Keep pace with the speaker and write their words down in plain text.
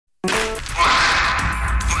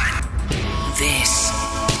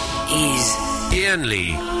and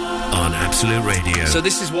Lee on Absolute Radio. So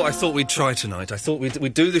this is what I thought we'd try tonight. I thought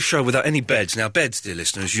we'd do the show without any beds. Now, beds, dear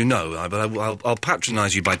listeners, you know, I'll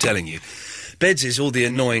patronise you by telling you. Beds is all the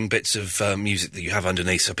annoying bits of music that you have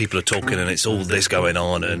underneath, so people are talking and it's all this going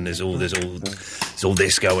on, and there's all this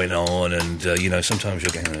going on, and, you know, sometimes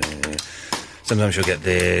you'll get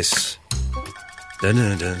this. You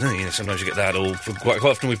know, sometimes you get that. Or quite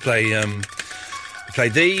often we play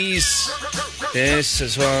these, this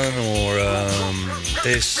as one, or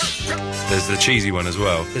this. There's the cheesy one as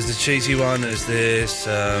well. There's the cheesy one. There's this.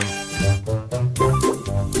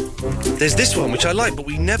 There's this one which I like, but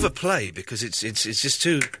we never play because it's just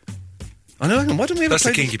too. I know. Why don't we ever That's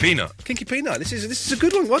play the Kinky Peanut. Kinky Peanut. This is a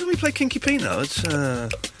good one. Why don't we play Kinky Peanut? It's, Do you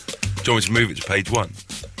want me to move it to page 1?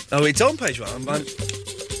 Oh, it's on page 1. What?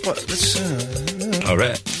 Let's. All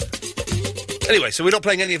right. Anyway, so we're not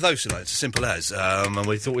playing any of those tonight. It's as simple as. And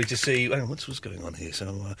we thought we'd just see. Hang on, what's going on here? So,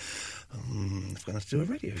 I'm going to have to do a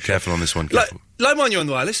radio show. Careful on this one. Careful. Line one, you're on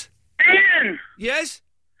the wireless. Ian! Yes?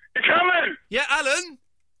 It's Alan! Yeah, Alan?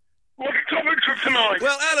 What's the topic for tonight?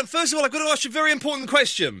 Well, Alan, first of all, I've got to ask you a very important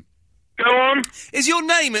question. Go on. Is your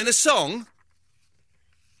name in a song?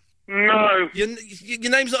 No. Your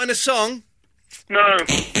name's not in a song? No.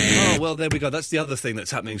 Oh, well, there we go. That's the other thing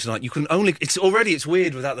that's happening tonight. You can only... It's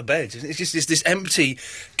weird without the bed. It's just this empty,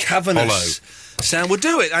 cavernous sound. We'll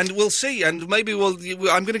do it, and we'll see, and maybe I'm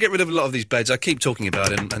going to get rid of a lot of these beds. I keep talking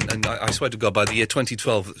about it, and I swear to God, by the year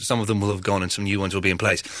 2012, some of them will have gone and some new ones will be in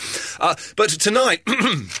place. But tonight,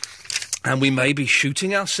 and we may be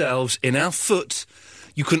shooting ourselves in our foot,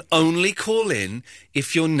 you can only call in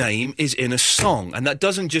if your name is in a song. And that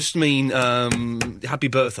doesn't just mean happy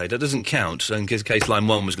birthday. That doesn't count, in case line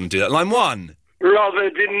 1 was going to do that. Line 1.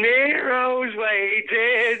 Robert De Niro's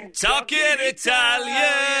waiting. Talking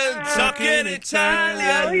Italian.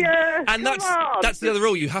 Oh, yeah. And that's the other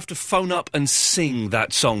rule. You have to phone up and sing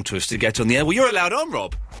that song to us to get on the air. Well, you're allowed on,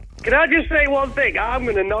 Rob. Can I just say one thing? I'm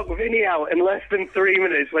going to knock Vinny out in less than 3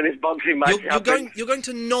 minutes when his boxing match happens. You're going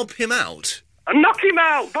to knob him out? And knock him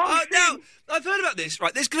out! Now, I've heard about this.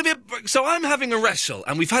 Right, there's going to be so I'm having a wrestle,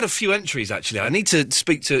 and we've had a few entries, actually. I need to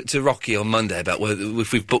speak to Rocky on Monday about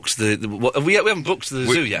if we've booked we haven't booked the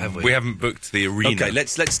zoo yet, have we? We haven't booked the arena. Okay,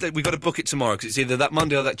 let's we've got to book it tomorrow, because it's either that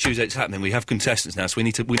Monday or that Tuesday it's happening. We have contestants now, so we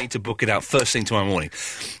need to book it out first thing tomorrow morning.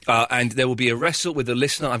 And there will be a wrestle with a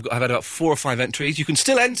listener. I've had about 4 or 5 entries. You can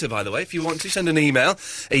still enter, by the way, if you want to. Send an email,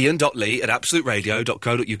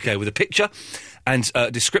 ian.lee@absoluteradio.co.uk with a picture and a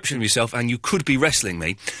description of yourself, and you could be wrestling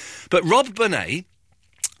me. But Rob Bonet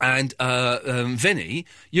and Vinny,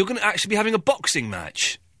 you're going to actually be having a boxing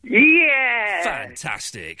match. Yeah!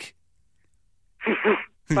 Fantastic.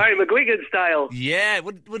 Barry McGuigan style. Yeah,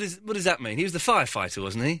 what does that mean? He was the firefighter,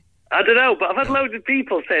 wasn't he? I don't know, but I've had loads of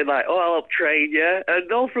people saying, like, oh, I'll help train you.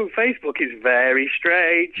 And all through Facebook is very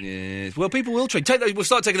strange. Yes. Well, people will train. We'll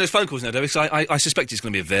start taking those phone calls now, David, because I suspect it's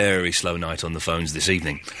going to be a very slow night on the phones this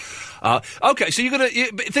evening. OK, so you're going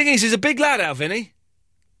to... Thing is, he's a big lad out, Vinny.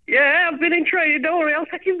 Yeah, I've been in training, don't worry, I'll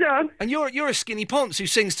take him down. And you're a skinny ponce who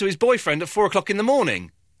sings to his boyfriend at 4 o'clock in the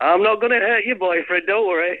morning. I'm not going to hurt your boyfriend, don't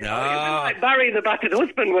worry. No. Like Barry the battered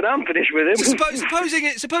husband when I'm finished with him.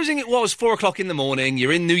 Supposing it was 4 o'clock in the morning,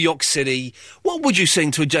 you're in New York City, what would you sing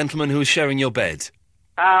to a gentleman who was sharing your bed?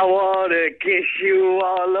 I want to kiss you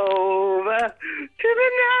all over till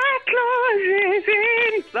the night closes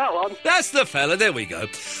in. That one. That's the fella, there we go.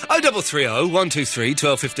 0330 123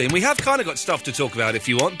 1215. We have kind of got stuff to talk about if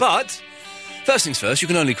you want, but first things first, you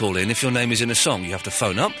can only call in if your name is in a song. You have to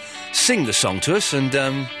phone up, sing the song to us, and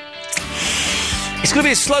it's going to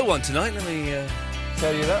be a slow one tonight, let me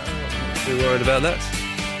tell you that. I'm not too worried about that.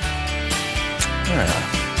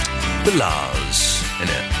 The Lars,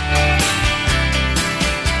 innit?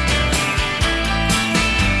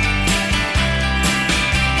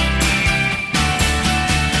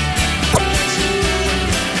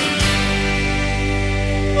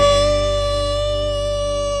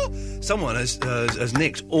 Someone has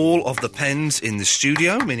nicked all of the pens in the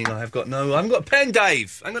studio, meaning I haven't got a pen,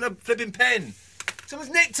 Dave. I'm got a flipping pen.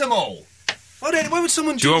 Someone's nicked them all. Why would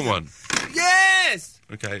someone do you want that? one? Yes!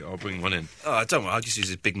 Okay, I'll bring one in. Oh, don't worry, I'll just use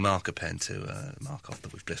this big marker pen to mark off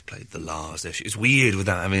that we've just played the Lars. It's weird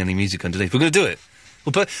without having any music underneath. We're going to do it.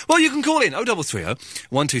 Well, you can call in 0330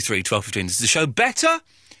 123 1215. Is the show better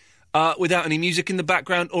without any music in the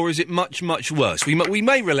background, or is it much, much worse? We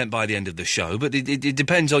may relent by the end of the show, but it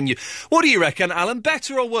depends on you. What do you reckon, Alan?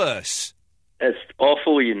 Better or worse? It's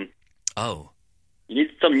awful, Ian. Oh. You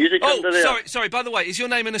need some music under there. Sorry, by the way, is your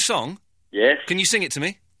name in a song? Yes. Can you sing it to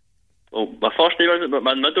me? Well, my first name isn't, but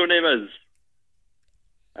my middle name is.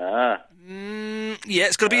 Yeah,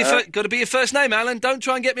 it's got to be your first name, Alan. Don't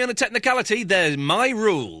try and get me on a technicality. They're my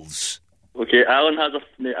rules. Okay, Alan has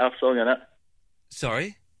a song in it.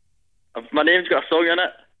 Sorry? My name's got a song in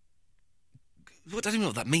it. What, I don't even know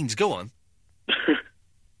what that means. Go on.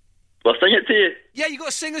 Well, I'll sing it to you. Yeah, you got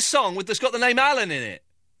to sing a song that's got the name Alan in it.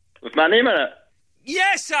 With my name in it?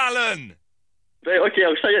 Yes, Alan! Right, okay,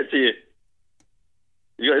 I'll sing it to you.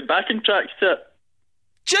 You got the backing tracks to it?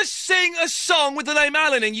 Just sing a song with the name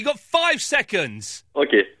Alan in. You got 5 seconds.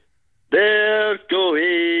 Okay. They're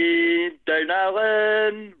going down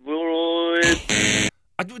Allen Road.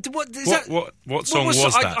 What song was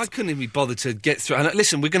that? I couldn't even be bothered to get through. And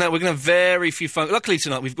listen, we're gonna have very few phone. Luckily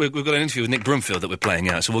tonight we've got an interview with Nick Broomfield that we're playing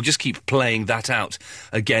out, so we'll just keep playing that out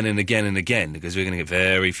again and again and again because we're going to get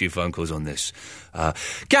very few phone calls on this.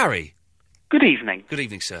 Gary. Good evening. Good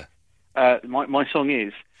evening, sir. My song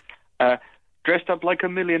is dressed up like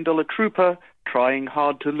 $1 million trooper, trying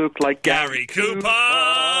hard to look like Gary Cooper.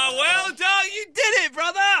 Well done, you did it,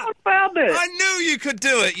 brother. I found it. I knew you could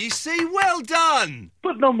do it. You see, well done.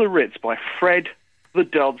 Putting on the Ritz by Fred the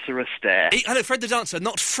Dancer Astaire. Hello, Fred the Dancer,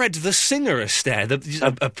 not Fred the Singer Astaire.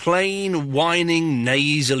 A plain, whining,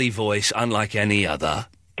 nasally voice, unlike any other.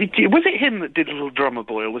 Was it him that did Little Drummer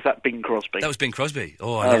Boy, or was that Bing Crosby? That was Bing Crosby.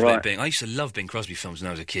 Oh, I love Bing. I used to love Bing Crosby films when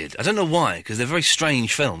I was a kid. I don't know why, because they're very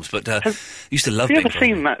strange films, but used to love Bing Crosby.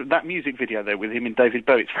 Have you ever seen that music video, though, with him and David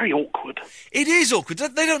Bowie? It's very awkward. It is awkward.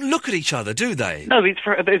 They don't look at each other, do they? No, it's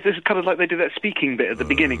kind of like they do that speaking bit at the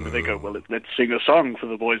beginning, where they go, well, let's sing a song for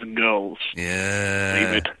the boys and girls. Yeah.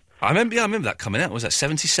 David. I remember that coming out. Was that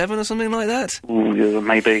 77 or something like that? Ooh, yeah,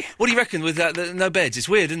 maybe. What do you reckon with that? No beds. It's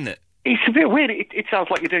weird, isn't it? It's a bit weird. It sounds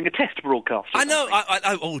like you're doing a test broadcast. I know.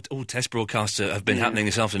 All test broadcasts have been happening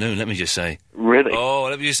this afternoon, let me just say. Really? Oh,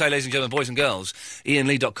 let me just say, ladies and gentlemen, boys and girls,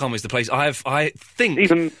 IanLee.com is the place. I think...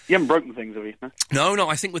 Even, you haven't broken things, have you? No,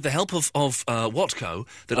 I think with the help of Watco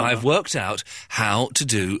that I have worked out how to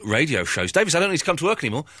do radio shows. Davis, I don't need to come to work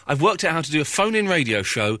anymore. I've worked out how to do a phone-in radio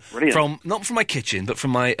show not from my kitchen, but from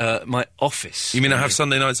my office. You mean I have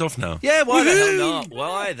Sunday nights off now? Yeah, why the hell not?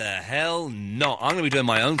 Why the hell not? I'm going to be doing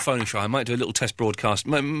my own phone-in show. I might do a little test broadcast,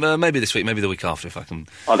 maybe this week, maybe the week after, if I can.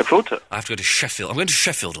 I look forward to it. I have to go to Sheffield. I'm going to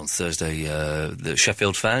Sheffield on Thursday. The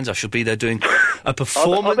Sheffield fans, I shall be there doing a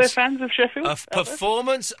performance. Are there fans of Sheffield? A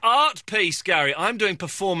performance art piece, Gary. I'm doing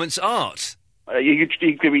performance art. You're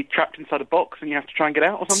going to be trapped inside a box and you have to try and get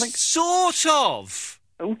out or something? Sort of.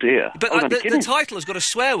 Oh dear. But the title has got a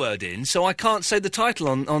swear word in, so I can't say the title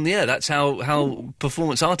on the air. That's how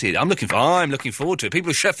performance arty it is. I'm looking forward to it.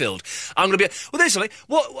 People of Sheffield. I'm going to be... Well, there's something.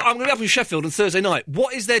 I'm going to be up in Sheffield on Thursday night.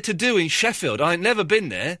 What is there to do in Sheffield? I ain't never been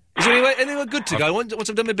there. Is there anywhere good to go once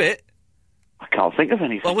I've done my bit? I can't think of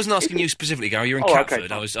anything. Well, I wasn't asking you specifically, Gary. You're in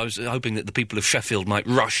Catford. Okay. I was hoping that the people of Sheffield might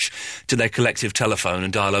rush to their collective telephone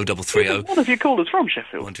and dial 0330. One of your callers from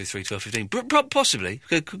Sheffield. 123 1215. Possibly.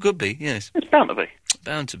 Could be, yes. It's bound to be.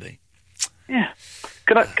 Bound to be. Yeah.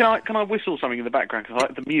 Can I whistle something in the background?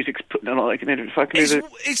 Because the music's put. If I can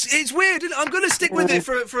it's weird. I'm going to stick with it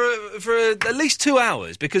for at least 2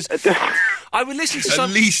 hours because I would listen to some.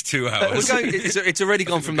 At least 2 hours. It's already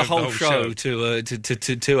gone from the whole show to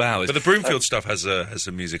 2 hours. But the Broomfield stuff has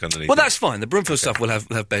some music underneath. Well, that's fine. The Broomfield stuff will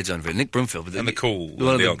have beds under it. Nick Broomfield, and the Cool,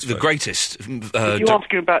 one of the greatest. You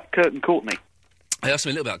asking about Kurt and Courtney? I asked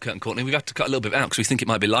him a little about Kurt and Courtney. We've had to cut a little bit out because we think it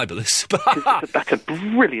might be libelous. That's a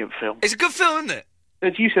brilliant film. It's a good film, isn't it?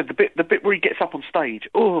 As you said, the bit where he gets up on stage.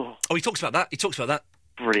 Oh, he talks about that.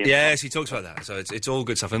 Brilliant. Yes, he talks about that. So it's all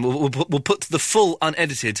good stuff. And we'll put the full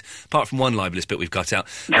unedited, apart from one libelous bit we've cut out,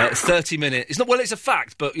 30-minute... It's a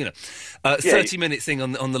fact, but, 30-minute thing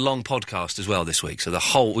on the long podcast as well this week. So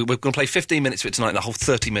we're going to play 15 minutes of it tonight, and the whole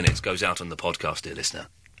 30 minutes goes out on the podcast, dear listener.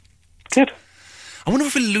 Good. I wonder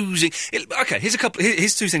if we're losing... Okay,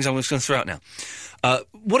 here's two things I'm just going to throw out now.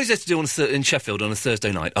 What is there to do in Sheffield on a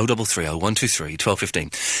Thursday night? 0330 123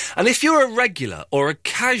 1215. And if you're a regular or a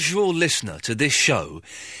casual listener to this show,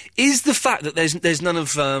 is the fact that there's none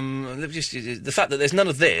of the fact that there's none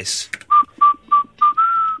of this...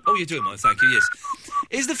 Oh, you're doing mine, thank you, yes.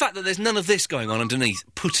 Is the fact that there's none of this going on underneath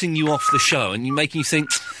putting you off the show and making you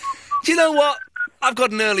think, do you know what? I've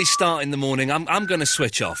got an early start in the morning. I'm going to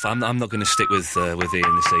switch off. I'm not going to stick with Ian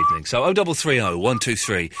this evening. So 0330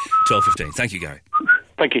 123 1215. Thank you, Gary.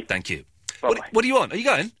 Thank you. What do you want? Are you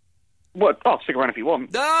going? What? I'll stick around if you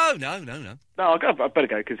want. No. No, I better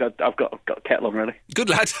go because I've got a kettle on, really. Good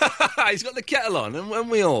lad. He's got the kettle on,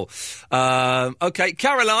 and we all. Okay,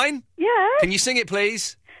 Caroline. Yeah? Can you sing it,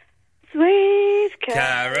 please? Sweet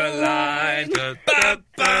Caroline. Ba, ba,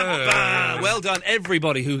 ba. Well done.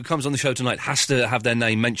 Everybody who comes on the show tonight has to have their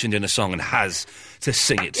name mentioned in a song and has to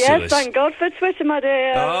sing it to Yes, us. thank God for Twitter, my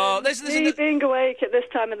dear. Oh, there's Me being awake at this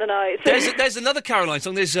time of the night. There's another Caroline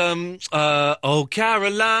song. There's, Oh,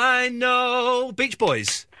 Caroline, no. Beach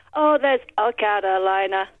Boys. Oh, there's Oh,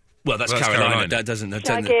 Carolina. Well, that's Carolina. That doesn't...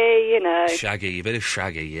 Shaggy, you know. Shaggy, a bit of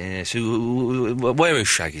Shaggy, yes. Where is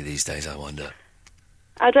Shaggy these days, I wonder?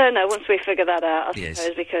 I don't know. Once we figure that out, I Yes.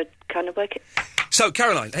 suppose we could kind of work it. So,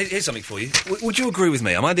 Caroline, here's something for you. Would you agree with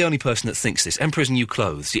me? Am I the only person that thinks this? Emperor's New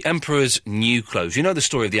Clothes. The Emperor's New Clothes. You know the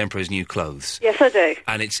story of the Emperor's New Clothes? Yes, I do.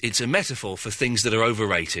 And it's a metaphor for things that are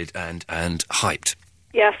overrated and hyped.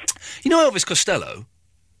 Yes. You know Elvis Costello?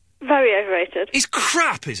 Very overrated. He's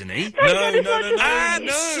crap, isn't he? No.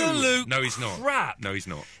 Absolute No, he's not. crap. No, he's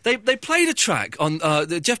not. They played a track on...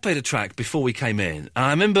 Jeff played a track before we came in. And I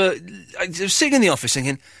remember I was sitting in the office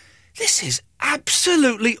thinking, this is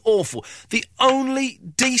absolutely awful. The only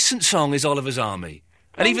decent song is Oliver's Army.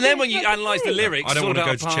 And even then, when you analyse the lyrics... I don't it's all want to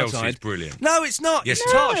go about to Chelsea. apartheid. It's brilliant. No, it's not. Yes,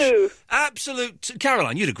 it's it is. tosh. Absolute...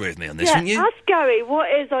 Caroline, you'd agree with me on this, Yeah, wouldn't you? ask Gary what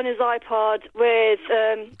is on his iPod with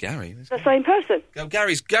Gary? the same person. Oh,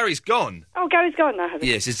 Gary's gone. Oh, Gary's gone now, has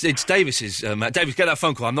he? Yes, it's Davis's. Davis, get that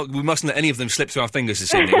phone call. We mustn't let any of them slip through our fingers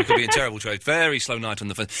this evening. We could be in terrible trade. Very slow night on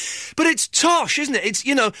the phone. But it's tosh, isn't it? It's,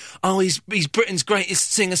 he's Britain's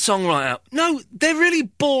greatest singer-songwriter. No, they're really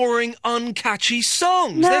boring, uncatchy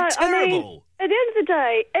songs. No, They're terrible. I mean, at the end of the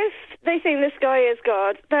day, if they think this guy is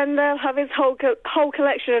God, then they'll have his whole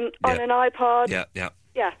collection on an iPod. Yeah.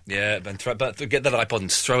 Yeah. But get that iPod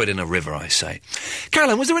and throw it in a river, I say.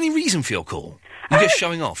 Caroline, was there any reason for your call? You're just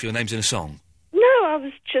showing off. Your name's in a song. No, I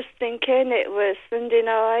was just thinking it was Sunday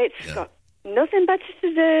night. Got nothing better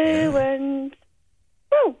to do and...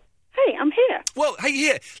 Oh, hey, I'm here. Well, hey,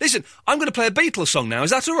 here. Listen, I'm going to play a Beatles song now.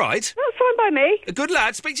 Is that all right? That's fine by me. Good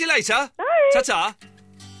lad. Speak to you later. Bye. Ta-ta.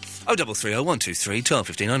 0330 123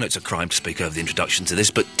 1215. I know it's a crime to speak over the introduction to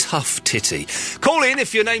this, but tough titty. Call in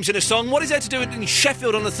if your name's in a song. What is there to do in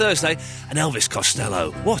Sheffield on a Thursday? And Elvis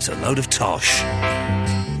Costello. What a load of tosh.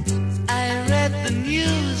 I read the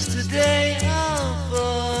news today, oh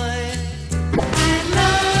boy. I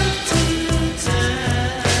love to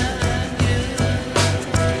turn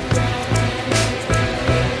you.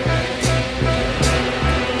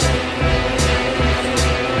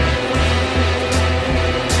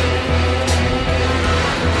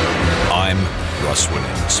 I'm Russ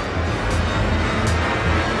Williams.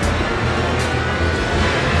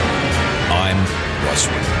 I'm Russ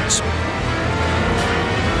Williams.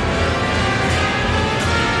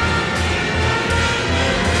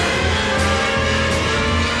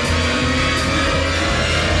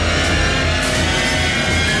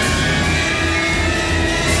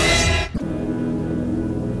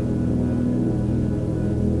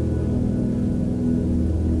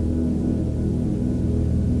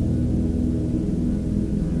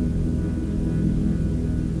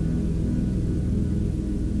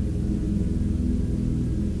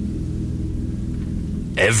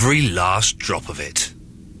 Every last drop of it.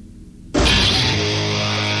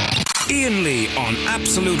 Ian Lee on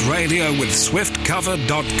Absolute Radio with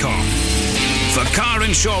SwiftCover.com. For car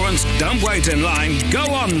insurance, don't wait in line, go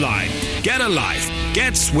online. Get a life.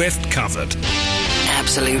 Get Swift Covered.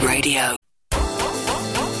 Absolute Radio.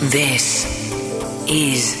 This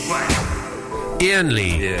is Ian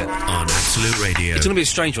Lee on Absolute Radio. It's going to be a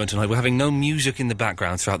strange one tonight. We're having no music in the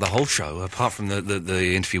background throughout the whole show, apart from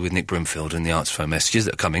the interview with Nick Broomfield and the Arts Phone messages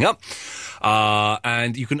that are coming up.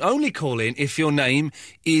 And you can only call in if your name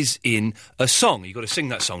is in a song. You've got to sing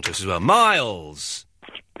that song to us as well. Miles!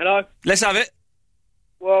 Hello? Let's have it.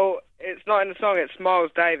 Well, it's not in the song, it's Miles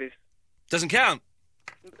Davis. Doesn't count.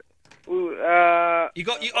 I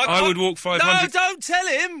would walk 500... No, don't tell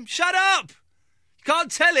him! Shut up! You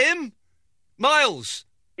can't tell him! Miles!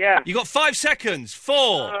 Yeah. You got 5 seconds.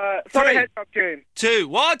 4, 3... Sonic the Hedgehog tune. 2,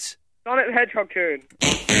 what? Sonic the Hedgehog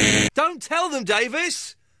tune. Don't tell them,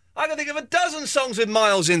 Davis! I can think of a dozen songs with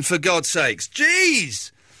Miles in, for God's sakes.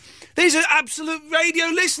 Jeez! These are Absolute Radio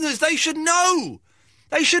listeners. They should know.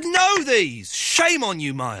 They should know these. Shame on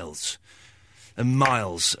you, Miles. And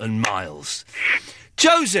Miles and Miles.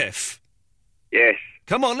 Joseph. Yes.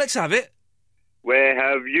 Come on, let's have it. Where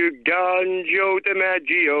have you gone, Joe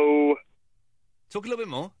DiMaggio? Talk a little bit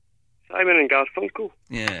more. Simon and Garfunkel.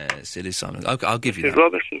 Yes, it is Simon. I'll give you Mrs. that.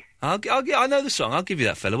 Robertson. I know the song. I'll give you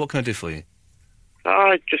that, fella. What can I do for you?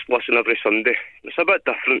 I just listen every Sunday. It's a bit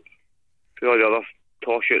different to all the other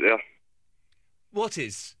tosh out there. What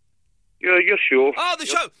is? Your show. Oh, the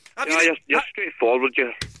show. You're straightforward.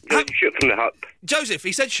 You shoot from the hip. Joseph,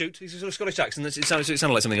 he said shoot. He's a sort of Scottish accent. It sounded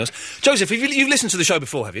like something else. Joseph, you've listened to the show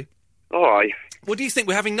before, have you? Oh, aye. What do you think?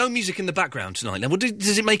 We're having no music in the background tonight. Now,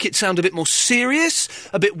 does it make it sound a bit more serious?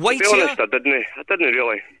 A bit weightier? To be honest, I didn't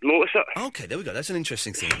really notice it. Okay, there we go. That's an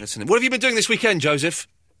interesting thing. What have you been doing this weekend, Joseph?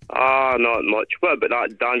 Not much. What about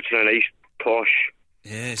that dancing in ice tosh?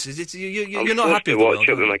 Yes, you're not happy with the watch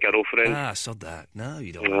it with my girlfriend. Ah, sod that. No,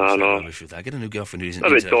 you don't want to no. rubbish with that. Get a new girlfriend who isn't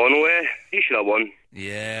What about Donald, He should have won.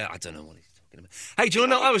 Yeah, I don't know what he's talking about. Hey, do you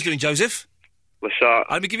want to know what I was doing, Joseph? What's that?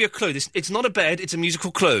 Let me give you a clue. It's not a bed, it's a musical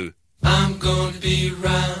clue. I'm going to be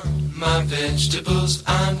around my vegetables.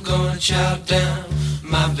 I'm going to chow down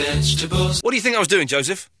my vegetables. What do you think I was doing,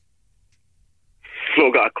 Joseph?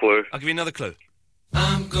 Not got a clue. I'll give you another clue.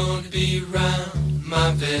 I'm going to be around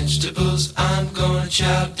my vegetables. I'm going to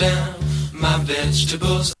chow down my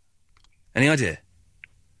vegetables. Any idea?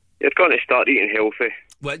 You've got to start eating healthy.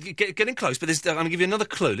 Well, getting close, but I'm going to give you another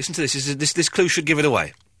clue. Listen to this. This clue should give it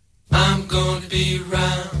away. I'm going to be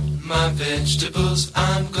around my vegetables.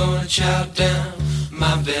 I'm going to chow down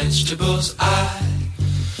my vegetables. I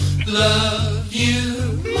love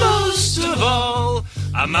you most of all.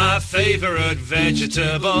 My favourite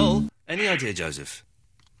vegetable. Any idea, Joseph?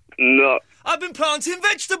 No. I've been planting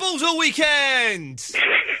vegetables all weekend.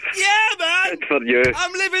 Yeah, man. Good for you.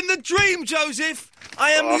 I'm living the dream, Joseph.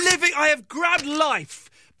 I have grabbed life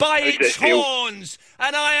by its horns,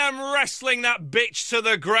 and I am wrestling that bitch to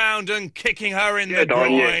the ground and kicking her in the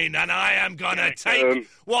groin, and I am gonna take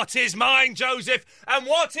what is mine, Joseph, and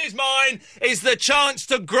what is mine is the chance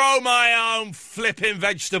to grow my own flipping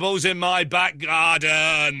vegetables in my back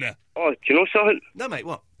garden. Oh, do you know something? No, mate,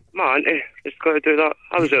 what? My auntie has got to do that.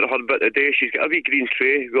 I was out of her bit today. She's got a wee green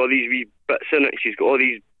tray with all these wee bits in it. She's got all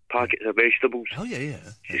these packets of vegetables. Oh, yeah.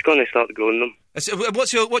 She's going to start growing them.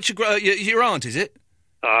 What's your aunt, is it?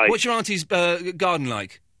 Aye. What's your auntie's garden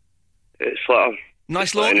like? It's like a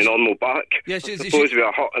nice lawn. An normal back. Yeah, it's supposed to be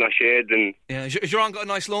a hut and a shed and. Yeah, has your aunt got a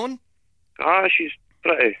nice lawn? Ah, she's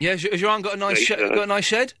pretty. Yeah, has your aunt got a nice got a nice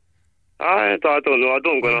shed? I don't know. I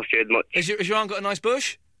don't go in her shed much. Has your aunt got a nice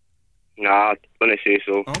bush? Nah, when I say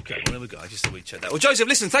so. Okay, well, there we go. I just thought we'd check that. Well, Joseph,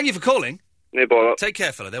 listen, thank you for calling. No bother. Take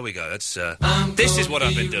care, fella. There we go. That's this is what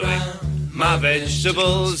I've been doing. My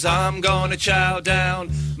vegetables, I'm gonna chow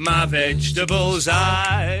down. My vegetables,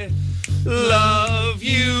 I love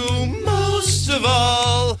you most of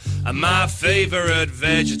all. And my favourite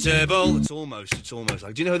vegetable. It's almost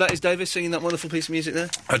like. Do you know who that is, Davis, singing that wonderful piece of music there?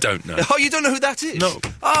 I don't know. Oh, you don't know who that is? No.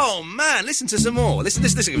 Oh, man, listen to some more. Listen.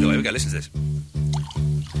 Here we go. Listen to this.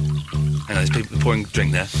 Hang on, there's people pouring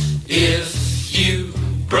drink there. If you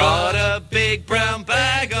brought a big brown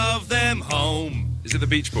bag of them home. Is it the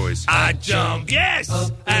Beach Boys? I'd jump, yes,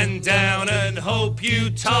 and down and hope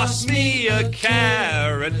you toss me a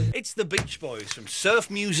carrot. It's the Beach Boys, from surf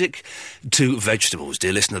music to vegetables,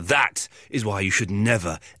 dear listener. That is why you should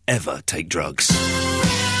never, ever take drugs.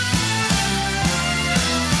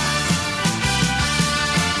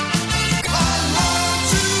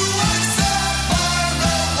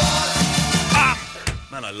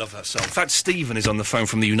 Man, I love that song. Fat Stephen is on the phone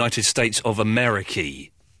from the United States of America.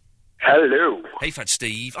 Hello. Hey, Fat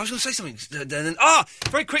Steve. I was going to say something.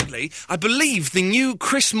 Very quickly, I believe the new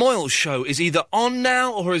Chris Moyles show is either on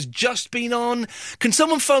now or has just been on. Can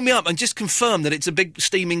someone phone me up and just confirm that it's a big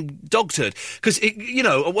steaming dog turd? Because,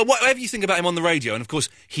 whatever you think about him on the radio, and of course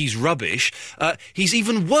he's rubbish, he's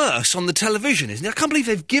even worse on the television, isn't he? I can't believe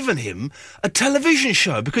they've given him a television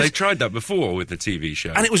show because... They tried that before with the TV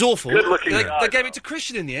show. And it was awful. Good-looking They guy, gave it to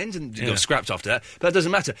Christian in the end and got scrapped after that. But that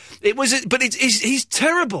doesn't matter. He's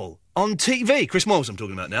terrible on TV. Chris Moyles I'm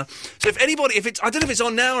talking about now. So if anybody, I don't know if it's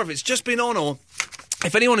on now or if it's just been on, or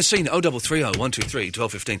if anyone has seen it, 0330 123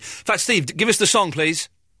 1215. Fat Steve, give us the song, please.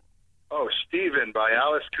 Oh, Stephen by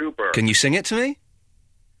Alice Cooper. Can you sing it to me?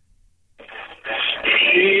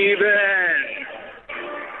 Stephen.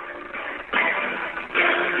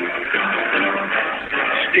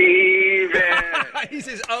 He's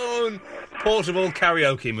his own portable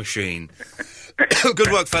karaoke machine. Good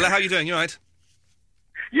work, fella. How you doing? You all right?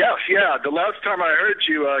 Yes, yeah. The last time I heard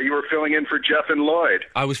you, you were filling in for Jeff and Lloyd.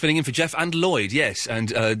 I was filling in for Jeff and Lloyd, yes. And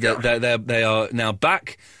they are now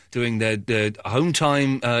back doing their home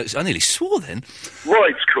time. I nearly swore then.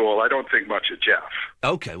 Lloyd's cool. I don't think much of Jeff.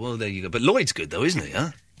 Okay, well, there you go. But Lloyd's good, though, isn't he,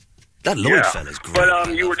 huh? That Lloyd fella's great.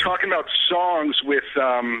 But you were talking about songs with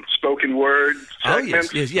spoken word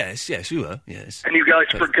segments. Oh, yes, we were, yes. And you guys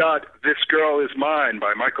forgot This Girl Is Mine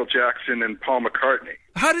by Michael Jackson and Paul McCartney.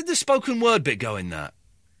 How did the spoken word bit go in that?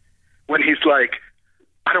 When he's like,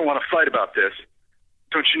 I don't want to fight about this.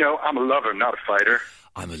 Don't you know I'm a lover, not a fighter?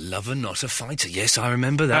 I'm a lover, not a fighter. Yes, I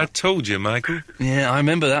remember that. I told you, Michael. Yeah, I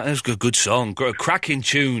remember that. It was a good song. Cracking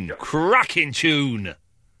tune. Cracking tune.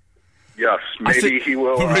 Yes, maybe he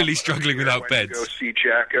will. We're really struggling without beds. Go see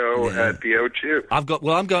Jacko at the O2. I'm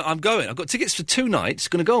going. I've got tickets for 2 nights.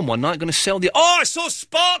 Going to go on one night. Going to sell the... Oh, I saw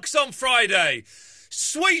Sparks on Friday.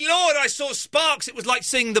 Sweet Lord, I saw Sparks. It was like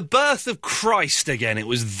seeing the birth of Christ again. It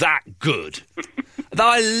was that good.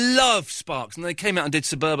 I love Sparks. And they came out and did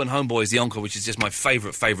Suburban Homeboys, the encore, which is just my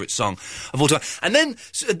favourite song of all time. And then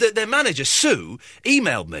their manager, Sue,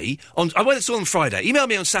 emailed me on... I went and saw them Friday. Emailed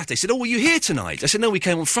me on Saturday. Said, were you here tonight? I said, no, we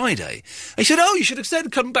came on Friday. And he said, you should have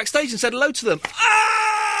come backstage and said hello to them.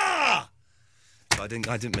 Ah! I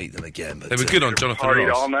didn't meet them again. But, they were good on Jonathan partied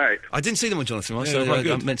Ross. all night. I didn't see them on Jonathan Ross. Yeah,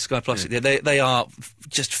 So I meant Sky Plus. Yeah. They are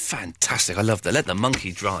just fantastic. I love that. Let the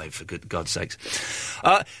monkey drive, for God's sakes.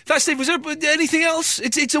 That's Steve. Was there anything else?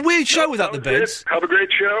 It's a weird show without the beds. Have a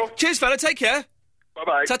great show. Cheers, fella. Take care.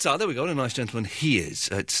 Bye-bye. Ta-ta. There we go. What a nice gentleman he is.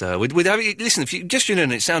 We're having, listen, if you just tune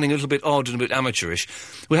in, it's sounding a little bit odd and a bit amateurish.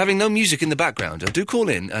 We're having no music in the background. Do call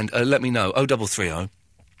in and let me know. 0330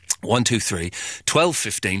 123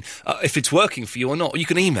 1215 if it's working for you or not. Or you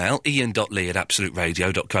can email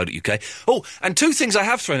ian.lee@absoluteradio.co.uk. Oh, and 2 things I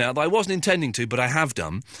have thrown out that I wasn't intending to, but I have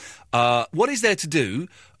done. What is there to do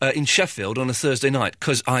in Sheffield on a Thursday night?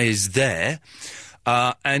 'Cause I is there.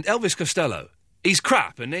 And Elvis Costello. He's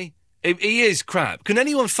crap, isn't he? He is crap. Can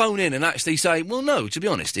anyone phone in and actually say, well, no, to be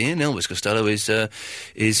honest, Ian, Elvis Costello is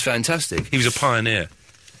fantastic. He was a pioneer.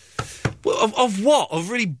 Well, of what?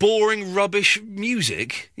 Of really boring, rubbish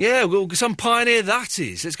music? Yeah, well, some pioneer that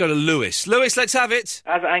is. Let's go to Lewis. Lewis, let's have it.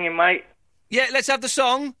 How's it hanging, mate? Yeah, let's have the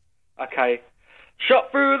song. Okay.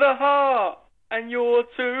 Shot through the heart, and you're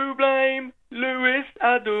to blame. Lewis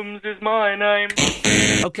Adams is my name.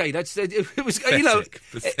 Okay, it was pathetic,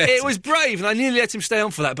 it was brave, and I nearly let him stay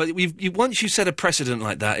on for that. But once you set a precedent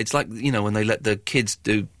like that, it's like when they let the kids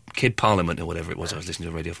do Kid Parliament or whatever it was I was listening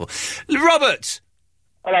to the radio for. Robert.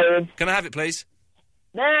 Hello. Can I have it, please?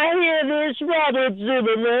 Now hear this, Robert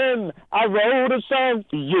Zimmerman. I wrote a song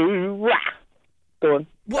for you. Go on.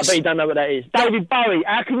 I bet you don't know what that is. David Bowie.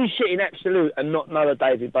 How can you sit in Absolute and not know a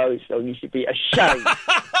David Bowie song? You should be ashamed.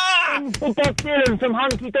 For Bob Dylan from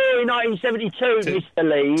Hunky Dory 1972, Mr.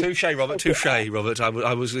 Lee. Touche, Robert. Touche, Robert.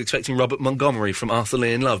 I was expecting Robert Montgomery from Arthur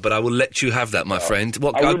Lee in Love, but I will let you have that, my friend.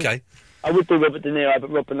 Okay. I would do Robert De Niro,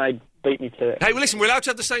 but Rob and they beat me to it. Hey, well, listen, we're allowed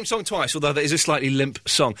to have the same song twice, although that is a slightly limp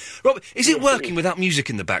song. Robert, is it working without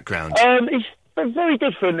music in the background? It's very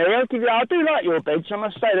different there. I do like your beds, I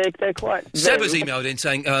must say. They're quite... Seba's emailed in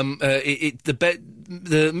saying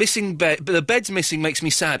the bed's missing makes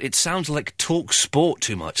me sad. It sounds like Talk Sport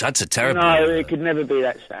too much. That's a terrible... No, it could never be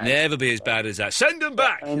that sad. Never be as bad as that. Send them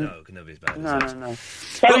back! No, it can never be as bad as that. No.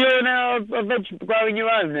 So you're now a vegetable growing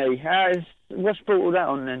your own, Lee. What's brought all that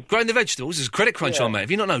on, then? Growing the vegetables? There's a credit crunch on, mate.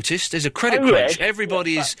 Have you not noticed? There's a credit crunch. Yeah.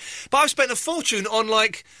 Everybody is... But I've spent a fortune on,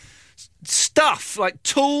 stuff, like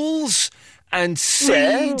tools and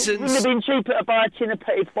seeds and... Wouldn't it have been cheaper to buy a tin of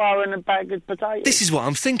petit pois and a bag of potatoes? This is what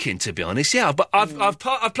I'm thinking, to be honest, yeah. But I've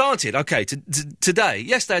planted, today,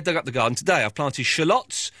 yesterday I dug up the garden, today I've planted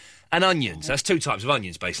shallots and onions. That's 2 types of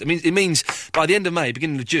onions, basically. It means by the end of May,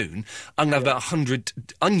 beginning of June, I'm going to have about 100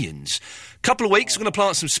 onions. Couple of weeks, we're going to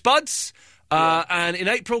plant some spuds... and in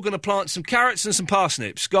April, going to plant some carrots and some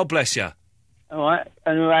parsnips. God bless you. All right,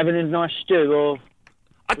 and we're having a nice stew, or...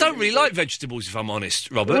 I don't really like vegetables, if I'm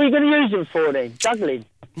honest, Robert. What are you going to use them for, then? Juggling?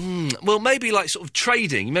 Well, maybe, sort of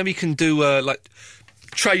trading. Maybe you can do,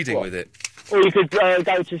 trading with it. Or you could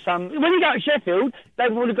go to some... When you go to Sheffield,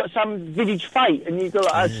 they've already got some village fete, and you've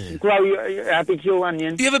got to grow how big's your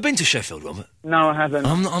onion. You ever been to Sheffield, Robert? No, I haven't.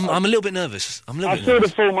 I'm a little bit nervous. I saw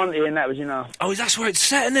the Full Monty, and that was enough. Oh, that's where it's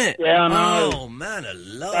set, isn't it? Yeah, I know. Oh, man,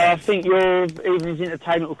 alive. I think your evening's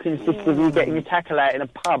entertainment will consist of you getting your tackle out in a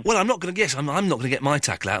pub. Well, I'm not going to guess. I'm not going to get my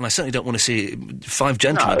tackle out, and I certainly don't want to see 5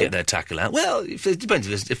 gentlemen get their tackle out. Well, it depends.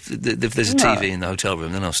 If there's a TV in the hotel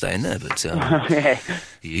room, then I'll stay in there, but...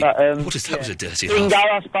 yeah. What is that? Was a dirty bingo, laugh.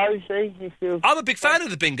 I suppose, see? I'm a big fan of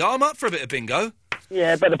the bingo. I'm up for a bit of bingo.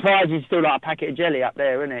 Yeah, but the prize is still like a packet of jelly up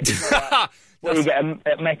there, isn't it? It's not like what you get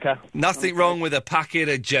at Mecca. Nothing wrong with a packet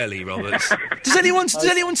of jelly, Roberts. Does anyone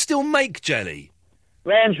still make jelly?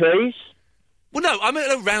 Roundtrees? Well, no, I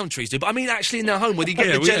mean Roundtrees do, but I mean actually in their home where you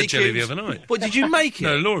get the we jelly had jelly cubes. the other night. What, did you make it?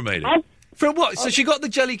 No, Laura made it. From what? So she got the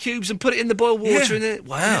jelly cubes and put it in the boiled water in it?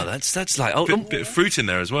 Wow, that's like... Bit of fruit in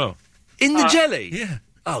there as well. In the jelly? Yeah.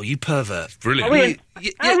 Oh, you pervert. Brilliant.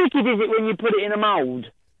 How wicked is it when you put it in a mould?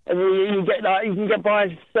 And you can get by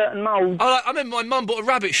a certain mould. I remember my mum bought a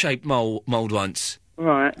rabbit-shaped mould once.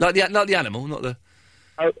 Right. Like the animal, not the...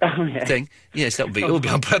 thing. Yes, that would be. It would be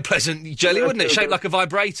unpleasant jelly, wouldn't it? Shaped like a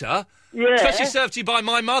vibrator. Yeah. Especially served to you by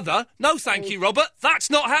my mother. No, thank you, Robert. That's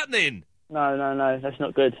not happening. No, that's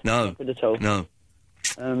not good. No. Not good at all. No.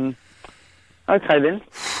 Okay then.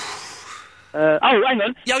 Hang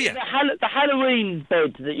on. Oh, yeah. The Halloween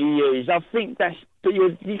bed that you use, I think that's... But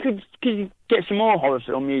you could get some more horror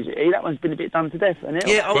film music. That one's been a bit done to death, hasn't it?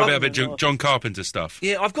 Yeah, What about a bit John Carpenter stuff?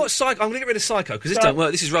 Yeah, I've got Psycho. I'm going to get rid of Psycho because this don't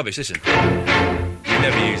work. This is rubbish. Listen.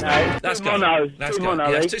 Never use that. That's mono. That's too good. mono.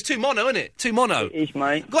 Yeah, it's too mono, isn't it? Too mono. It is,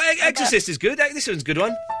 mate. Got Exorcist is good. This one's a good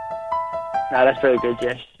one. No, that's very good,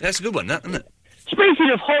 yes. That's a good one, isn't it?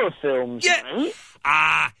 Speaking of horror films...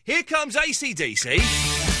 Yeah. Here comes AC/DC.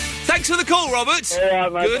 Thanks for the call, Robert. All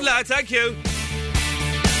right, mate. Good lad, thank you.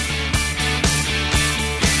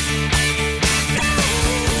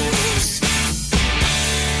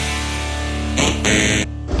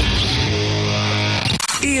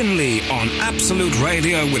 Ian Lee on Absolute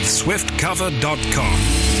Radio with SwiftCover.com.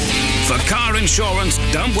 For car insurance,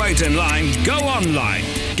 don't wait in line, go online.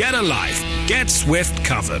 Get a life. Get Swift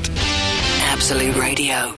Covered. Absolute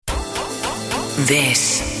Radio.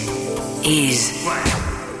 This is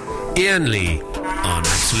Ian Lee on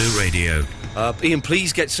Absolute Radio. Ian,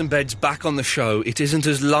 please get some beds back on the show. It isn't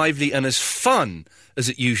as lively and as fun as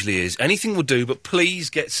it usually is. Anything will do, but please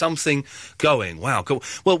get something going. Wow, cool.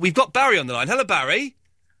 Well, we've got Barry on the line. Hello, Barry.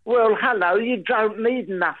 Well, hello. You don't need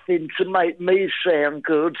nothing to make me sound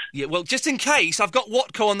good. Yeah, well, just in case, I've got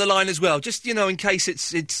Watco on the line as well. Just, in case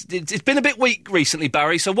it's been a bit weak recently,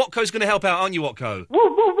 Barry, so Watco's going to help out, aren't you, Watco? Woo,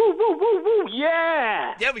 woo, woo, woo, woo, woo,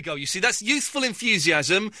 yeah! There we go. You see, that's youthful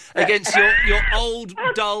enthusiasm against your old,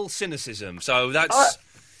 dull cynicism. So that's...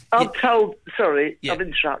 I've told... Sorry, I've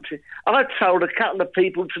interrupted. I've told a couple of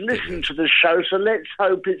people to listen to the show, so let's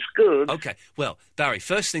hope it's good. OK. Well, Barry,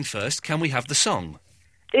 first thing first, can we have the song?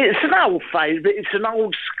 It's an old favourite. It's an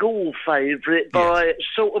old school favourite by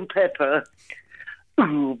Salt and Pepper.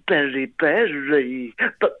 Ooh, berry, berry,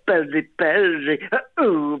 but berry, berry.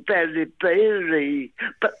 Ooh, berry, berry,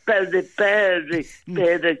 but berry, berry.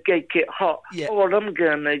 Better get hot, or I'm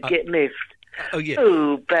gonna get miffed. Oh, yeah.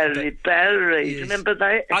 Ooh, berry, berry. Do you remember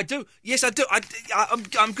that? I do. Yes, I do.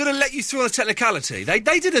 I'm going to let you through on a technicality. They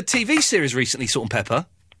did a TV series recently, Salt and Pepper.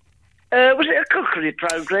 Was it a cookery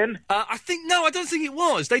programme? I don't think it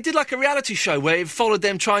was. They did like a reality show where it followed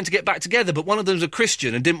them trying to get back together, but one of them's a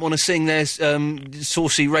Christian and didn't want to sing their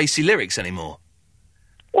saucy, racy lyrics anymore.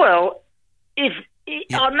 Well,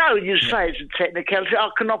 I know you say it's a technicality. I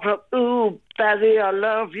can offer up, ooh, Barry, I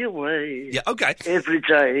love your way. Yeah, OK. Every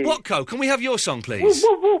day. Watco, can we have your song, please?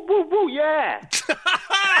 Woo, woo, woo, woo, woo, yeah.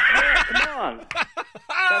 Yeah, come on.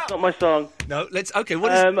 That's not my song. No, let's... OK,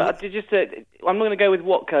 what is... I'm going to go with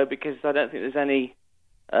Watco because I don't think there's any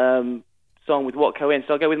song with Watco in,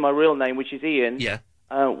 so I'll go with my real name, which is Ian. Yeah.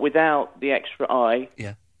 Without the extra I.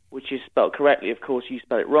 Yeah. Which is spelled correctly, of course. You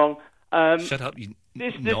spell it wrong. Shut up, you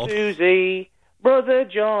Sister knob. Susie, Brother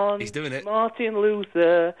John, He's doing it. Martin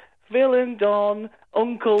Luther, Phil and Don,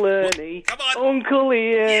 Uncle Ernie, Uncle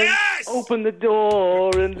Ian. Yes! Open the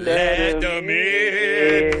door and let them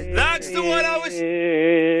in. That's the one I was...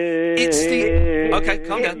 It's the... OK,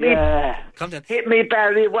 calm down. Calm down. Hit me,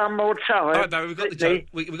 Barry, one more time. All right, Barry, we've got the joke.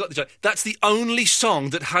 We've got the joke. That's the only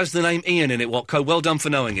song that has the name Ian in it, Watco. Well done for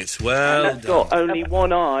knowing it. Well done. That's got only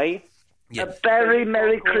one eye. Yeah. Barry,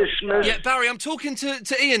 Merry Christmas. Yeah, Barry, I'm talking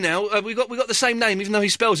to Ian now. We got the same name, even though he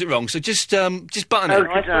spells it wrong. So just button it.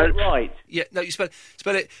 I spelled it right. Yeah, no, you spell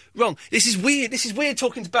it wrong. This is weird. This is weird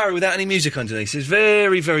talking to Barry without any music underneath. It's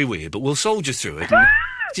very, very weird. But we'll soldier through it. And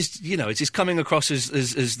just it's just coming across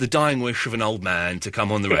as the dying wish of an old man to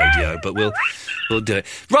come on the radio. But we'll do it.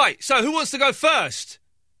 Right. So who wants to go first?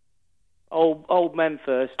 Old men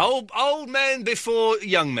first. Old men before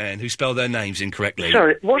young men who spell their names incorrectly.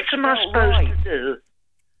 Sorry, what am I supposed to do?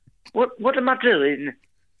 What am I doing?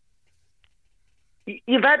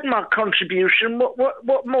 You've had my contribution.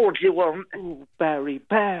 What more do you want? Ooh, Barry,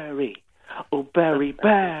 Barry. Oh, Barry,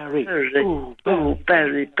 Barry. Ooh,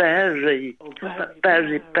 Barry, Barry.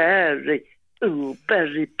 Barry, Barry. Ooh,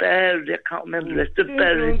 Barry, Barry. I can't remember the rest of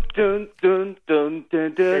Barry. Dun, dun, dun,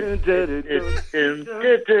 dun, dun, dun,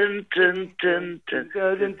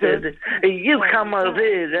 dun. You come over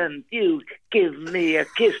here and you give me a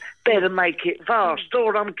kiss. Better make it fast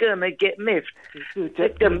or I'm gonna get miffed.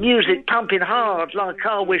 The music pumping hard like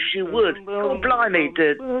I wish you would. Oh, blimey,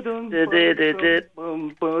 push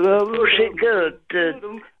it good.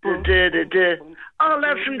 I'll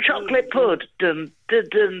have some chocolate pud.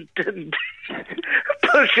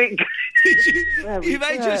 Push it good. You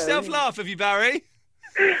made yourself laugh, have you, Barry?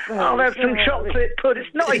 I'll have some chocolate pud.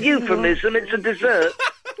 It's not a euphemism, it's a dessert.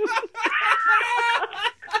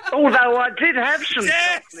 Although I did have some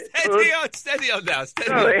chocolate. Steady on now.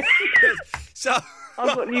 Sorry. So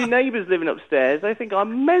I've got new neighbours living upstairs. They think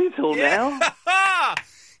I'm mental now.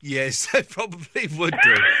 Yes, they probably would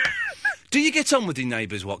do. Do you get on with your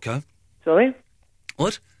neighbours, Watko? Sorry?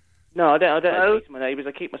 What? No, I don't speak to my neighbours.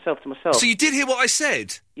 I keep myself to myself. So you did hear what I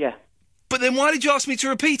said? Yeah. But then why did you ask me to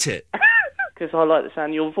repeat it? Because I like the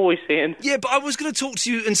sound of your voice, Ian. Yeah, but I was going to talk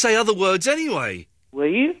to you and say other words anyway. Were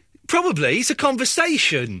you? Probably. It's a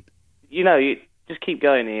conversation. You know, you just keep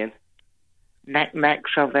going, Ian.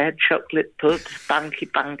 Knack-knacks, I've had chocolate puds,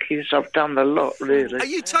 bankies, I've done a lot, really. Are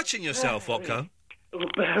you touching yourself, Watko? Oh,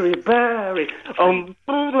 Barry.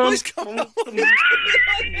 What is going on?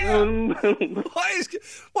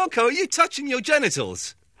 Watko, are you touching your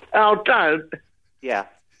genitals? Oh, don't. Yeah.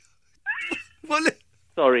 Well,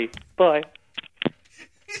 sorry. Bye.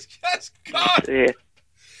 He's just gone. Yeah.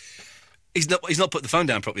 He's not put the phone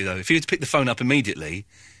down properly, though. If he had picked the phone up immediately,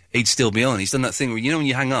 he'd still be on. He's done that thing where, you know, when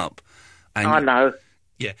you hang up... And I know.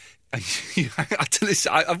 Yeah. Is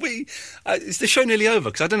the show nearly over?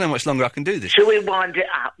 Because I don't know how much longer I can do this. Shall we wind it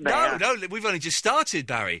up now? No, we've only just started,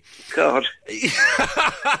 Barry. God. It's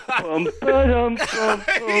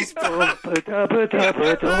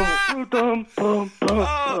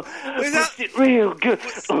real good.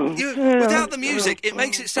 Without the music, it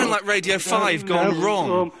makes it sound like Radio 5 gone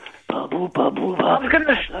wrong. I'm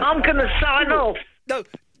gonna sign off.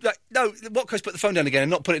 No, Watko's put the phone down again and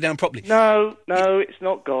not put it down properly. No, it's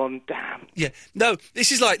not gone. Damn. Yeah, no,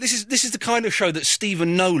 this is the kind of show that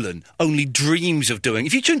Stephen Nolan only dreams of doing.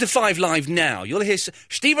 If you tune to 5 Live now, you'll hear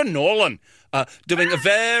Stephen Nolan doing a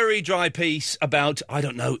very dry piece about, I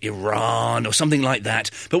don't know, Iran or something like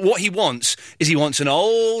that. But what he wants is an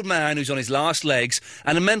old man who's on his last legs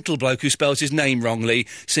and a mental bloke who spells his name wrongly,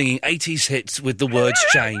 singing 80s hits with the words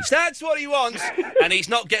changed. That's what he wants, and he's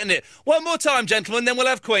not getting it. One more time, gentlemen, then we'll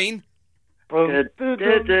have Queen. Just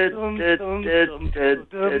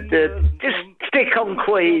stick on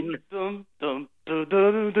Queen.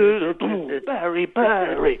 Barry.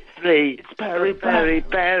 It's Barry. Oh,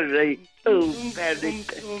 Barry.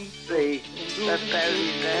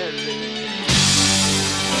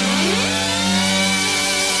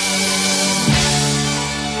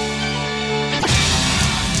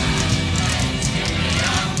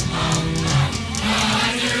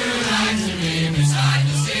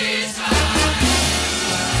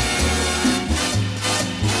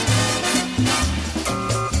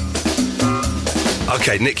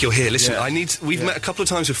 Okay, Nick, you're here. Listen, we've met a couple of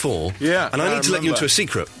times before. Yeah. And I need to let you into a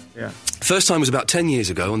secret. Yeah. First time was about 10 years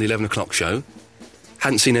ago on the 11 o'clock show.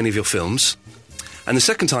 Hadn't seen any of your films. And the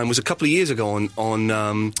second time was a couple of years ago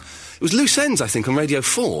on it was Loose Ends, I think, on Radio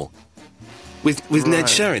 4 with Ned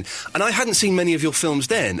Sherrin. And I hadn't seen many of your films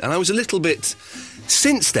then, and I was a little bit...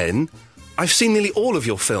 Since then, I've seen nearly all of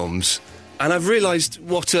your films, and I've realised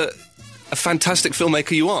what a fantastic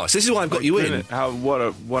filmmaker you are. So this is why I've got you in. What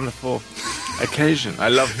a wonderful occasion. I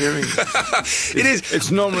love hearing this. It is.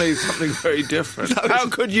 It's normally something very different. How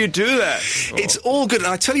could you do that? It's all good. And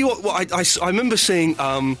I tell you what I remember seeing...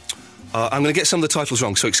 I'm going to get some of the titles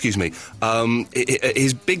wrong, so excuse me.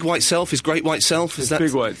 His Big White Self, His Great White Self, His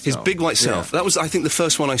Big White Self. His Big White Self. Yeah. That was, I think, the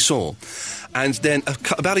first one I saw. And then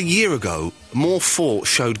about a year ago, More 4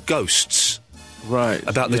 showed Ghosts. Right.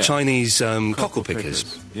 About the Chinese cockle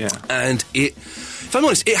pickers. Yeah. And if I'm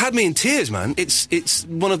honest, it had me in tears, man. It's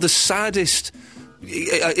one of the saddest...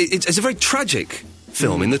 It's a very tragic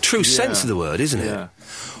film in the true sense of the word, isn't it? Yeah.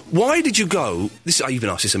 Why did you go... You've been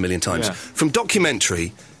asked this a million times. Yeah. From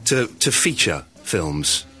documentary to feature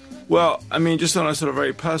films? Well, I mean, just on a sort of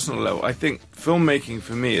very personal level, I think filmmaking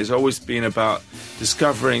for me has always been about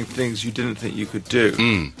discovering things you didn't think you could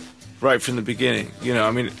do. Right from the beginning. You know,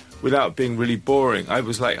 I mean, without being really boring, I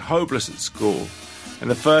was like hopeless at school. And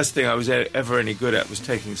the first thing I was ever any good at was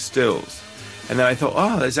taking stills. And then I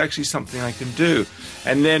thought, there's actually something I can do.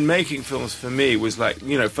 And then making films for me was like,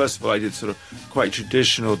 you know, first of all, I did sort of quite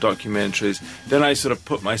traditional documentaries. Then I sort of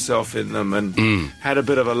put myself in them and had a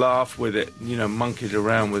bit of a laugh with it, you know, monkeyed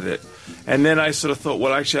around with it. And then I sort of thought,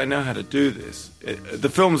 well, actually, I know how to do this. The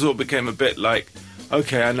films all became a bit like,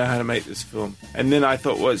 okay, I know how to make this film. And then I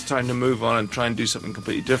thought, well, it's time to move on and try and do something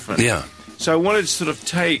completely different. Yeah. So I wanted to sort of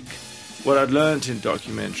take what I'd learned in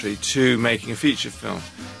documentary to making a feature film.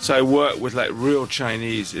 So I worked with like real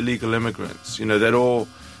Chinese illegal immigrants. You know, they'd all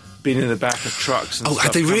been in the back of trucks and stuff.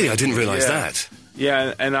 Had they really? I didn't realise that.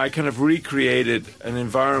 Yeah, and I kind of recreated an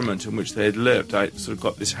environment in which they had lived. I sort of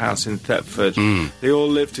got this house in Thetford. They all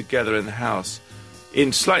lived together in the house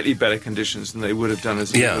in slightly better conditions than they would have done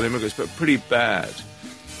as illegal immigrants, but pretty bad.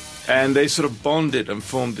 And they sort of bonded and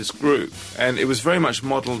formed this group. And it was very much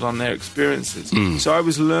modelled on their experiences. So I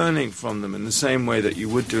was learning from them in the same way that you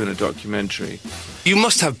would do in a documentary. You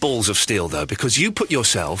must have balls of steel, though, because you put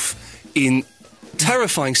yourself in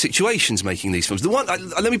terrifying situations making these films. The one,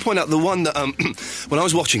 let me point out the one that, when I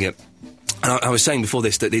was watching it, and I was saying before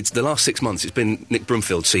this that it's the last 6 months, it's been Nick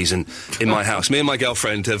Broomfield season in my house. Me and my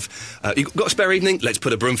girlfriend have... you got a spare evening? Let's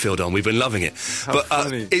put a Broomfield on. We've been loving it. How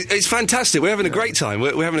funny. It's fantastic. We're having a great time.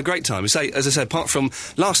 We're having a great time. As I said, apart from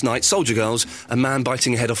last night, Soldier Girls, a man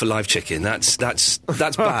biting a head off a live chicken. That's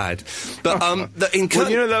bad. But well,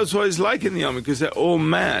 you know, that's what it's like in the army, because they're all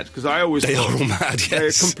mad. Because I always They thought are all mad, yes.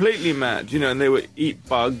 They're completely mad, you know, and they would eat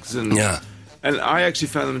bugs and... Yeah. And I actually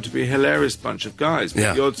found them to be a hilarious bunch of guys.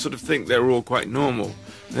 But you'd sort of think they're all quite normal.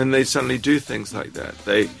 And then they suddenly do things like that.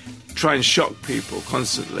 They try and shock people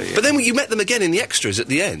constantly. But then you met them again in the extras at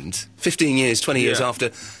the end, 15 years, 20 years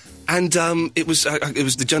after. And it was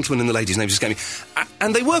the gentleman and the lady's name just came me.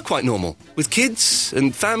 And they were quite normal, with kids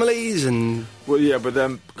and families and... Well, yeah, but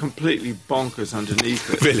they're completely bonkers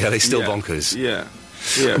underneath it. Really? Are they still bonkers? Yeah.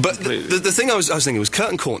 But the thing I was thinking was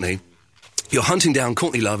Kurt and Courtney... You're hunting down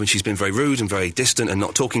Courtney Love, and she's been very rude and very distant and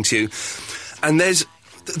not talking to you. And there's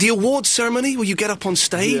the awards ceremony where you get up on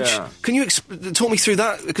stage. Yeah. Can you talk me through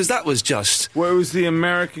that? Because that was just... Well, it was the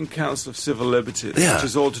American Council of Civil Liberties, which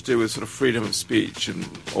is all to do with sort of freedom of speech and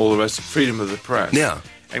all the rest of freedom of the press. Yeah.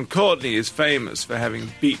 And Courtney is famous for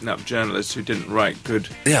having beaten up journalists who didn't write good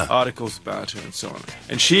articles about her and so on.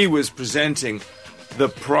 And she was presenting the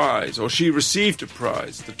prize, or she received a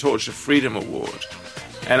prize, the Torch of Freedom Award.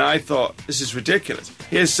 And I thought, this is ridiculous.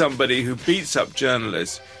 Here's somebody who beats up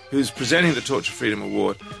journalists, who's presenting the Torch of Freedom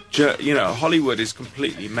Award. You know, Hollywood is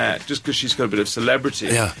completely mad just because she's got a bit of celebrity.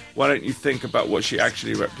 Yeah. Why don't you think about what she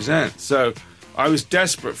actually represents? So I was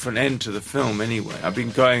desperate for an end to the film anyway. I've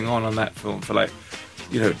been going on that film for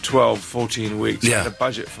 12, 14 weeks. I had a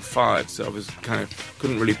budget for 5, so I was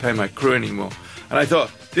couldn't really pay my crew anymore. And I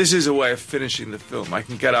thought, this is a way of finishing the film. I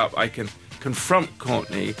can get up, I can confront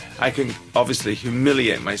Courtney, I can obviously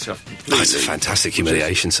humiliate myself completely. Oh, it's a fantastic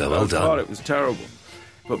humiliation, so well done. God, it was terrible.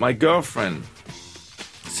 But my girlfriend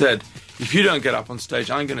said, if you don't get up on stage,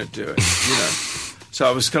 I'm going to do it, you know. So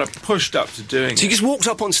I was kind of pushed up to doing it. So you just walked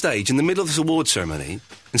up on stage in the middle of this award ceremony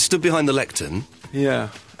and stood behind the lectern. Yeah.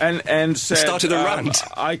 And said, started a rant.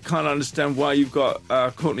 I can't understand why you've got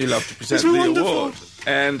Courtney Love to present It's the wonderful. award.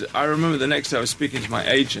 And I remember the next day I was speaking to my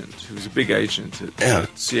agent, who was a big agent at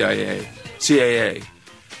CAA,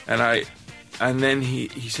 and then he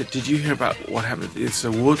said, "Did you hear about what happened at this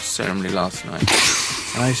awards ceremony last night?"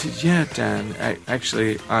 And I said, "Yeah, Dan.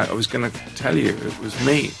 I was going to tell you it was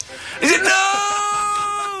me." He said, "No!"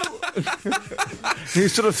 He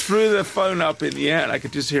sort of threw the phone up in the air, and I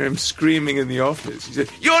could just hear him screaming in the office. He said,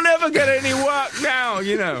 "You'll never get any work now,"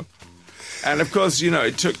 you know. And of course, you know,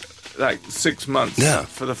 it took 6 months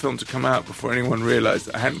for the film to come out before anyone realised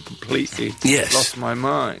that I hadn't completely lost my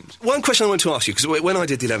mind. One question I wanted to ask you, because when I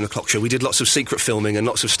did the 11 o'clock show, we did lots of secret filming and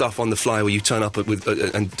lots of stuff on the fly where you turn up with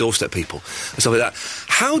and doorstep people and stuff like that.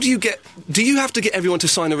 How do you have to get everyone to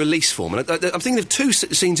sign a release form? And I'm thinking of two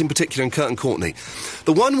scenes in particular in Kurt and Courtney.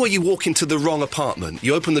 The one where you walk into the wrong apartment,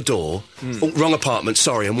 you open the door, wrong apartment,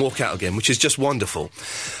 sorry, and walk out again, which is just wonderful.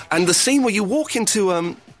 And the scene where you walk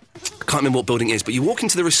into... I can't remember what building it is, but you walk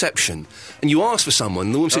into the reception and you ask for someone,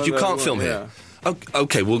 and the woman says, you can't film here.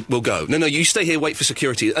 Okay, we'll go. No, you stay here, wait for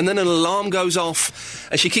security. And then an alarm goes off,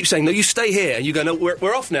 and she keeps saying, no, you stay here. And you go, no,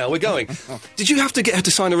 we're off now, we're going. Did you have to get her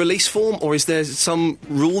to sign a release form, or is there some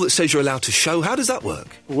rule that says you're allowed to show? How does that work?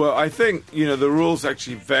 Well, I think, you know, the rules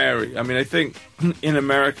actually vary. I mean, I think in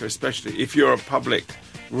America especially, if you're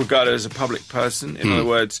regarded as a public person, in other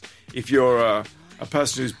words, if you're a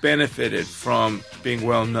person who's benefited from being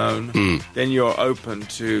well known, then you're open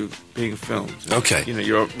to being filmed. Okay. You know,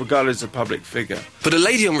 you're regarded as a public figure. But a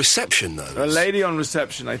lady on reception, though? A lady on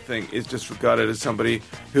reception, I think, is just regarded as somebody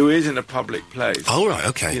who is in a public place. Oh, right,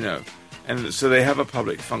 okay. You know, and so they have a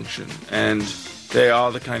public function, and they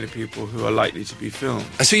are the kind of people who are likely to be filmed.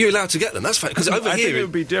 And so you're allowed to get them, that's fine, because over I here... think it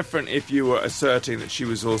would be different if you were asserting that she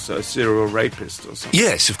was also a serial rapist or something.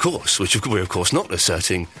 Yes, of course, which we're of course not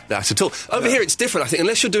asserting that at all. Over here it's different, I think,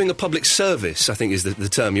 unless you're doing a public service, I think is the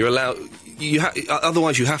term. You're allowed...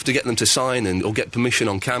 otherwise you have to get them to sign or get permission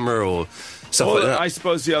on camera or stuff like that. I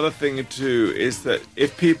suppose the other thing too is that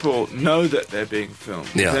if people know that they're being filmed,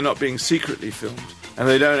 they're not being secretly filmed, and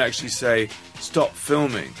they don't actually say, stop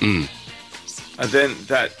filming... And then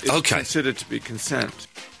that is considered to be consent.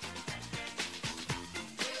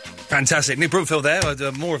 Fantastic. Nick Broomfield there.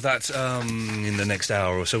 More of that in the next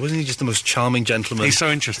hour or so. Wasn't he just the most charming gentleman? He's so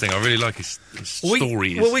interesting. I really like his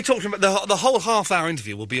stories. Well, we talked about the whole half-hour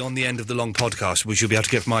interview will be on the end of the long podcast, which you'll be able to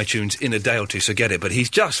get from iTunes in a day or two, so get it. But he's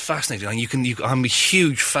just fascinating. And I'm a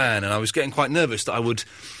huge fan, and I was getting quite nervous that I would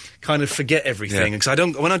kind of forget everything.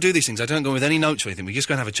 Because when I do these things, I don't go with any notes or anything. We just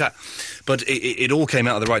go and have a chat. But it all came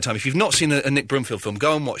out at the right time. If you've not seen a Nick Broomfield film,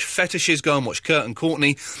 go and watch Fetishes, go and watch Kurt and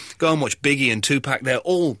Courtney, go and watch Biggie and Tupac. They're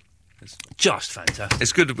all just fantastic.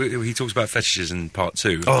 It's good. He talks about fetishes in part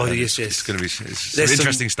 2. Oh, yes. It's going to be some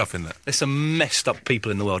interesting stuff in there. There's some messed up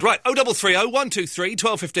people in the world. Right, 0330 123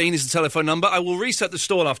 1215 is the telephone number. I will reset the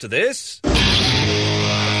stall after this.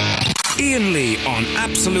 Ian Lee on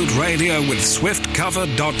Absolute Radio with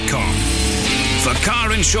SwiftCover.com. For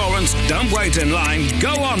car insurance, don't wait in line,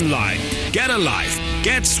 go online. Get a life.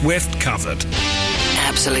 Get Swift Covered.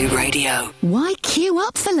 Absolute Radio. Why queue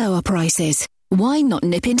up for lower prices? Why not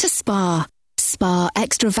nip into Spar? Spar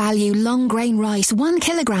Extra Value Long Grain Rice 1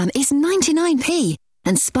 kilogram is 99p.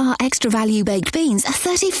 And Spar Extra Value Baked Beans are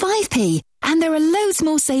 35p. And there are loads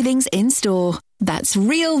more savings in store. That's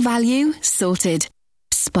real value sorted.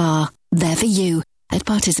 Spar. There for you. At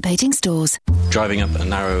participating stores. Driving up a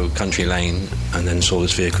narrow country lane and then saw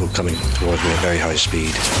this vehicle coming towards me at very high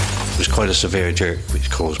speed. It was quite a severe jerk which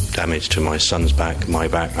caused damage to my son's back, my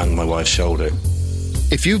back and my wife's shoulder.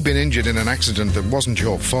 If you've been injured in an accident that wasn't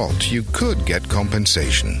your fault, you could get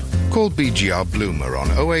compensation. Call BGR Bloomer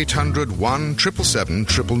on 0800 1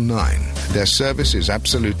 777 999. Their service is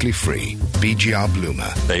absolutely free. BGR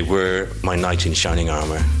Bloomer. They were my knight in shining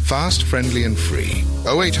armour. Fast, friendly and free.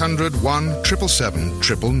 0800 1 777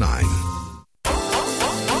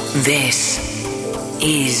 999. This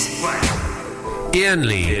is Ian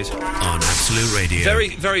Lee on Absolute Radio. Very,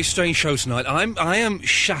 very strange show tonight. I am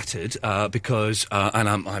shattered because, and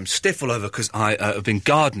I'm stiff all over because I have been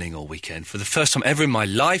gardening all weekend. For the first time ever in my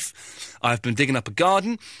life, I've been digging up a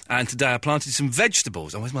garden, and today I planted some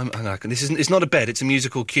vegetables. Oh, where's my? Hang on, it's not a bed; it's a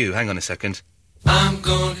musical cue. Hang on a second. I'm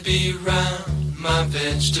going to be around my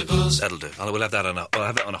vegetables. That'll do. We'll have that on I'll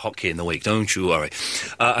have that on a hotkey in the week. Don't you worry.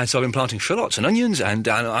 And so I've been planting shallots and onions, and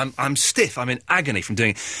I'm stiff. I'm in agony from doing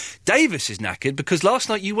it. Davis is knackered because last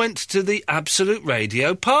night you went to the Absolute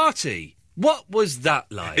Radio party. What was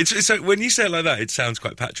that like? It's when you say it like that, it sounds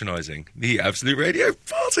quite patronising. The Absolute Radio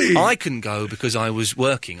party. I couldn't go because I was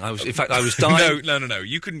working. In fact, I was dying. No.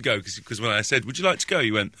 You couldn't go because when I said, "Would you like to go?"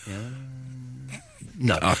 you went. Yeah.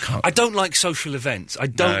 No, I can't. I don't like social events. I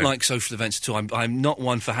don't like social events at all. I'm not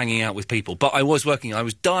one for hanging out with people. But I was working. I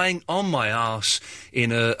was dying on my arse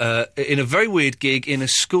in a very weird gig in a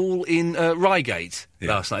school in Reigate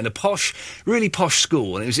last night, in a really posh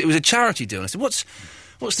school, and it was a charity deal. And I said,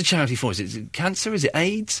 What's the charity for? Is it cancer? Is it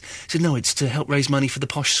AIDS? I said, no, it's to help raise money for the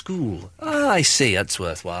posh school. I see. That's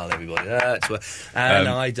worthwhile, everybody. That's and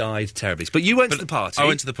I died terribly. But you went to the party. I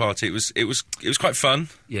went to the party. It was quite fun.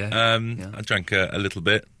 Yeah. I drank a little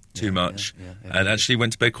bit. Too much, and actually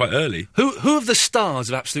went to bed quite early. Who of the stars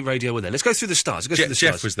of Absolute Radio were there? Let's go through the stars.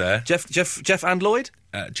 Jeff was there. Jeff and Lloyd?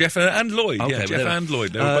 Jeff and Lloyd, okay, Jeff and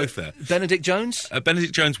Lloyd, they were both there. Benedict Jones?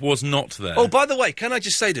 Benedict Jones was not there. Oh, by the way, can I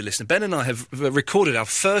just say to listener, Ben and I have recorded our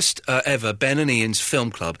first ever Ben and Ian's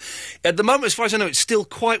Film Club. At the moment, as far as I know, it's still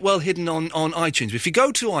quite well hidden on iTunes. But if you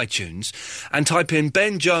go to iTunes and type in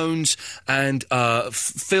Ben Jones and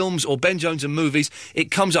films or Ben Jones and movies,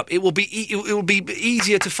 it comes up. It will be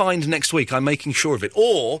easier to find next week. I'm making sure of it.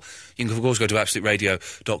 Or you can, of course, go to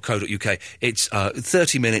absoluteradio.co.uk. It's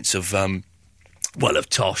 30 minutes of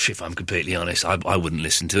tosh, if I'm completely honest. I wouldn't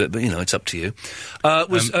listen to it, but, it's up to you.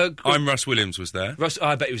 I'm Russ Williams was there. Russ,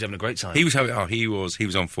 I bet he was having a great time. He was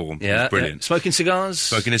on form. Yeah. Brilliant. Smoking cigars?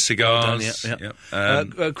 Smoking his cigars. Well done,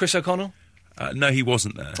 yeah. Chris O'Connell? No, he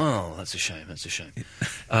wasn't there. Oh, that's a shame. It's a shame.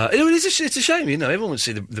 It's a shame, everyone wants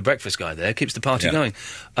to see the breakfast guy there. Keeps the party going.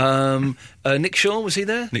 Nick Shaw, was he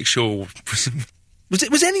there? Nick Shaw...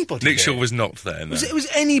 Was anybody Nick there? Shaw was not there, no. Was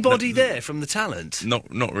anybody there from the talent?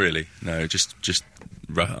 Not really, no, just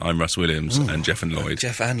I'm Russ Williams and Jeff and Lloyd.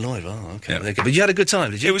 Jeff and Lloyd, oh, okay. Yeah. But you had a good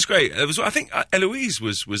time, did you? It was great. I think Eloise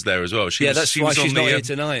was there as well. That's why she's not here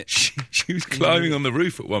tonight. She was climbing on the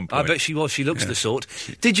roof at one point. I bet she was. She looks the sort.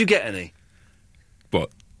 Did you get any?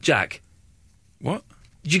 What? Jack? What?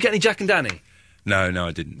 Did you get any Jack and Danny? No,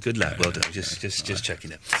 I didn't. Good lad, well done. Just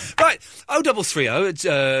checking it. Right, 0330. It's,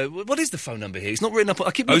 what is the phone number here? It's not written up. I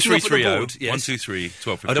keep looking up at the board. 123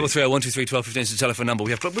 1215. 0330 123 1215 is the telephone number. We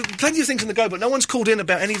have plenty of things on the go, but no one's called in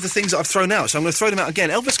about any of the things that I've thrown out, so I'm going to throw them out again.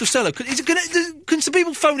 Elvis Costello, can some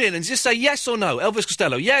people phone in and just say yes or no? Elvis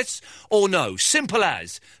Costello, yes or no? Simple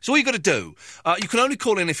as. That's all you got to do. You can only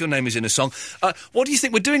call in if your name is in a song. What do you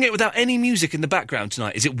think? We're doing it without any music in the background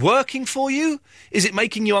tonight. Is it working for you? Is it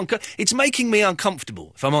making you It's making me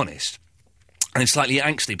uncomfortable, if I'm honest. And it's slightly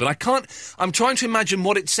angsty, but I'm trying to imagine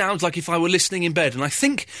what it sounds like if I were listening in bed, and I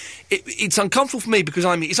think it's uncomfortable for me because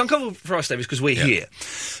it's uncomfortable for us, Davis, because we're here.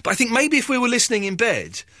 But I think maybe if we were listening in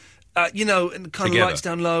bed, and kind of lights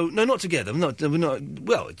down low. No, not together. We're not.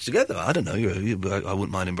 Well, together. I don't know. I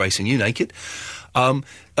wouldn't mind embracing you naked. I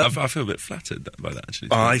feel a bit flattered by that,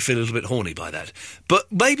 actually. I feel a little bit horny by that. But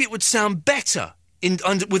maybe it would sound better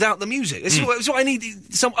without the music. This is what I need.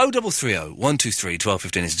 Some 0330 123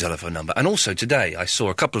 1215 is the telephone number. And also today, I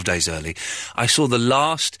saw a couple of days early, I saw the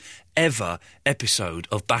last ever episode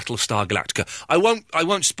of Battlestar Galactica. I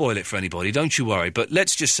won't spoil it for anybody, don't you worry, but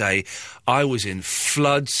let's just say I was in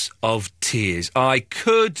floods of tears. I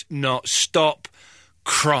could not stop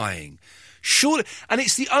crying. Surely, and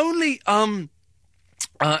it's the only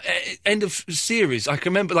end of series I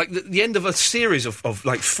can remember, like the end of a series of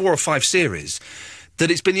like 4 or 5 series, that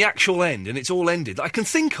it's been the actual end and it's all ended that I can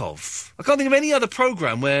think of. I can't think of any other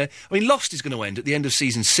programme where... I mean, Lost is going to end at the end of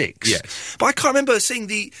season 6. Yes. But I can't remember seeing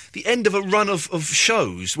the end of a run of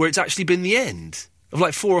shows where it's actually been the end of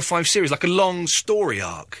like 4 or 5 series, like a long story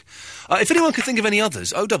arc. If anyone can think of any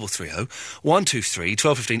others, 0330 123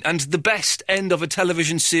 1215, and the best end of a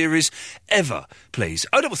television series ever, please.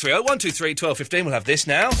 0330 123 1215, we'll have this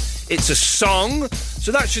now. It's a song,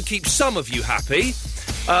 so that should keep some of you happy.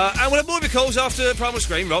 And we'll have more calls after Primal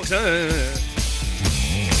Scream Rocks.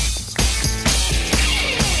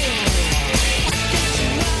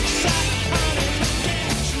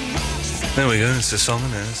 There we go, it's a song,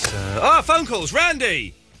 and it's... phone calls,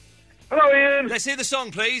 Randy! Hello, Ian! Let's hear the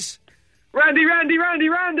song, please. Randy!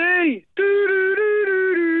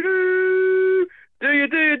 Do-do-do-do-do-do. Do you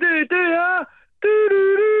do-do-do-do-do?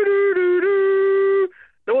 Do-do-do-do-do-do.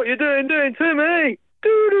 Know what you're doing to me?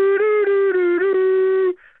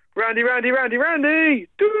 Do-do-do-do-do-do. Randy!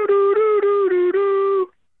 Do-do-do-do-do-do.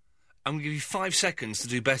 I'm going to give you 5 seconds to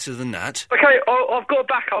do better than that. Okay, I've got a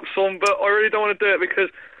backup song, but I really don't want to do it because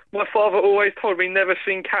my father always told me never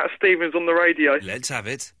sing Cat Stevens on the radio. Let's have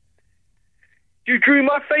it. You drew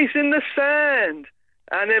my face in the sand,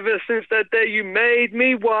 and ever since that day you made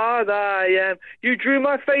me what I am. You drew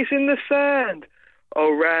my face in the sand.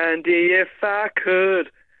 Oh, Randy, if I could,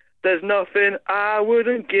 there's nothing I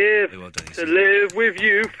wouldn't give to live with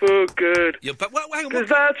you for good. Yeah, but hang on, 'cause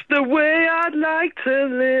that's the way I'd like to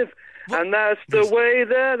live. And that's the way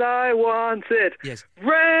that I want it. Yes.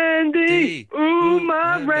 Randy, ooh,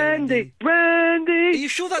 my Randy. Are you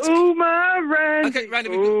sure that's... Ooh, my Randy. Okay, Randy,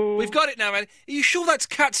 we've got it now, Randy. Are you sure that's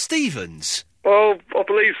Cat Stevens? Well, I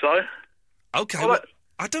believe so. Okay, well,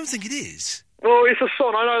 I don't think it is. Well, it's a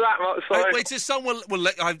song, I know that much, so... Wait, it's a song,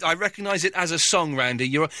 I recognise it as a song,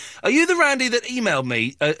 Randy. Are you the Randy that emailed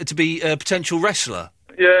me to be a potential wrestler?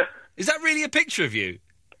 Yeah. Is that really a picture of you?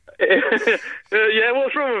 Yeah,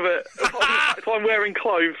 what's wrong with it? If I'm wearing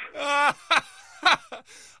clothes.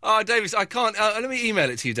 Oh, Davis, I can't. Let me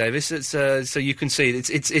email it to you, Davis. It's so you can see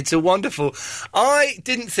it. It's a wonderful. I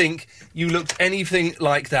didn't think you looked anything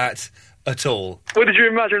like that at all. What did you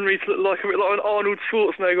imagine me to look like? A bit like an Arnold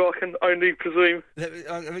Schwarzenegger, I can only presume.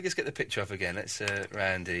 Let me just get the picture up again. Let's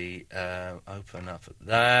Randy open up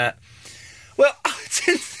that. Well,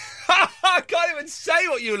 I can't even say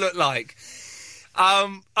what you look like.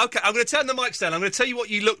 Okay, I'm going to turn the mics down. I'm going to tell you what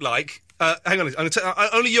you look like. Hang on,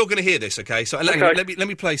 only you're going to hear this, okay? So let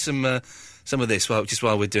me play some of this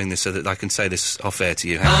while we're doing this, so that I can say this off air to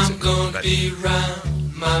you. I'm going to be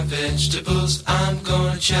round my vegetables. I'm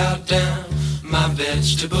going to chow down my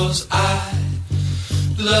vegetables. I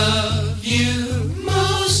love you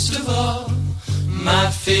most of all.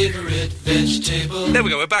 My favourite vegetable. There we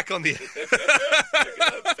go, we're back on the...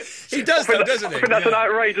 He does, though, doesn't he? I think that's an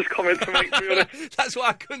outrageous comment to make, to be honest. That's why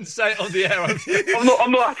I couldn't say it on the air. I'm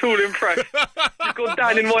not at all impressed. You've gone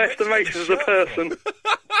down in my estimation as a person.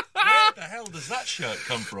 Where the hell does that shirt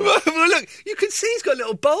come from? Well, look, you can see he's got a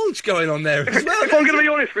little bulge going on there as well. If I'm going to be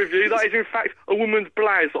honest with you, that is in fact a woman's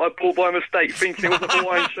blouse that I bought by mistake, thinking it was a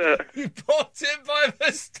Hawaiian shirt. You bought it by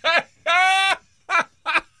mistake?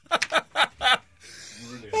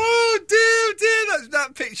 Oh, dear,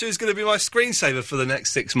 that picture is going to be my screensaver for the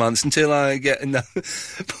next 6 months until I get enough.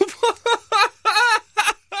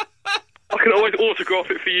 I can always autograph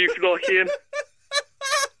it for you if you like, Ian.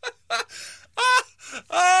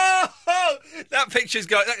 picture's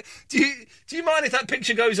go. Do you mind if that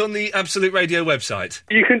picture goes on the Absolute Radio website?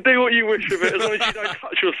 You can do what you wish with it, as long as you don't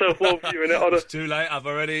touch yourself while viewing it. It's too late. I've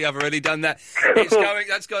already done that.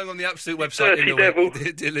 That's going on the Absolute website. Dirty devil.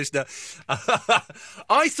 Dear listener.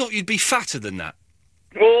 I thought you'd be fatter than that.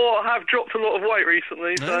 Well, I have dropped a lot of weight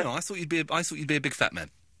recently. So. No, I thought you'd be a big fat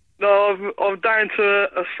man. No, I'm down to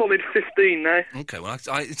a solid 15 now. Okay, well,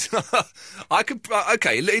 I could.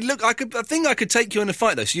 Okay, look, I think I could take you in a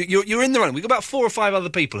fight though. So you're in the running. We've got about 4 or 5 other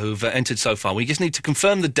people who've entered so far. We just need to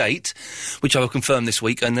confirm the date, which I will confirm this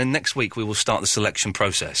week, and then next week we will start the selection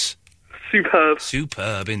process.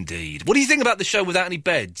 Superb indeed. What do you think about the show without any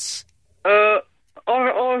beds?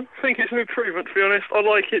 I think it's an improvement, to be honest. I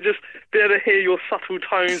like it, just be able to hear your subtle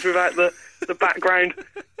tones without the background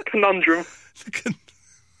conundrum.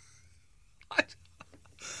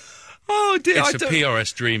 Oh dear! It's a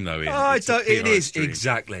PRS dream, though. Ian. It is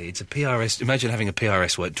exactly. It's a PRS. Imagine having a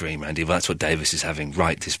PRS word dream, Randy. Well, that's what Davis is having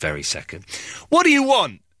right this very second. What do you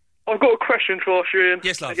want? I've got a question to ask you, Ian.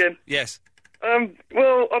 Yes, love. Again. Yes.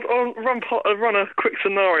 Well, I'll run a quick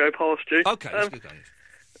scenario past you. Okay. Let's go.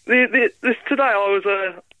 Today I was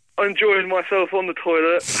enjoying myself on the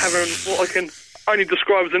toilet, having what I can only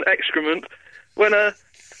describe as an excrement, when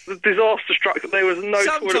the disaster struck that there was no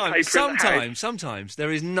toilet paper in the house. Sometimes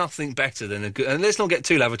there is nothing better than a good... And let's not get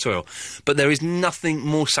too lavatorial, but there is nothing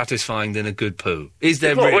more satisfying than a good poo. Is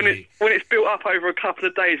there really? When it's built up over a couple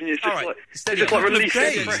of days and it's just like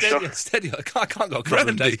releasing pressure. Steady. I can't go a couple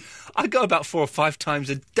of days. I go about 4 or 5 times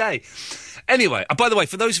a day. Anyway, by the way,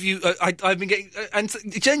 for those of you, I've been getting, and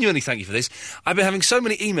genuinely thank you for this, I've been having so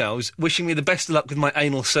many emails wishing me the best of luck with my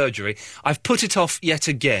anal surgery. I've put it off yet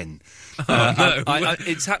again.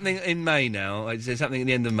 It's happening in May now. It's happening at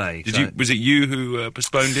the end of May. Was it you who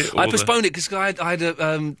postponed it? I postponed it because I had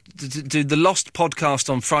to do the Lost podcast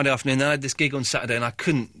on Friday afternoon, then I had this gig on Saturday, and I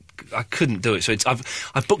couldn't do it. So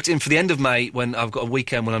I've booked it in for the end of May when I've got a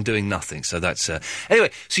weekend when I'm doing nothing. So that's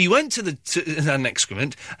anyway. So you went to an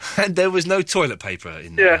excrement and there was no toilet paper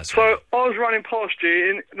in there. Yeah. So I was running past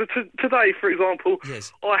you today, for example.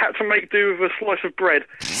 Yes. I had to make do with a slice of bread.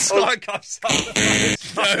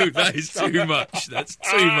 No, that is too much. That's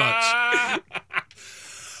too much.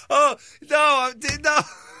 Oh no! No.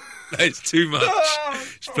 It's too much.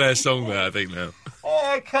 Just play a song there, I think now. Oh,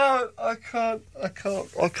 I can't.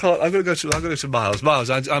 I'm going to go to Miles. Miles,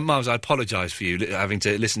 I apologise for you having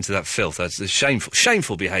to listen to that filth. That's a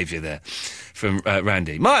shameful behaviour there from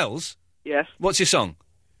Randy. Miles? Yes? What's your song?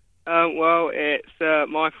 Well, it's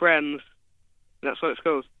My Friends. That's what it's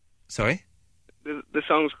called. Sorry? The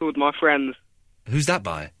song's called My Friends. Who's that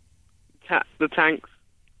by? The Tanks.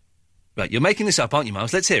 Right, you're making this up, aren't you,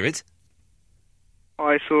 Miles? Let's hear it.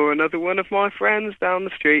 I saw another one of my friends down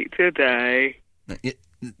the street today.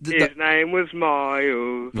 His name was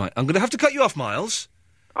Miles. Right, I'm going to have to cut you off, Miles.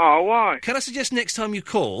 Oh, why? Can I suggest next time you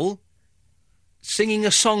call, singing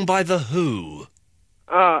a song by The Who?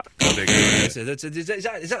 Is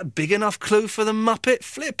that a big enough clue for the Muppet?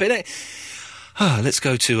 Flip it, eh? Let's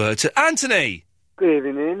go to Anthony. Good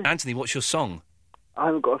evening. Anthony, what's your song? I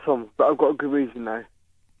haven't got a song, but I've got a good reason now.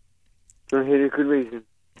 Do you want to hear a good reason?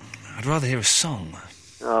 I'd rather hear a song.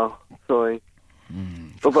 Oh, sorry.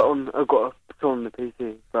 I've got a song on the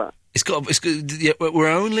PC, but... It's good. Yeah, we're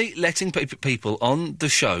only letting people on the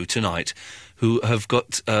show tonight who have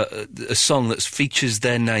got a song that features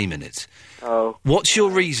their name in it. Oh. What's your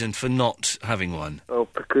reason for not having one? Oh,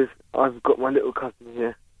 because I've got my little cousin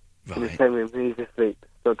here. Right. In the same room, and he's asleep,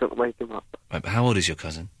 so I don't wake him up. Right, but how old is your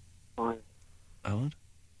cousin? 5. How old?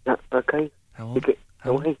 That's okay. How old?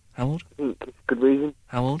 How old? How old? I think it's a good reason.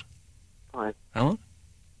 How old? 5. How old?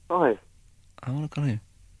 5. How old are you?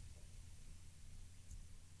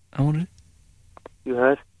 How old are you? You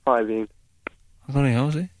heard? 5, Ian. How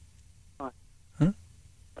old is he? 5. Huh?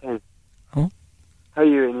 10. How old? How are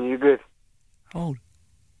you, Ian? Are you good? How old?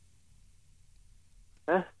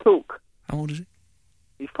 Huh? Talk. How old is he?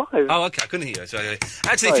 He's 5. Oh, okay, I couldn't hear you. Sorry.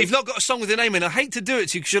 Actually, if you've not got a song with your name in, I hate to do it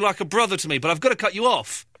to you because you're like a brother to me, but I've got to cut you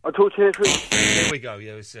off. I'll talk to you next week. Here we go.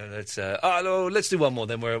 Yeah, let's do one more.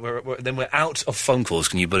 Then we're out of phone calls.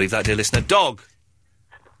 Can you believe that, dear listener? Dog.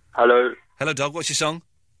 Hello. Hello, Dog. What's your song?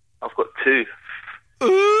 I've got 2.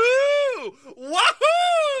 Ooh!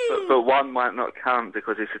 Wahoo! But one might not count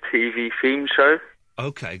because it's a TV theme show.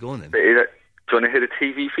 Okay, go on then. But do you want to hear the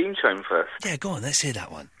TV theme show first? Yeah, go on. Let's hear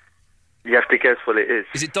that one. You have to guess what it is.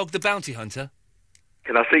 Is it Dog the Bounty Hunter?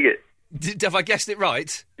 Can I sing it? Have I guessed it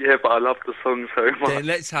right? Yeah, but I love the song so much. Then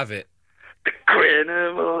let's have it. The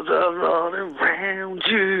criminals are running around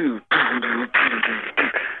you.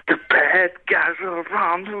 The bad guys are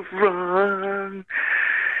on the run.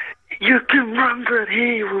 You can run, but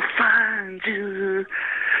he will find you.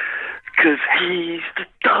 'Cause he's the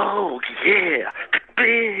dog, yeah. The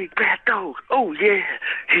big bad dog, oh yeah.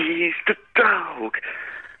 He's the dog.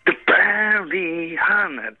 The bounty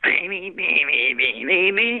hunter.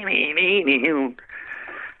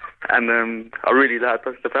 And I really like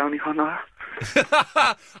the bounty hunter.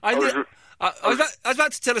 I was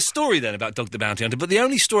about to tell a story then about Dog the Bounty Hunter, but the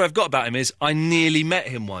only story I've got about him is I nearly met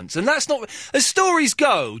him once. And that's not... As stories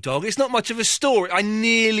go, Dog, it's not much of a story. I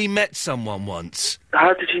nearly met someone once.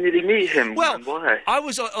 How did you nearly meet him? Well, and why? I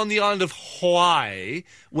was on the island of Hawaii,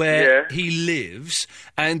 where he lives,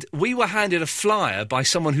 and we were handed a flyer by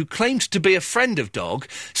someone who claimed to be a friend of Dog,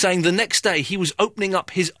 saying the next day he was opening up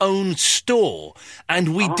his own store,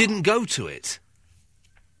 and we didn't go to it.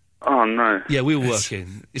 Oh, no. Yeah, we were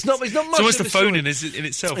working. It's not much. It's almost of a a phone story. in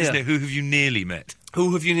itself, isn't it? Who have you nearly met?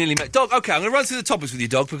 Who have you nearly met? Dog, OK, I'm going to run through the topics with you,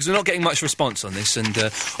 Dog, because we're not getting much response on this. And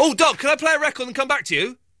oh, Dog, can I play a record and come back to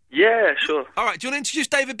you? Yeah, sure. All right, do you want to introduce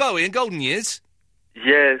David Bowie and Golden Years?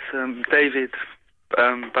 Yes, David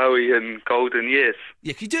Bowie and Golden Years.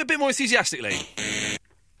 Yeah, can you do it a bit more enthusiastically?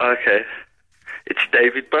 Okay. It's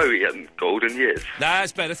David Bowie and Golden Years.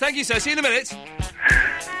 That's better. Thank you, sir. See you in a minute.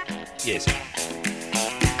 Yes.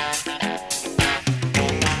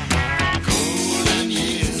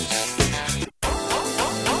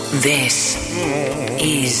 This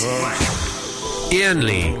is Ian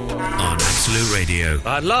Lee on Absolute Radio.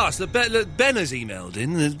 At last, Ben has emailed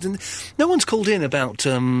in. No one's called in about... I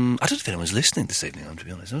don't know if anyone's listening this evening, to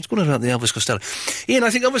be honest. I was wondering about the Elvis Costello. Ian,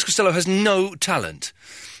 I think Elvis Costello has no talent.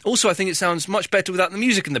 Also, I think it sounds much better without the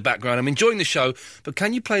music in the background. I'm enjoying the show, but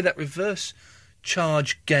can you play that reverse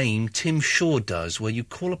charge game Tim Shaw does, where you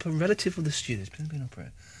call up a relative of the studio? It's been an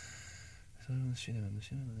operator.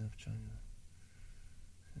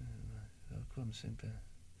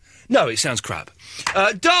 No, it sounds crap.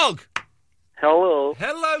 Dog! Hello.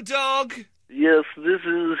 Hello, Dog. Yes, this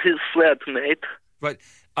is his flatmate. Right.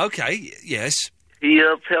 Okay, yes. He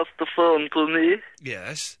passed the phone to me.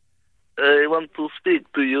 Yes. I want to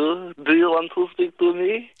speak to you. Do you want to speak to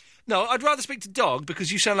me? No, I'd rather speak to Dog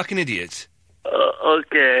because you sound like an idiot.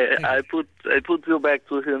 Okay, I put you back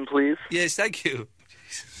to him, please. Yes, thank you.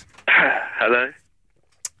 Hello.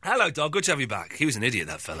 Hello, Dog. Good to have you back. He was an idiot,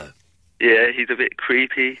 that fellow. Yeah, he's a bit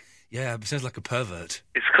creepy. Yeah, sounds like a pervert.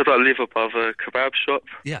 It's because I live above a kebab shop.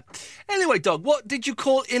 Yeah. Anyway, Dog, what did you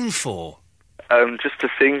call in for? Just to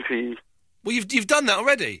sing to you. Well, you've done that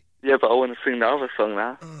already. Yeah, but I want to sing the other song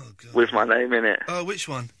now. Oh, God. With my name in it. Oh, which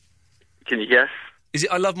one? Can you guess? Is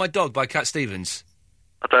it I Love My Dog by Cat Stevens?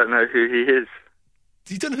 I don't know who he is.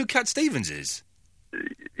 You don't know who Cat Stevens is?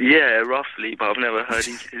 Yeah, roughly, but I've never heard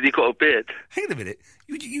has he got a beard? Hang on a minute.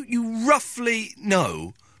 You roughly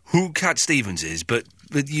know who Cat Stevens is, but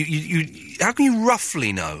you how can you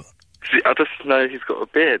roughly know? I just know he's got a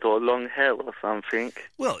beard or long hair or something.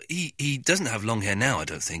 Well, he doesn't have long hair now, I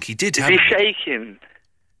don't think. He did Is have... he shaking?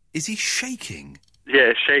 Is he shaking?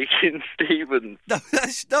 Yeah, Shaking Stevens. No,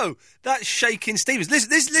 that's Shaking Stevens.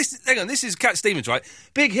 Listen, hang on, this is Cat Stevens, right?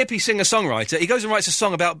 Big hippie singer-songwriter. He goes and writes a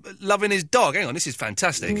song about loving his dog. Hang on, this is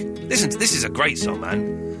fantastic. Listen, this is a great song, man.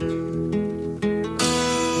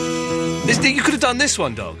 You could have done this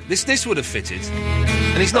one, Dog. This would have fitted.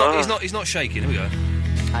 And he's not shaking. Here we go.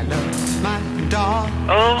 I love my dog.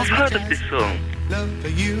 Oh, I've heard of this song.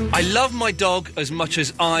 I love my dog as much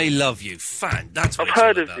as I love you. That's what I've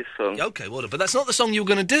heard of this song. Okay, well, but that's not the song you were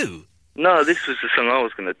going to do. No, this was the song I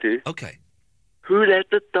was going to do. Okay. Who let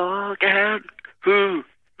the dog out? Who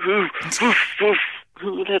let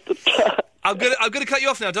the dog? I'm gonna cut you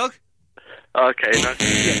off now, Dog. Okay,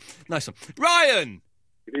 nice. Yeah, nice one. Ryan.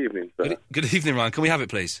 Good evening, sir. Good evening, Ryan. Can we have it,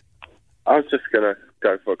 please? I was just going to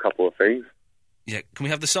go for a couple of things. Yeah. Can we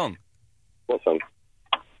have the song? What song?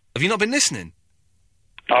 Have you not been listening?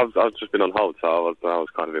 I've just been on hold, so I was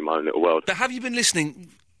kind of in my own little world. But have you been listening?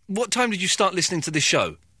 What time did you start listening to this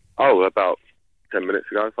show? Oh, about 10 minutes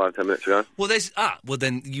ago, 5-10 minutes ago. Well,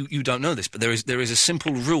 then you don't know this, but there is a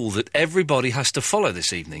simple rule that everybody has to follow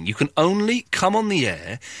this evening. You can only come on the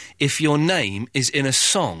air if your name is in a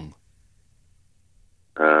song.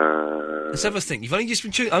 Let's have a think. You've only just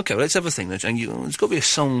been tuning... Okay, well, let's have a think. And it's got to be a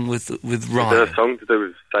song with Ryan. Is there a song to do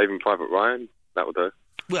with Saving Private Ryan? That will do.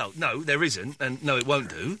 Well, no, there isn't, and no, it won't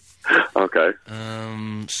do. Okay.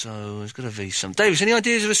 So there's got to be some... Davis, any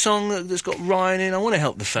ideas of a song that's got Ryan in? I want to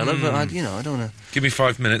help the fella, but I don't want to... Give me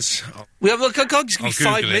 5 minutes. I can't just give you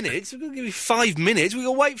 5 Google it. minutes. We're going to give you 5 minutes. We're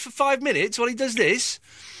going to wait for 5 minutes while he does this.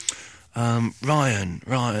 Ryan.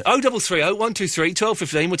 0330 123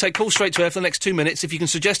 1215. We'll take calls straight to air for the next 2 minutes. If you can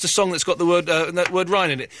suggest a song that's got the word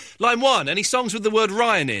Ryan in it. Line 1, any songs with the word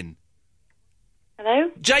Ryan in?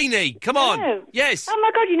 Hello? Janie, come on. Hello. Yes. Oh,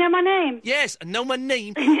 my God, you know my name. Yes, I know my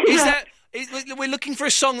name. We're looking for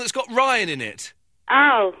a song that's got Ryan in it.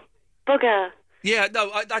 Oh, bugger. Yeah,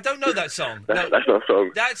 no, I don't know that song. That's not a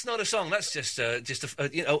song. That's not a song. That's just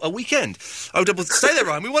a weekend. Stay there,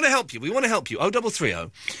 Ryan. We want to help you.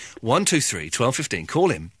 0330 123 1215. Call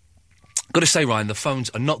him. Got to say, Ryan, the phones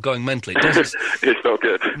are not going mentally. It's not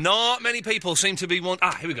good. Not many people seem to be here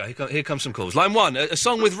we go. Here comes some calls. Line 1, a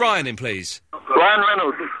song with Ryan in, please. Ryan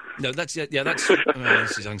Reynolds. No, that's that's.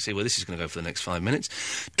 I can see where this is going to go for the next 5 minutes.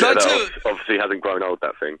 Yeah, Line 2. Obviously hasn't grown old,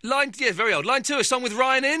 that thing. Very old. Line 2, a song with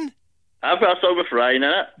Ryan in. I've got a song with Ryan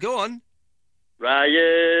in it. Go on.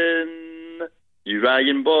 Ryan, you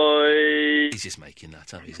Ryan boy. He's just making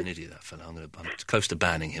that up. He's an idiot, that fella. I'm close to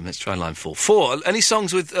banning him. Let's try line 4. 4, any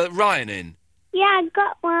songs with Ryan in? Yeah, I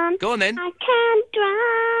got one. Go on then. I can't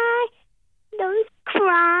dry those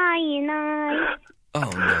crying eyes. Oh,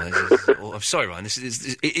 no. I'm sorry, Ryan.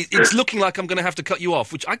 It's looking like I'm going to have to cut you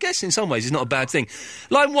off, which I guess in some ways is not a bad thing.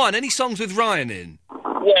 Line 1, any songs with Ryan in?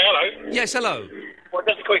 Yeah, hello. Yes, hello. Well,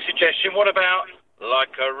 just a quick suggestion. What about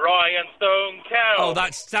Like a Rhinestone Cow? Oh,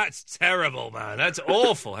 that's terrible, man. That's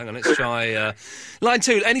awful. Hang on, let's try line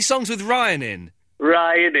 2. Any songs with Ryan in?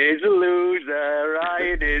 Ryan is a loser.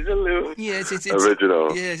 Ryan is a loser. Yes, it's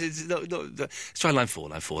original. Yes, let's try line 4.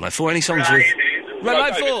 Line 4. Any songs with?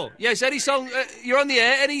 Line 4. Yes, any song. You're on the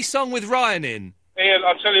air. Any song with Ryan in? Ian,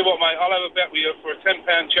 I'll tell you what, mate. I'll have a bet with you for a £10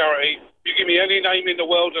 charity. You give me any name in the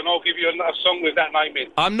world, and I'll give you a song with that name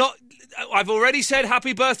in. I'm not. I've already said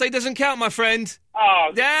happy birthday doesn't count, my friend.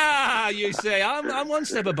 Oh. Yeah, you say. I'm one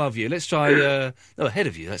step above you. Let's try. No, ahead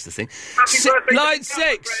of you. That's the thing. Line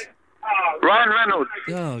 6. Ryan Reynolds.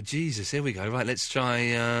 Oh, Jesus. Here we go. Right, let's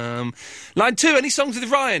try. Line 2. Any songs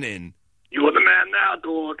with Ryan in? You're the man now,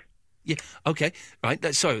 dog. Yeah. Okay. Right.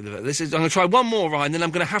 Sorry. I'm going to try one more, Ryan. Then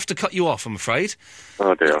I'm going to have to cut you off. I'm afraid.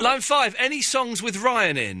 Oh dear. Line 5. Any songs with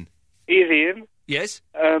Ryan in? Easy in. Yes.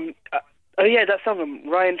 Oh yeah, that song,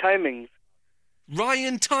 Ryan Timings.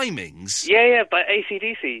 Ryan Timings? Yeah, by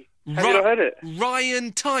AC/DC. Have you not heard it?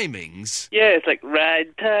 Ryan Timings? Yeah, it's like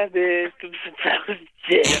Ryan Timings.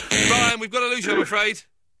 Yeah. Ryan, we've got to lose you, I'm afraid.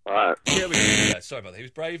 All right. Yeah, yeah, sorry about that. He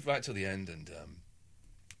was brave right till the end, and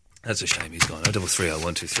that's a shame he's gone. 0330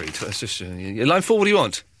 123. It's just line 4. What do you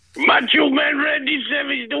want? Macho Man Randy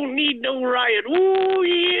Savage don't need no Ryan. Ooh,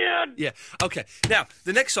 yeah. Yeah, okay. Now,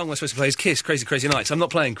 the next song we're supposed to play is Kiss, Crazy Crazy Nights. I'm not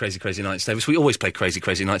playing Crazy Crazy Nights, Davis. We always play Crazy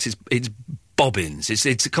Crazy Nights. It's bobbins.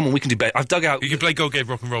 It's come on, we can do better. I've dug out... You can play God Gave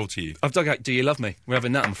Rock and Roll to You. I've dug out Do You Love Me? We're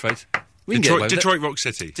having that, I'm afraid. We can get away with Detroit Rock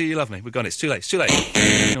City. Do You Love Me? We've got it. It's too late. No,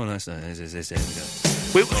 it's not. There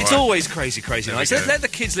we go. It's always Crazy Crazy Nights. Let the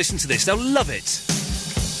kids listen to this. They'll love it.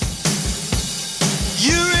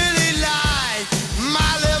 You really like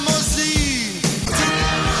my limousine.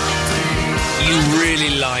 You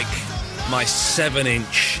really like my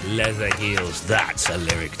 7-inch leather heels. That's a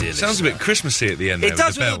lyric, dear Sounds a bit Christmassy at the end. It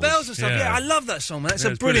does with the bells and stuff. Yeah, I love that song, man. It's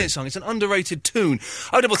a brilliant song. It's an underrated tune.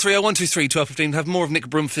 0330 123 1215. Have more of Nick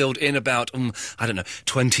Broomfield in about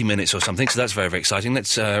 20 minutes or something. So that's very, very exciting.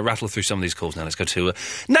 Let's rattle through some of these calls now. Let's go to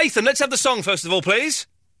Nathan. Let's have the song first of all, please.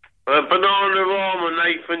 Banana Rama,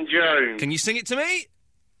 Nathan Jones. Can you sing it to me?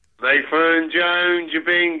 Nathan Jones, you've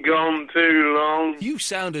been gone too long. You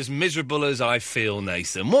sound as miserable as I feel,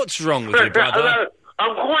 Nathan. What's wrong with you, brother?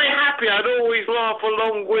 I'm quite happy. I'd always laugh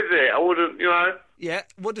along with it. I wouldn't, Yeah,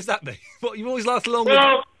 what does that mean? What, you always laugh along with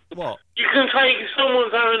what? You can take, if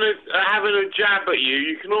someone's having a jab at you,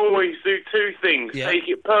 you can always do two things. Yeah. Take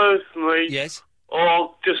it personally. Yes.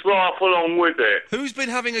 Or just laugh along with it. Who's been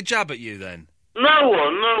having a jab at you, then? No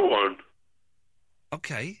one.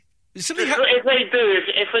 Okay. If they do,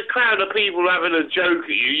 if a crowd of people are having a joke at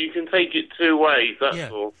you, you can take it two ways, that's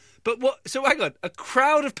all. But what... So, hang on. A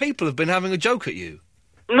crowd of people have been having a joke at you?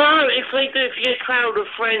 No, if they do, if you're a crowd of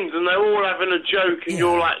friends and they're all having a joke and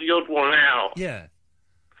you're like the odd one out... Yeah.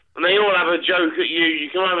 And they all have a joke at you, you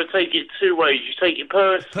can either take it two ways. You take it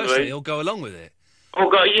personally... or go along with it?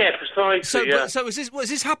 Yeah, precisely, So has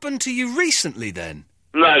this happened to you recently, then?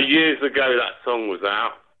 No, years ago that song was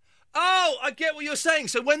out. Oh, I get what you're saying.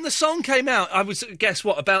 So when the song came out, I was, guess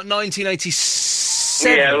what, about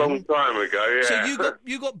 1987? Yeah, a long time ago, yeah. So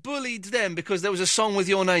you got bullied then because there was a song with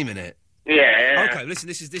your name in it? Yeah. Okay, listen,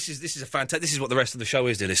 this is a fantastic... This is what the rest of the show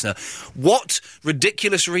is, dear listener. What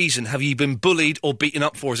ridiculous reason have you been bullied or beaten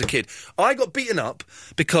up for as a kid? I got beaten up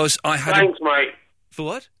because I had... Thanks, mate. For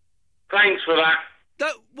what? Thanks for that.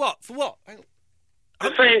 What? For what?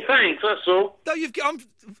 I'm saying thanks, that's all. No,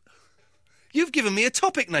 You've given me a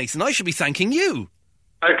topic, Nathan. I should be thanking you.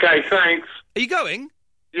 Okay, thanks. Are you going?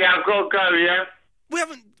 Yeah, I've got to go, yeah. We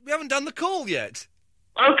haven't done the call yet.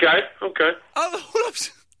 Okay.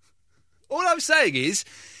 All I'm saying is,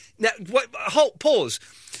 now, pause.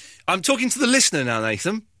 I'm talking to the listener now,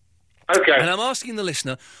 Nathan. Okay. And I'm asking the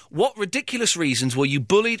listener, what ridiculous reasons were you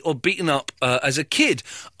bullied or beaten up as a kid?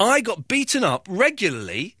 I got beaten up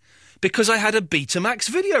regularly because I had a Betamax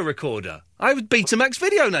video recorder. I had Betamax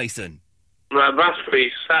video, Nathan. No, that's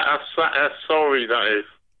pretty sad. Sorry, that is.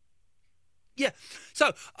 Yeah.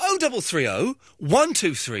 So, 0330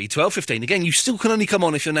 123 1215. Again, you still can only come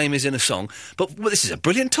on if your name is in a song. But this is a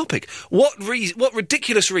brilliant topic. What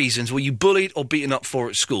ridiculous reasons were you bullied or beaten up for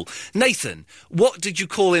at school? Nathan, what did you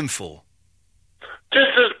call in for?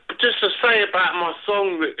 Just to say about my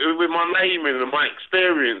song with my name in and my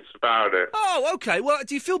experience about it. Oh, okay. Well,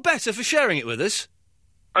 do you feel better for sharing it with us?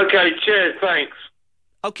 Okay, cheers, thanks.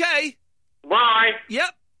 Okay. Bye.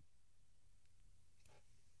 Yep.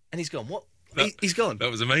 And he's gone. What? He's gone.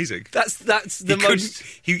 That was amazing. That's the most.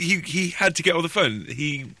 He had to get on the phone.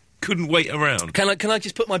 He couldn't wait around. Can I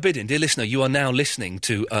just put my bid in, dear listener? You are now listening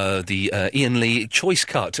to the Ian Lee choice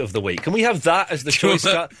cut of the week. Can we have that as the choice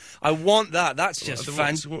cut? I want that. That's just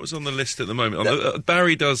What was on the list at the moment?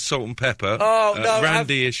 Barry does Salt and Pepper. Oh no,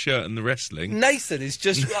 Randy is Shirt and the Wrestling. Nathan is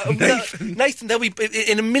just Nathan. There'll be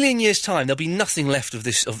in a million years' time. There'll be nothing left of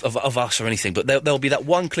this of us or anything. But there'll be that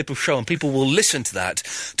one clip of show, and people will listen to that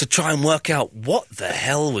to try and work out what the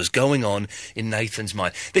hell was going on in Nathan's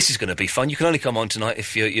mind. This is going to be fun. You can only come on tonight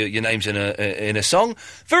if your name's in a song.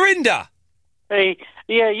 Verinda! Hey,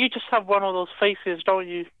 yeah, you just have one of those faces, don't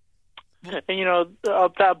you? And, you know,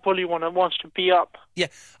 that bully one that wants to be up. Yeah,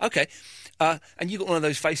 okay. And you got one of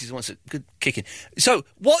those faces that wants a good kicking. So,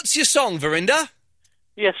 what's your song, Verinda?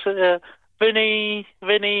 Yes, Vinny,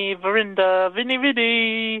 Verinda, Vinny,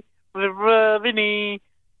 Vinny,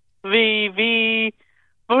 V,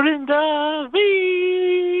 Verinda,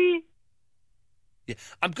 V. Yeah,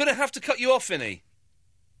 I'm going to have to cut you off, Vinny.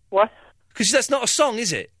 What? Because that's not a song,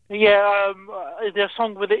 is it? Yeah, there's a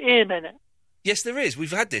song with an Ian in it. Yes, there is.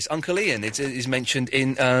 We've had this. Uncle Ian is mentioned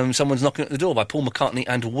in Someone's Knocking at the Door by Paul McCartney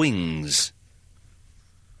and Wings.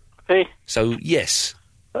 Hey. So, yes.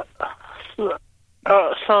 This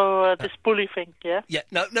bully thing, yeah? Yeah,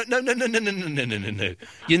 no.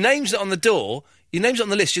 Your name's not on the door. Your name's not on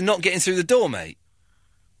the list. You're not getting through the door, mate.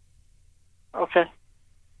 Okay.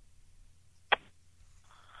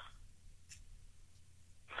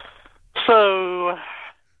 So,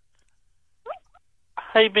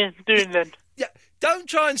 how you been doing then? Yeah, don't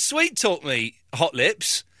try and sweet talk me, Hot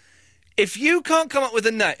Lips. If you can't come up with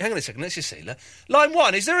a name... Hang on a second, let's just see. Line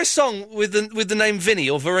 1, is there a song with the name Vinny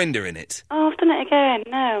or Verinda in it? Oh, I've done it again,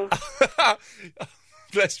 no.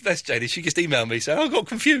 Bless Janie, she just emailed me saying, I got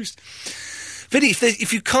confused. Vinny,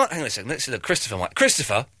 if you can't... Hang on a second, let's see. Christopher might...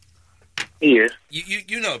 Christopher? Yes?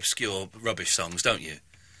 You know obscure rubbish songs, don't you?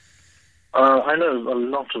 I know a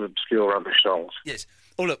lot of obscure rubbish songs. Yes.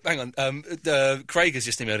 Oh, look, hang on. Craig has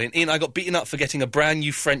just emailed in. Ian, I got beaten up for getting a brand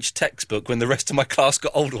new French textbook when the rest of my class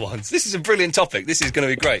got older ones. This is a brilliant topic. This is going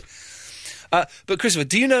to be great. But, Christopher,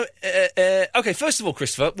 do you know... OK, first of all,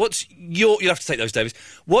 Christopher, what's your... You'll have to take those, Davis.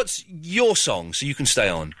 What's your song so you can stay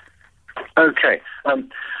on? OK.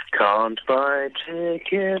 Can't buy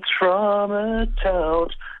tickets from a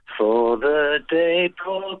tout for the day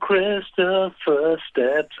poor Christopher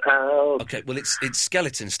steps out. OK, well, it's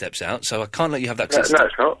Skeleton steps out, so I can't let you have that. No, it's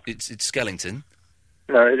not. It's Skellington.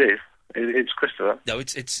 No, it is. It's Christopher. No,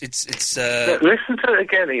 it's. Listen to it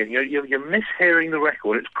again, Ian. You're mishearing the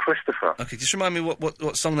record. It's Christopher. OK, just remind me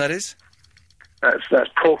what song that is. That's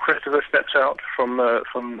Poor Christopher Steps Out from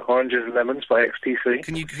Oranges and Lemons by XTC.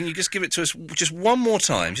 Can you just give it to us just one more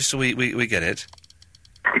time, just so we get it?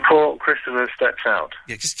 Poor Christopher Steps Out.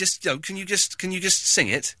 Yeah, just can you just sing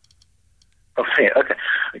it? I'll sing it. Okay.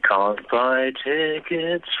 I can't buy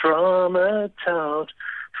tickets from a tout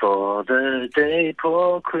for the day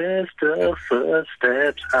poor Christopher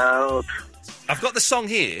steps out. I've got the song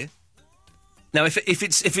here. Now, if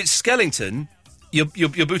it's Skellington, you're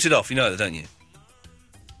booted off. You know that, don't you?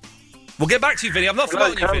 We'll get back to you, Vinny. I'm not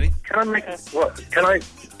forgotten you, Vinny. Can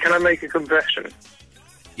I make a confession?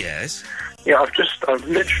 Yes. Yeah, I've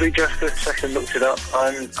literally just a second looked it up.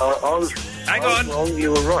 I was wrong.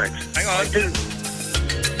 You were right. Hang on. I didn't.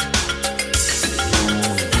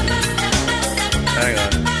 Hang on.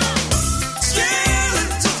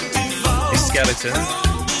 It's Skeleton.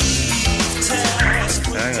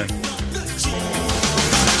 Hang on.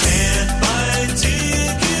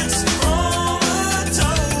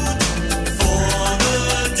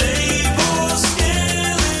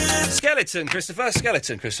 Skeleton,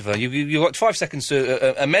 Christopher. You've got 5 seconds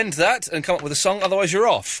to amend that and come up with a song, otherwise you're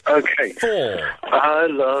off. Okay. 4. I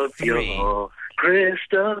love 3, your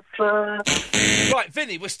Christopher. Right,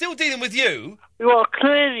 Vinny, we're still dealing with you. Well,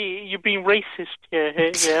 clearly you're being racist here.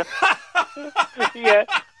 Yeah. Yeah.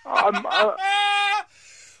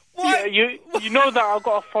 Yeah, you know that I've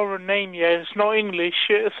got a foreign name. Yeah, it's not English,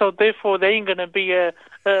 so therefore there ain't gonna be a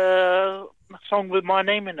song with my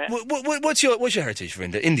name in it. What's your heritage,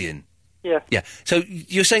 Verinda? Indian. Yeah. Yeah. So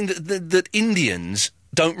you're saying that Indians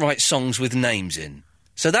don't write songs with names in.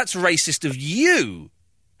 So that's racist of you.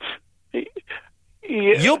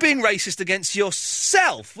 Yeah. You're being racist against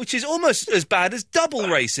yourself, which is almost as bad as double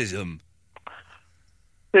racism.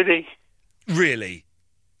 Really? Really?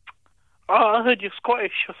 I heard you're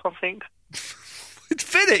Scottish or something.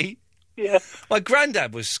 Vinny? Yeah. My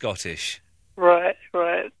granddad was Scottish. Right.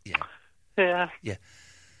 Yeah. Yeah.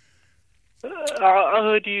 I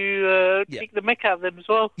heard you take the mick out of them as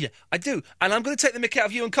well. Yeah, I do. And I'm going to take the mick out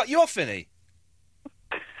of you and cut you off, Vinny.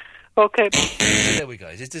 Okay. There we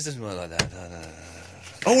go. This doesn't work like that.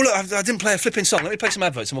 Oh, look, I didn't play a flipping song. Let me play some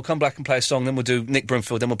adverts and we'll come back and play a song. Then we'll do Nick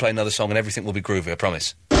Broomfield, then we'll play another song and everything will be groovy, I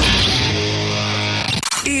promise.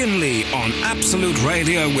 Ian Lee on Absolute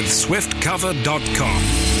Radio with SwiftCover.com.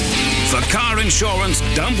 For car insurance,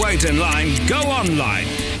 don't wait in line, go online.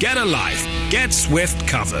 Get a life. Get Swift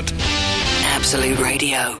Covered. Absolute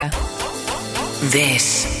Radio.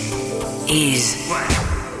 This is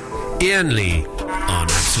Ian Lee on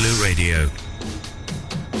Absolute Radio.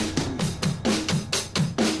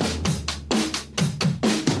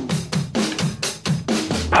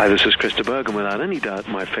 Hi, this is Krista Berg, and without any doubt,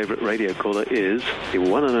 my favourite radio caller is the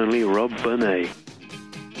one and only Rob Burnett.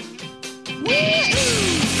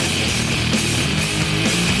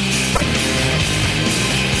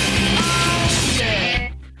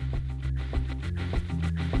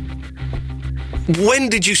 When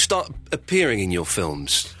did you start appearing in your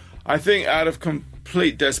films? I think out of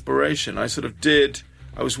complete desperation. I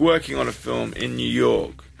was working on a film in New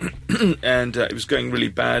York, and it was going really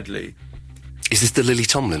badly. Is this the Lily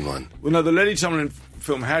Tomlin one? Well, no, the Lily Tomlin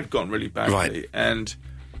film had gone really badly, right. And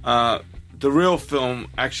the real film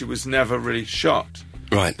actually was never really shot.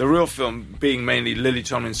 Right. The real film being mainly Lily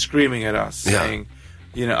Tomlin screaming at us, saying,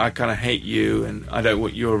 you know, I kind of hate you and I don't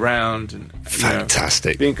want you around. And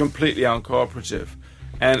fantastic. Being completely uncooperative.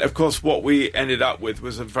 And, of course, what we ended up with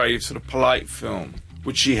was a very sort of polite film,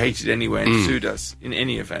 which she hated anyway and sued us in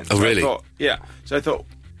any event. Oh, so really? So I thought,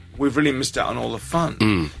 we've really missed out on all the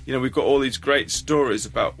fun. You know, we've got all these great stories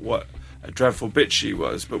about what a dreadful bitch she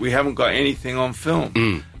was, but we haven't got anything on film.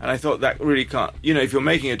 And I thought that really can't... You know, if you're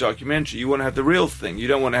making a documentary, you want to have the real thing. You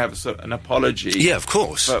don't want to have an apology. Yeah, of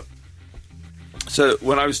course. But, so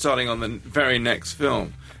when I was starting on the very next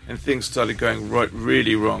film, and things started going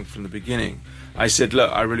really wrong from the beginning, I said,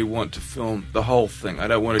 look, I really want to film the whole thing. I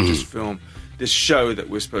don't want to just film this show that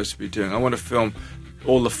we're supposed to be doing. I want to film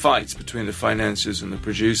all the fights between the financiers and the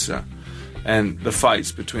producer, and the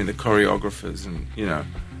fights between the choreographers, and, you know,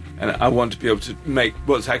 and I want to be able to make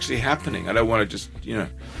what's actually happening. I don't want to just, you know...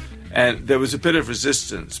 And there was a bit of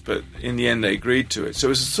resistance, but in the end they agreed to it. So it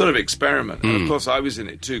was a sort of experiment. And, of course, I was in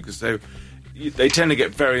it, too, because they tend to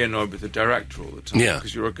get very annoyed with the director all the time,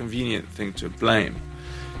 because you're a convenient thing to blame.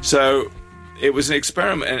 So it was an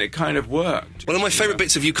experiment, and it kind of worked. One of my favourite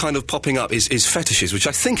bits of you kind of popping up is Fetishes, which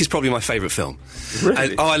I think is probably my favourite film.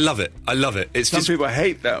 Really? I love it. I love it. It's Some people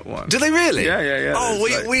hate that one. Do they really? Yeah. Oh,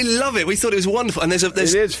 we love it. We thought it was wonderful. And it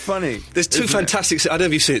is funny. There's two fantastic... I don't know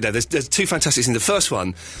if you've seen it there. There's two fantastic scenes. The first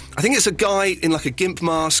one, I think it's a guy in like a gimp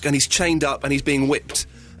mask, and he's chained up, and he's being whipped.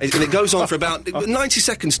 And it goes on for about 90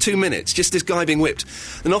 seconds, 2 minutes, just this guy being whipped.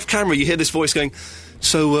 And off camera, you hear this voice going...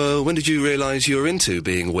 So, when did you realise you were into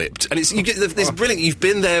being whipped? And you get this brilliant, you've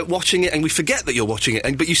been there watching it, and we forget that you're watching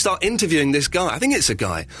it, but you start interviewing this guy. I think it's a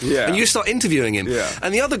guy. Yeah. And you start interviewing him. Yeah.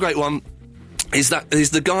 And the other great one is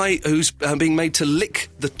the guy who's being made to lick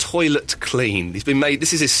the toilet clean. He's been made,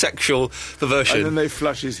 this is his sexual perversion. And then they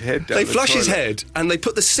flush his head down They the flush toilet. his head, and they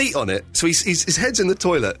put the seat on it, so his head's in the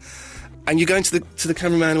toilet. And you go into the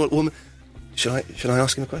cameraman or woman... Should I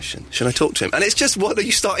ask him a question? Should I talk to him? And it's just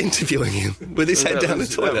you start interviewing him with his head down the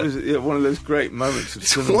toilet. That was one of those great moments of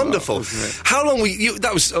cinema, wonderful. Wasn't it? How long were you...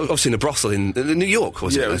 That was obviously in a brothel in New York,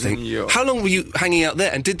 wasn't it? Yeah, it was I think. in New York. How long were you hanging out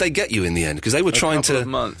there? And did they get you in the end? Because they were trying to...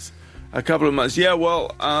 A couple of months. Yeah,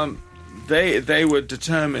 well, they were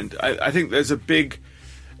determined. I think there's a big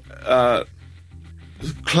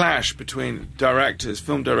clash between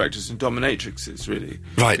film directors and dominatrixes, really.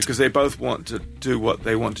 Right. Because they both want to do what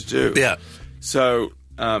they want to do. Yeah. So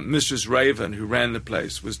Mistress Raven, who ran the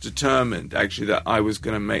place, was determined, actually, that I was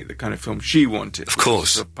going to make the kind of film she wanted. Of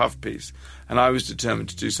course. A puff piece. And I was determined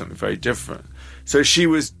to do something very different. So she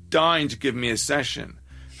was dying to give me a session.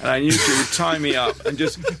 and I knew she would tie me up and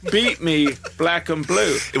just beat me black and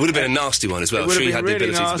blue. It would have been a nasty one as well. She had the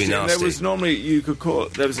ability to be nasty. There was normally, you could call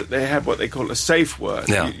it, they had what they call a safe word.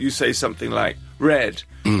 Yeah. You say something like red,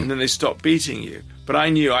 and then they stop beating you. But I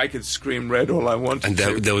knew I could scream red all I wanted and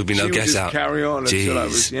to. there would be no she guess would just out. Carry on until I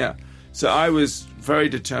was, So I was very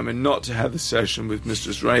determined not to have the session with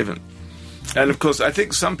Mistress Raven. And of course, I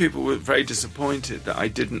think some people were very disappointed that I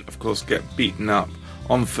didn't, of course, get beaten up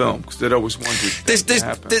on film, because they'd always wanted that to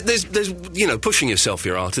happen. There's pushing yourself,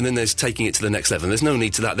 your art, and then there's taking it to the next level. There's no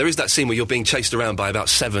need to that. There is that scene where you're being chased around by about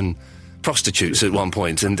 7 prostitutes at one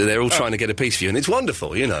point, and they're all trying to get a piece of you, and it's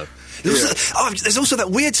wonderful, There's also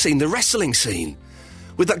that weird scene, the wrestling scene,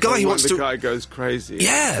 with that guy who wants to... The guy goes crazy.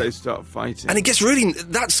 Yeah. They start fighting. And it gets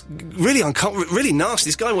that's really really nasty.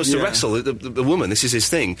 This guy wants to wrestle the woman, this is his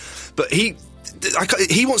thing. But he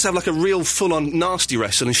wants to have like a real full-on nasty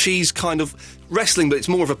wrestle, and she's kind of wrestling, but it's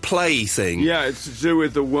more of a play thing. Yeah, it's to do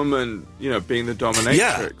with the woman, being the dominatrix.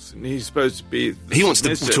 Yeah. And he's supposed to be... He wants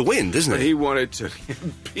to win, doesn't he? But he wanted to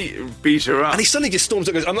beat her up. And he suddenly just storms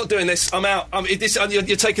up and goes, I'm not doing this, I'm out,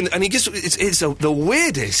 you're taking... And he just... It's the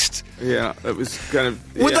weirdest. Yeah, it was kind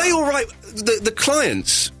of... Were they all right... The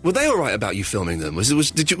clients, were they all right about you filming them? Was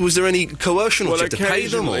there any coercion, or did you have to pay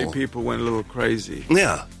them? Well, occasionally people went a little crazy.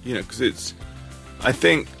 Yeah. Because it's... I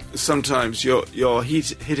think sometimes you're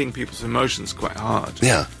hitting people's emotions quite hard.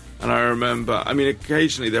 Yeah. And I remember,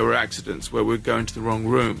 occasionally there were accidents where we'd go into the wrong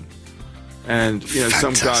room. And,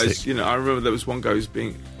 some guys, I remember there was one guy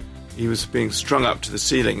he was being strung up to the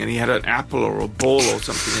ceiling, and he had an apple or a ball or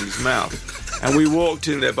something in his mouth. And we walked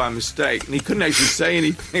in there by mistake, and he couldn't actually say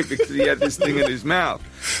anything because he had this thing in his mouth.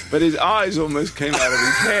 But his eyes almost came out of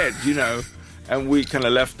his head, And we kind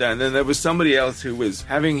of left there. And then there was somebody else who was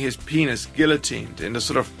having his penis guillotined in a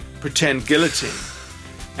sort of pretend guillotine.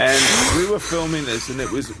 And we were filming this, and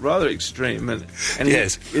it was rather extreme. And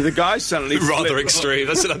yes. The guy suddenly rather extreme.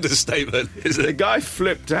 That's an understatement, isn't it? The guy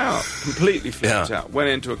flipped out, completely flipped out. Went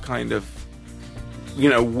into a kind of,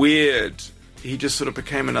 weird... He just sort of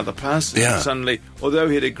became another person. Yeah. And suddenly, although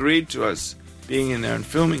he'd agreed to us being in there and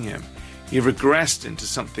filming him, he regressed into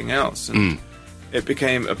something else. And it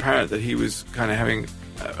became apparent that he was kind of having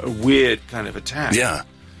a weird kind of attack. Yeah.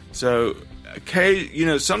 So,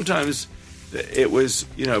 sometimes it was,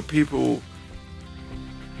 people...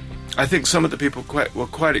 I think some of the people were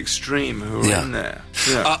quite extreme who were in there.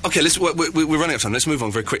 Okay, we're running out of time. Let's move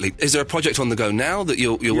on very quickly. Is there a project on the go now that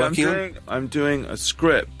you're working on? I'm doing a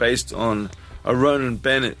script based on a Ronan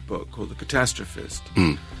Bennett book called The Catastrophist,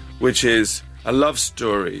 which is a love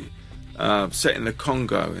story set in the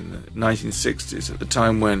Congo in the 1960s, at the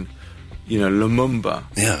time when, Lumumba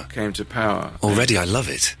came to power. Already, I love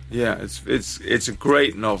it. Yeah, it's a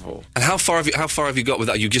great novel. And how far have you got with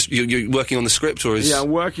that? You're working on the script, or is? Yeah,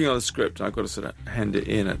 I'm working on the script. I've got to sort of hand it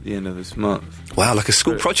in at the end of this month. Wow, like a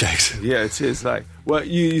school project. Yeah, it is. Like, well,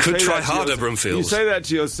 you could try harder, Brumfield. You say that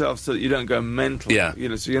to yourself so that you don't go mental. Yeah.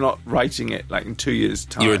 So you're not writing it like in 2 years'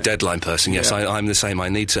 time. You're a deadline person. Yes, I'm the same. I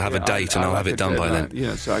need to have a date, and I'll have it done by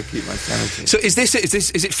then. So I keep my sanity. So is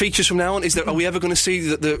it features from now on? Are we ever going to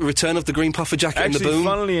see the return of the green puffer jacket and the boom?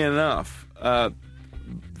 Funnily enough,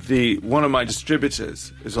 one of my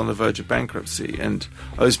distributors is on the verge of bankruptcy and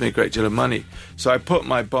owes me a great deal of money. So I put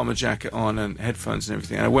my bomber jacket on and headphones and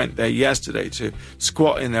everything, and I went there yesterday to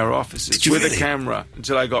squat in their offices with a camera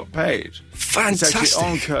until I got paid. Fantastic. It's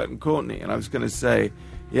actually on Kurt and Courtney, and I was going to say,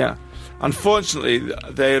 yeah. Unfortunately,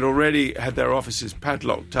 they had already had their offices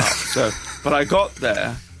padlocked up, but I got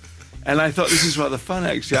there, and I thought, this is rather fun,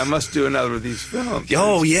 actually. I must do another of these films.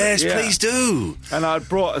 Oh, yes, please do. And I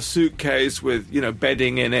brought a suitcase with,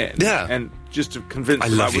 bedding in it. Yeah. And just to convince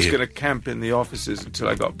them I was going to camp in the offices until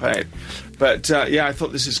I got paid. But, I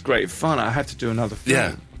thought this is great fun. I had to do another film.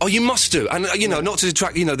 Yeah. Oh, you must do. And, not to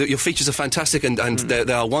detract, that your features are fantastic and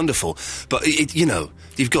they are wonderful. But,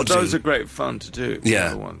 you've got to... Those are great fun to do.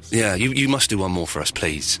 Yeah. Ones. Yeah, you must do one more for us,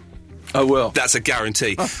 please. I will. That's a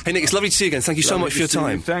guarantee. Hey, Nick, it's lovely to see you again. Thank you so much for your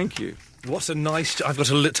time. Thank you. What a nice... I've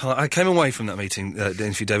got a little... I came away from that meeting, the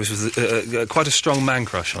interview, Davis, with quite a strong man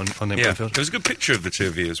crush on him. Yeah, there was a good picture of the two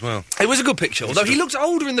of you as well. It was a good picture, although he looks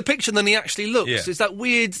older in the picture than he actually looks. Yeah. It's that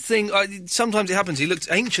weird thing... sometimes it happens. He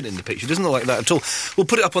looks ancient in the picture. He doesn't look like that at all. We'll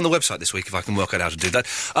put it up on the website this week if I can work out how to do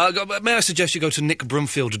that. May I suggest you go to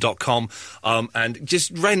nickbrumfield.com and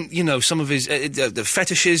just rent, some of his... the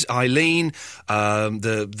fetishes, Eileen,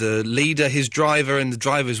 the leader, his driver, and the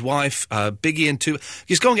driver's wife, Biggie and two...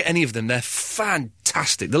 Just go and get any of them. They're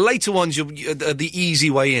fantastic. The later ones are the easy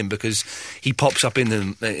way in because he pops up in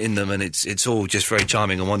them, and it's all just very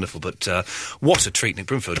charming and wonderful. But what a treat, Nick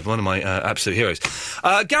Brumfield, one of my absolute heroes.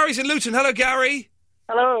 Gary's in Luton. Hello, Gary.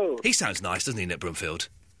 Hello. He sounds nice, doesn't he, Nick Brumfield?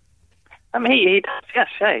 He does, yes,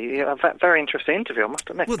 yeah. A very interesting interview, I must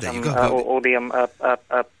admit. Well, there you go. All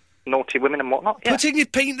the naughty women and whatnot, yeah. Putting his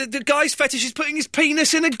the guy's fetish is putting his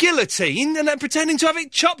penis in a guillotine and then pretending to have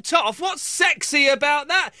it chopped off. What's sexy about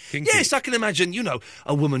that? Kinky. Yes, I can imagine,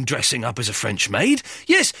 a woman dressing up as a French maid.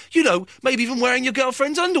 Yes, maybe even wearing your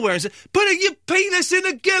girlfriend's underwear. Putting your penis in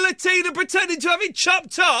a guillotine and pretending to have it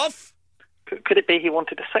chopped off. Could it be he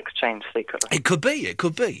wanted a sex change secretly? It could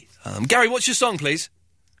be. Gary, what's your song, please?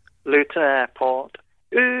 Luton Airport.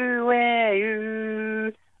 Ooh,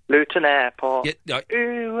 ooh. Luton Airport. Yeah,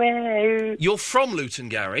 ooh, ooh. You're from Luton,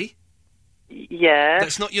 Gary? Yeah.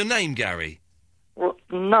 That's not your name, Gary? Well,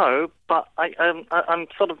 no, but I'm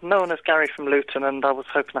sort of known as Gary from Luton, and I was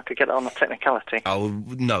hoping I could get it on a technicality. Oh,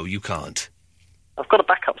 no, you can't. I've got a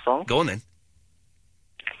backup song. Go on, then.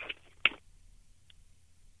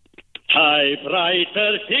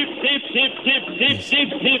 Typewriter, tip, tip, tip, tip, tip, tip,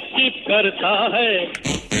 tip, tip, karta hai.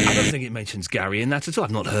 I don't think it mentions Gary in that at all.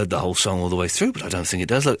 I've not heard the whole song all the way through, but I don't think it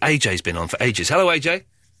does. Look, AJ's been on for ages. Hello, AJ.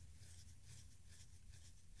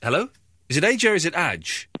 Hello? Is it AJ or is it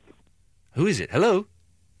Aj? Who is it? Hello?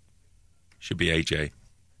 Should be AJ.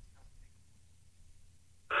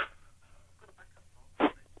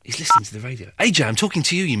 He's listening to the radio. AJ, I'm talking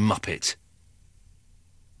to you, you muppet.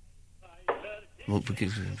 We'll be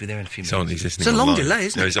there in a few minutes. He's listening It's a long online. delay,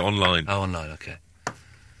 isn't it? No, is it online? Oh, online, OK.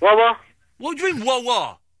 Wah-wah. What do you mean,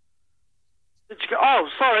 wah-wah? Oh,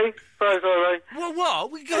 sorry. Sorry. Wah-wah?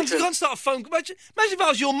 You can't start a phone... Imagine if I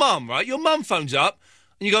was your mum, right? Your mum phones up,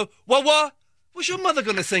 and you go, wah-wah? What's your mother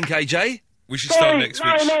going to think, AJ? We should start next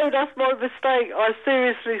week. No, that's my mistake. I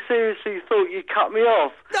seriously thought you cut me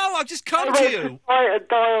off. No, I've just come to you. I to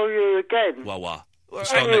dial you again. Wah-wah.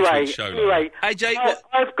 Anyway, AJ,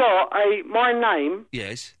 I've got my name.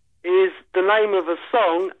 Yes. Is the name of a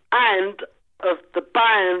song and of the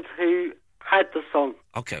band who had the song.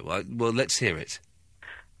 OK, well, let's hear it.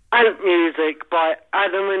 Ant Music by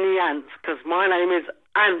Adam and the Ants, because my name is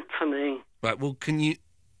Anthony. Right, well, can you...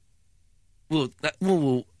 Well,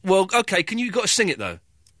 OK, can you got to sing it, though?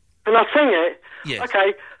 Can I sing it? Yes.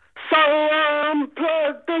 OK. So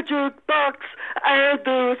unplug the jukebox and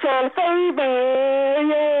do us all a favour,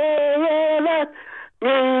 yeah, that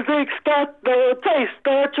music's got the taste,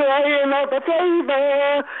 the joy and the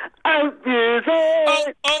flavour, and music,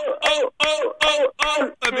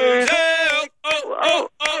 music.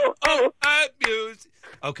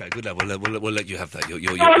 OK, good lad, we'll let you have that. I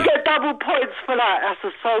get double points for that. That's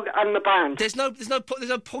the song and the band. There's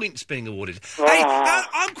no points being awarded. Hey,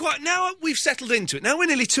 I'm quite... Now we've settled into it. Now we're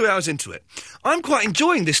nearly 2 hours into it. I'm quite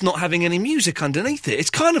enjoying this not having any music underneath it.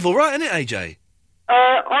 It's kind of all right, isn't it, AJ?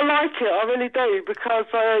 I like it, I really do, because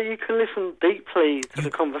you can listen deeply to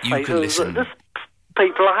the conversations that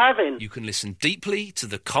people are having. You can listen deeply to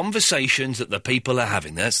the conversations that the people are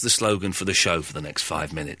having. That's the slogan for the show for the next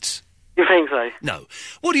 5 minutes. You think so? No.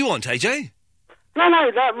 What do you want, AJ?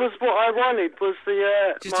 No, that was what I wanted, was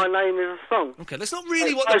My Name is a Song. OK, that's not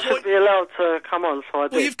really what I the should point... be allowed to come on, so I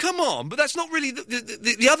did. Well, you've come on, but that's not really...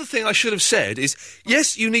 The other thing I should have said is,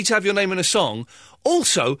 yes, you need to have your name in a song.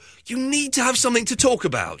 Also, you need to have something to talk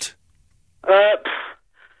about.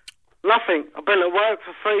 Nothing. I've been at work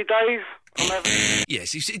for 3 days.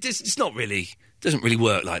 Yes, you see, it's not really... doesn't really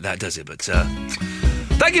work like that, does it? But,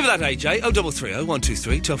 thank you for that, AJ. 0330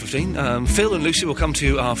 123 1215. Phil and Lucy will come to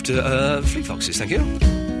you after Fleet Foxes. Thank you.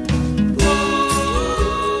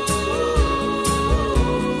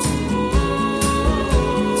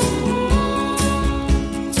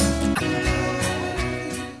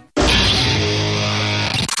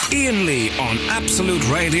 Ian Lee on Absolute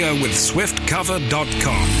Radio with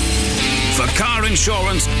SwiftCover.com. For car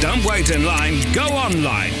insurance, don't wait in line, go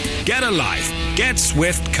online. Get a life. Get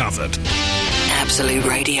Swift Covered. Absolute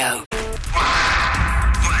Radio.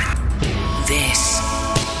 This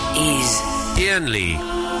is Ian Lee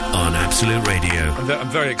on Absolute Radio. I'm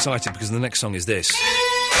very excited because the next song is this.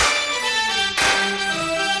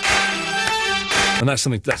 And that's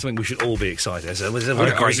something we should all be excited. What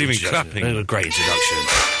a great introduction. What a great introduction.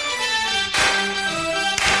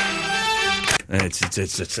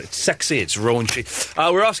 It's sexy, it's raunchy.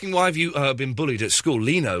 We're asking why have you been bullied at school.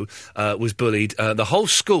 Lino was bullied. The whole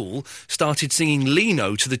school started singing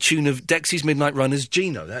Lino to the tune of Dexy's Midnight Runner's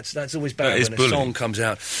Gino. That's always bad when a song comes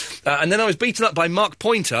out. And then I was beaten up by Mark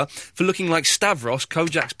Pointer for looking like Stavros,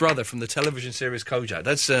 Kojak's brother from the television series Kojak.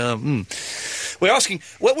 That's we're asking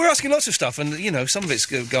lots of stuff, and some of it's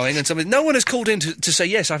going, and some of it. No one has called in to say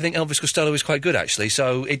yes. I think Elvis Costello is quite good, actually.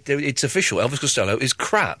 So it's official. Elvis Costello is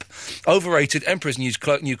crap, overrated. Emperor's new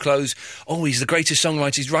clothes. Oh, he's the greatest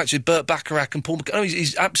songwriter. He writes with Burt Bacharach and Paul McCartney. Oh,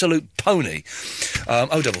 he's absolute pony.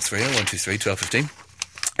 0330 123 1215.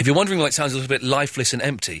 If you're wondering why it sounds a little bit lifeless and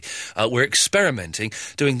empty, we're experimenting,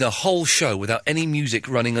 doing the whole show without any music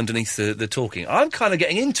running underneath the talking. I'm kind of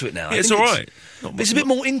getting into it now. Yeah, it's all right. It's a bit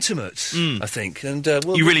more intimate, I think. And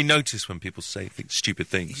you really notice when people say stupid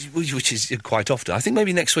things, which is quite often. I think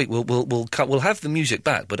maybe next week we'll have the music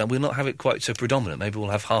back, but we'll not have it quite so predominant. Maybe we'll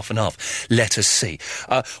have half and half. Let us see.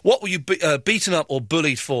 What were you beaten up or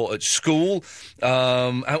bullied for at school?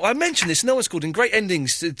 I mentioned this. No one's called in great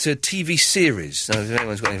endings to TV series. Now, if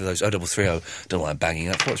anyone's got any of those, 0330, don't know why I'm banging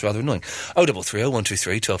that. It's rather annoying. 0330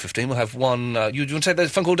 123 1215. We'll have one. You want to take the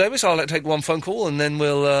phone call, Davis? I'll take one phone call, and then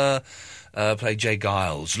we'll play Jay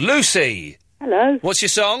Giles. Lucy! Hello. What's your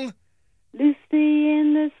song? Lucy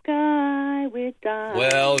in the sky with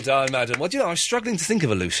diamonds. Well done, madam. Well, do you know, I was struggling to think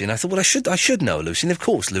of a Lucy, and I thought, well, I should know a Lucy, and of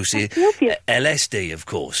course, Lucy. LSD, of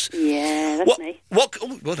course. Yeah, that's me. Well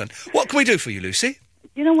done. What can we do for you, Lucy?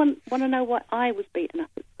 You know, want to know why I was beaten up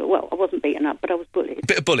at school? Well, I wasn't beaten up, but I was bullied.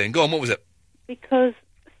 Bit of bullying. Go on, what was it? Because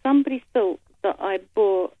somebody thought that I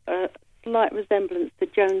bore a slight resemblance to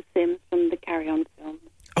Joan Sims from the Carry On film.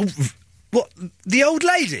 Oh, what? The old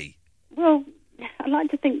lady? Well, I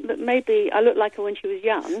like to think that maybe I looked like her when she was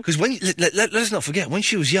young. Because let's not forget, when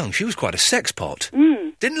she was young, she was quite a sex pot.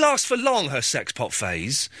 Didn't last for long, her sex pot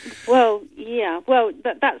phase. Well, yeah. Well,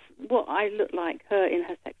 that's what I looked like, her in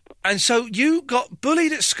her sex pot. And so you got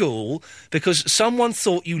bullied at school because someone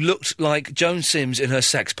thought you looked like Joan Sims in her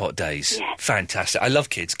sex pot days. Yes. Fantastic. I love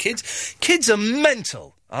kids. Kids are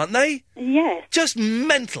mental, aren't they? Yes. Just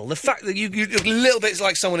mental. The fact that you look a little bit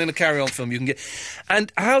like someone in a Carry On film you can get.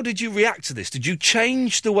 And how did you react to this? Did you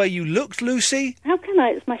change the way you looked, Lucy? How can I?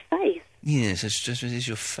 It's my face. Yes, it's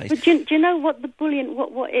your face. But do you know what the bullying,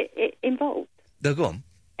 what it involved? No, go on.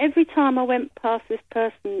 Every time I went past this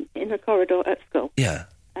person in the corridor at school, yeah,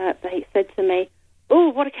 they said to me, "Oh,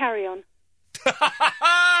 what a Carry On!"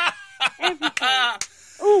 Every time.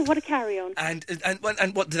 Oh, what a Carry On! And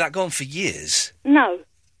what did that go on for years? No.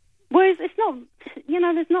 Well, it's not. You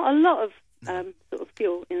know, there's not a lot of sort of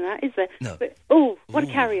fuel in that, is there? No. But, what a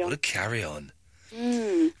Carry On! What a Carry On!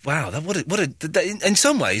 Wow, in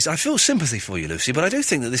some ways, I feel sympathy for you, Lucy, but I do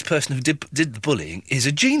think that this person who did the bullying is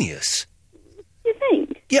a genius. You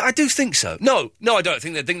think? Yeah, I do think so. No, I don't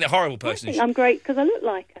think they're a horrible person. I think I'm great because I look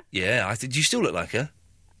like her. Yeah, I think. Do you still look like her?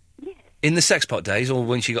 Yes. In the sex pot days, or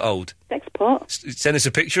when she got old? Sex pot. Send us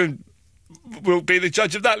a picture, and we'll be the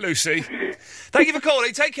judge of that, Lucy. Thank you for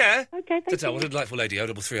calling. Take care. Okay, thank you. What a delightful lady.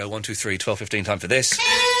 0330 123 1215. Time for this.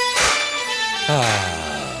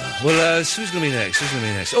 Well, who's going to be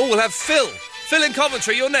next? Oh, we'll have Phil. Phil in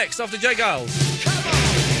Coventry. You're next after Jay Giles.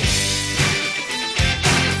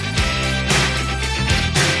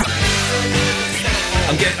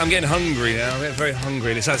 I'm getting hungry now. I'm getting very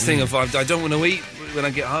hungry. It's that thing of I don't want to eat when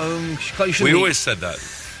I get home. We always said that.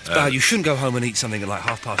 You shouldn't go home and eat something at like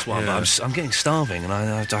 1:30. Yeah. But I'm getting starving, and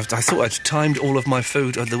I thought I'd timed all of my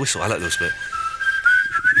food. The whistle. I like the whistle bit.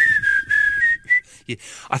 Yeah,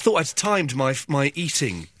 I thought I'd timed my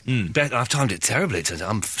eating better. I've timed it terribly. It turns out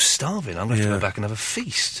I'm starving. I'm going to have to go back and have a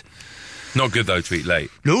feast. Not good, though, to eat late.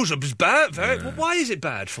 No, it's bad. Well, why is it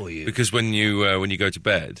bad for you? Because when you go to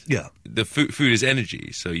bed, the food is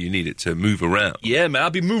energy, so you need it to move around. Yeah, man, I'll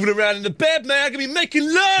be moving around in the bed, man. I'm going to be making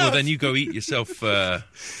love. Well, then you go eat yourself to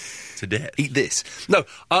death. Eat this. No,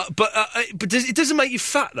 but it doesn't make you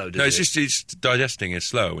fat, though, does it? No, it's digesting is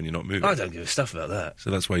slow when you're not moving. I don't give a stuff about that. So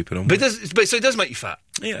that's why you put on weight. So it does make you fat?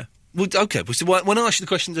 Yeah. Well, okay. So when I asked you the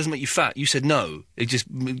question, does it make you fat? You said no. It just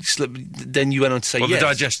then you went on to say yes. Well, the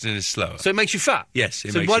digestion is slower. So it makes you fat? Yes, it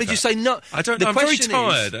makes you fat. So why did you say no? I don't know. I'm very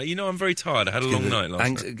tired. I'm very tired. I had a long night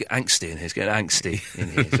last night. Angsty in here. It's getting angsty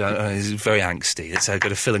in here. It's very angsty. Let's go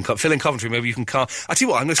to Phil in Coventry. Maybe you can I tell you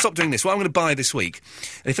what, I'm going to stop doing this. What I'm going to buy this week,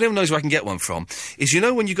 and if anyone knows where I can get one from, is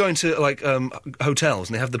when you go into, like, hotels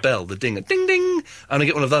and they have the bell, the ding, ding, ding, and I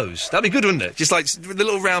get one of those. That'd be good, wouldn't it? Just like the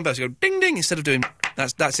little round bells. You go ding, ding, instead of doing...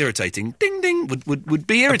 That's irritating. Ding, ding. Would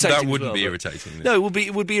be irritating. That wouldn't be irritating. No,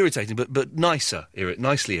 it would be irritating, but nicer,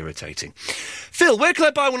 nicely irritating. Phil, where can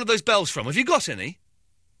I buy one of those bells from? Have you got any?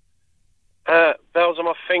 Bells on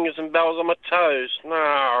my fingers and bells on my toes.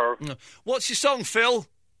 No. What's your song, Phil?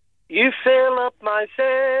 You fill up my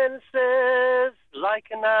senses like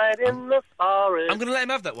a night in the forest. I'm going to let him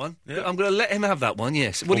have that one. Yeah. I'm going to let him have that one.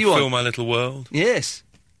 Yes. What do you want? Fill my little world. Yes.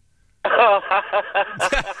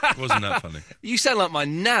 Wasn't that funny? You sound like my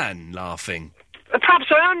nan laughing. Perhaps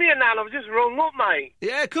I am your nan. I've just rung up, mate.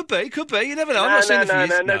 Yeah, could be. You never know. I'm not saying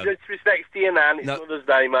No disrespect to your nan. It's Mother's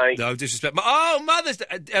Day, mate. No disrespect. Mother's Day.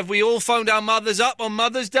 Have we all phoned our mothers up on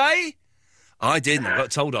Mother's Day? I didn't. I got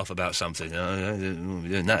told off about something. We're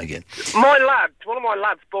doing that again. One of my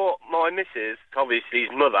lads bought my missus, obviously his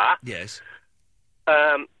mother. Yes.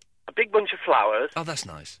 a big bunch of flowers. Oh, that's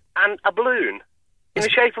nice. And a balloon in the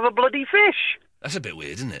shape of a bloody fish. That's a bit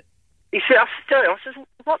weird, isn't it? He said, I said,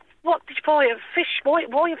 what did you buy? A fish? Why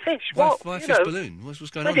a fish? Why What? a You fish know, balloon? What's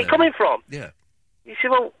going on Where's it there? coming from? Yeah. He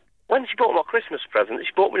said, well, when she bought my Christmas present,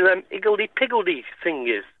 she bought me them higgledy-piggledy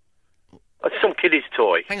thingies. It's some kiddie's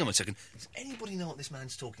toy. Hang on one second. Does anybody know what this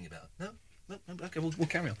man's talking about? No? Okay, we'll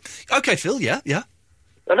carry on. Okay, Phil, yeah.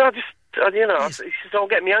 And I just, he says, I'll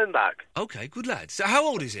get my own back. Okay, good lad. So how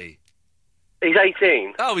old is he? He's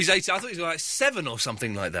 18. Oh, he's 18. I thought he was like 7 or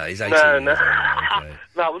something like that. He's 18. No. years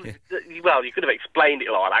old. Okay. Well, you could have explained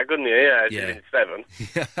it like that, couldn't you? Yeah, he's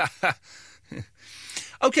been 7.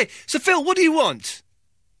 Okay, so Phil, what do you want?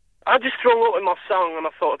 I just threw up with my song and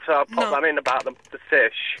I thought I'd pop that in about the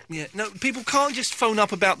fish. Yeah, no, people can't just phone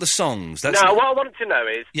up about the songs. What I wanted to know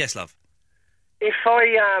is... Yes, love. If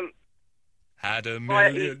I, had $1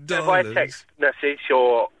 million. If I text message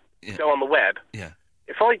or go on the web... Yeah.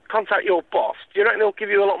 If I contact your boss, do you reckon they'll give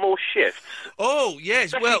you a lot more shifts? Oh, yes,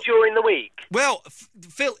 Especially during the week. Well,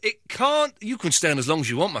 Phil, it can't... You can stay on as long as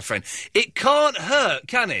you want, my friend. It can't hurt,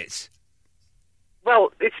 can it?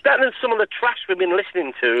 Well, it's better than some of the trash we've been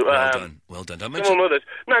listening to. Well done. Don't Some mention... of others.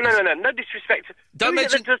 No disrespect. Don't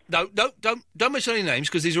mention... Don't mention any names,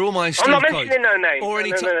 because these are all my... I'm not mentioning no names. Or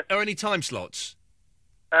any time slots.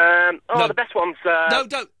 The best ones... No,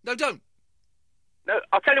 don't. No,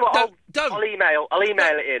 I'll tell you what. I'll email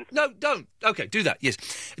it in. No, don't. Okay, do that. Yes.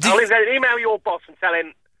 I'll email your boss and tell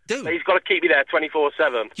him that he's got to keep me there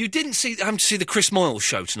 24/7. You didn't happen to see the Chris Moyle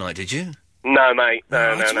show tonight, did you? No, mate.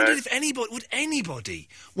 No. I just wondered if would anybody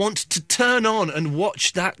want to turn on and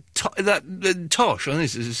watch that Tosh? That Tosh.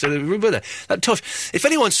 If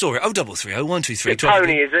anyone saw it, 0330 123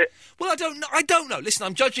 Tony, is it? Well, I don't know. Listen,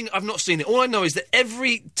 I'm judging. I've not seen it. All I know is that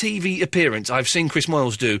every TV appearance I've seen Chris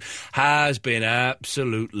Moyles do has been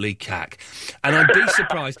absolutely cack. And I'd be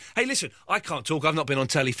surprised. Hey, listen, I can't talk. I've not been on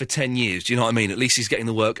telly for 10 years. Do you know what I mean? At least he's getting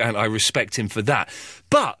the work, and I respect him for that.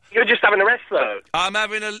 But you're just having a rest, though. I'm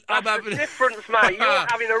having a difference, mate. You're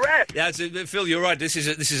having a rest. Yeah, Phil, you're right. This is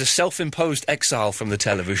a self-imposed exile from the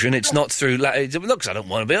television. It's not through. Look, 'cause I don't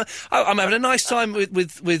want to be. I'm having a nice time with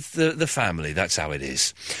the family. That's how it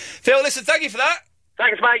is. Phil, listen, thank you for that.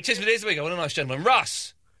 Thanks, mate. Cheers for this. There we go. What a nice gentleman.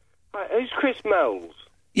 Russ. Right, who's Chris Moyles?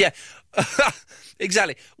 Yeah,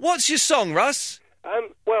 exactly. What's your song, Russ?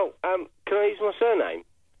 Can I use my surname?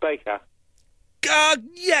 Baker.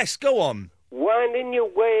 Yes, go on. Winding your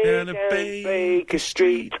way down Baker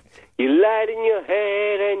Street. You light in your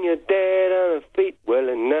head and you're dead on your feet. Well,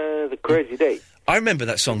 another crazy day. I remember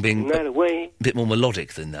that song being a bit more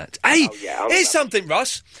melodic than that. Hey, here's something,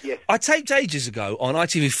 Russ. Yes. I taped ages ago on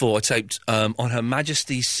ITV4, I taped on Her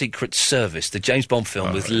Majesty's Secret Service, the James Bond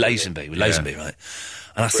film with Lazenby. Right?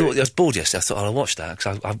 And I thought, I was bored yesterday, I thought, I'll watch that,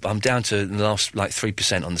 because I'm down to the last,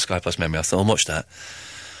 3% on the Sky Plus memory. I thought, I'll watch that.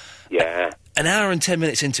 Yeah. An hour and 10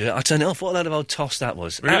 minutes into it, I turned it off. What a load of old toss that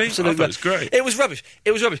was. Really? Absolutely. I thought it was great. It was rubbish.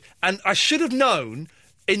 And I should have known...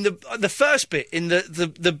 In the first bit, in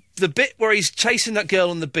the bit where he's chasing that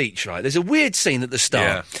girl on the beach, right? There's a weird scene at the start.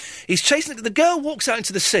 Yeah. He's chasing the girl, walks out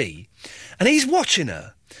into the sea, and he's watching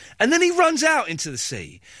her. And then he runs out into the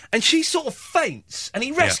sea, and she sort of faints, and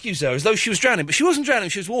he rescues her as though she was drowning, but she wasn't drowning,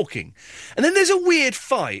 she was walking. And then there's a weird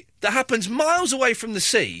fight that happens miles away from the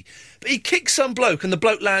sea, but he kicks some bloke, and the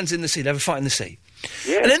bloke lands in the sea. They have a fight in the sea.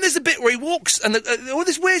 Yeah. And then there's the bit where he walks, and all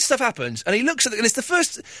this weird stuff happens, and he looks at and it's the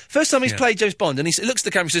first time he's played James Bond, and he looks at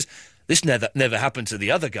the camera and says, "This never happened to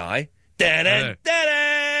the other guy." Da-da,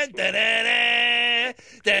 da-da, da-da,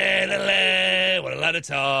 da-da, what a lot of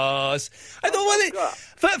toss. I thought,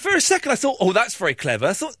 for a second, I thought, oh, that's very clever.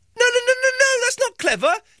 I thought, no, that's not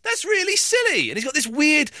clever. That's really silly. And he's got this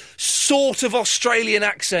weird sort of Australian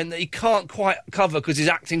accent that he can't quite cover because his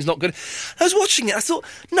acting's not good. I was watching it, I thought,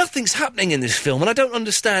 nothing's happening in this film, and I don't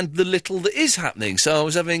understand the little that is happening. So I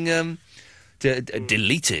was having...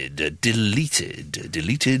 Deleted. It's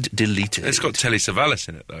got Telly Savalas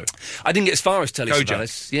in it, though. I didn't get as far as Telly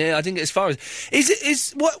Savalas. Yeah, I didn't get as far as...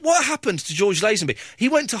 What happened to George Lazenby? He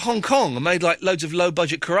went to Hong Kong and made, loads of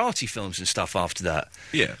low-budget karate films and stuff after that.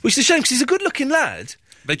 Yeah. Which is a shame, because he's a good-looking lad.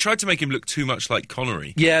 They tried to make him look too much like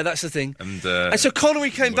Connery. Yeah, that's the thing. And so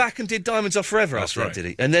Connery came back and did Diamonds Are Forever after that, did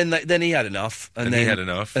he? And then he had enough. And then he had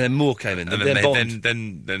enough. And then Moore came in. And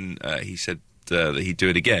then he said... that he'd do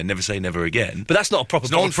it again. Never say never again. But that's not a proper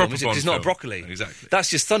Bond film, is it? 'Cause it's not a Broccoli. Exactly. That's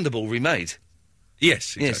just Thunderball remade.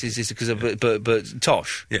 Yes, exactly. Yes, because but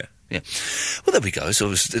Tosh. Yeah. Well, there we go. So it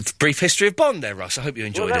was a brief history of Bond there, Russ. I hope you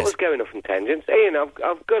enjoyed it. Well, that was going off in tangents. Ian, I've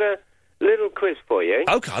got a little quiz for you.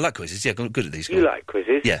 Okay, I like quizzes. Yeah, I'm good at these. You like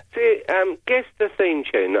quizzes? Yeah. See, guess the theme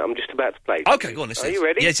tune that I'm just about to play. Okay, go on, let's see. Are you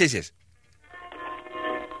ready? Yes.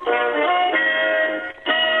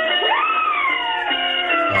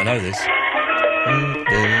 I know this.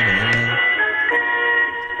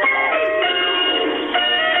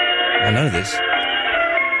 I know this.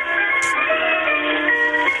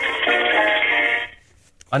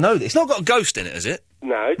 I know this. It's not got a ghost in it, has it?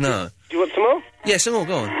 No. No. Do you want some more? Yeah, some more,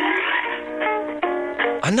 go on.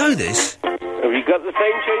 I know this. Have you got the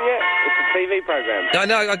theme tune yet? It's a TV programme. I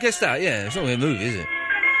know, I guess that, yeah. It's not really a movie, is it?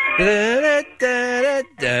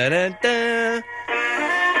 Da-da-da-da-da-da-da.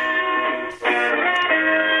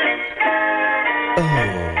 Oh.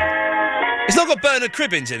 It's not got Bernard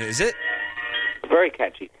Cribbins in it, is it? Very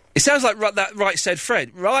catchy. It sounds like that Right Said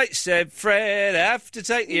Fred. Right Said Fred, have to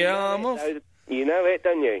take the arm off. You know it,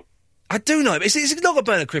 don't you? I do know it, but it's not got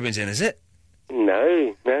Bernard Cribbins in, is it?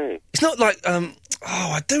 No, no. It's not like, oh,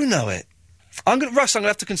 I do know it. Russ, I'm going to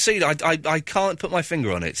have to concede. I can't put my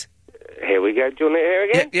finger on it. Here we go. Do you want to hear it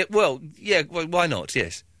again? Yeah, well, why not?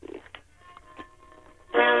 Yes.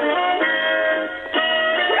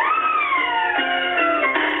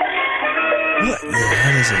 What the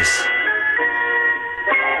hell is this?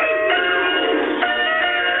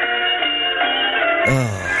 Oh, I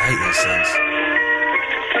hate these things.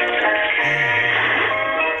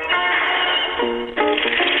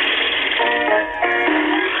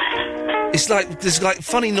 It's like, there's like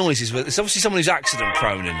funny noises, but it's obviously someone who's accident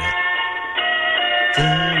prone in it.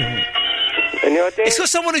 Any idea? It's got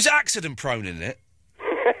someone who's accident prone in it.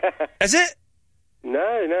 Is it?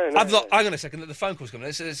 No. Hang on a second, the phone call's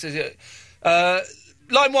coming.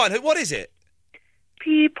 Line 1, what is it?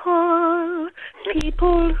 People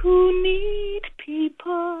who need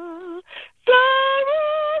people.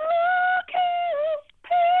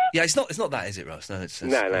 Yeah, it's not that, is it, Ross? No, it's No,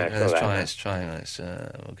 it's not that. Let's try.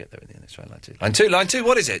 We'll get there in the end. Let's try line 2. Line 2,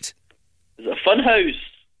 what is it? It's a Funhouse.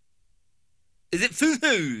 Is it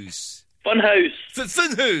Funhouse? Funhouse.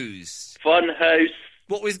 Funhouse. Funhouse.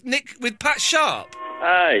 What, with Pat Sharp?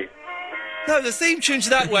 Aye. No, the theme tune to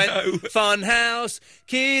that went, Fun house,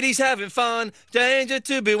 kiddies having fun, danger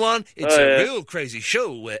to be won. It's a real crazy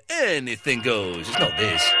show where anything goes. It's not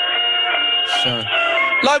this. So,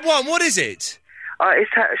 line 1, what is it?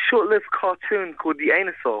 It's a short-lived cartoon called The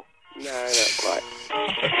Anusol. No, not quite.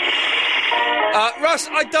 Russ,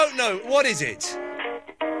 I don't know. What is it?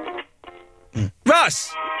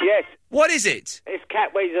 Russ! Yes. What is it? It's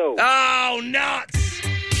Catweasel. Oh, nuts!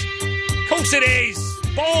 Of course it is!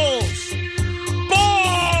 Balls!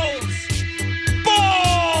 Balls!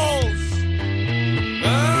 Balls!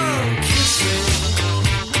 Oh, kiss me.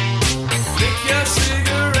 Lick your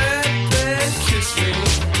cigarette, then kiss me.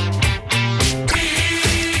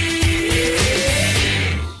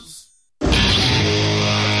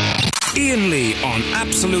 Ian Lee on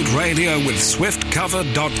Absolute Radio with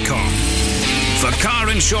SwiftCover.com. For car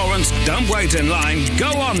insurance, don't wait in line, go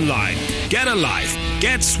online. Get a life.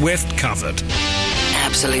 Get Swift Covered.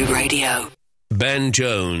 Absolute Radio. Ben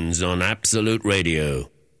Jones on Absolute Radio.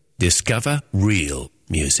 Discover real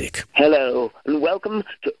music. Hello, and welcome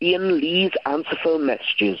to Ian Lee's Answer Phone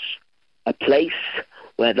Messages, a place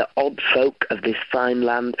where the odd folk of this fine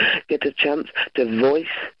land get a chance to voice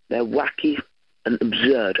their wacky and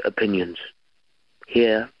absurd opinions.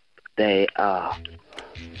 Here they are.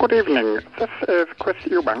 Good evening. This is Chris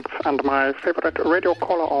Eubanks, and my favourite radio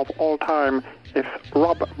caller of all time is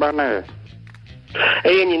Rob Burnett.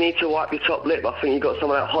 Ian, you need to wipe your top lip. I think you got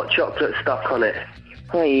some of that hot chocolate stuck on it.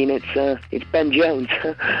 Hi, Ian. It's Ben Jones.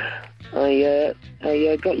 I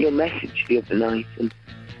got your message the other night, and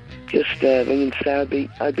just ringing to say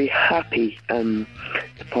I'd be happy to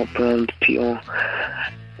pop round to your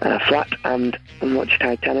flat and watch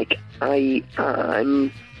Titanic.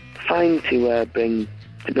 I'm fine to bring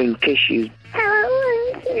tissues. Hello,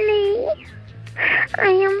 Lee. I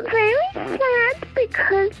am very sad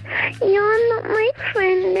because you're not my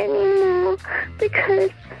friend anymore. Because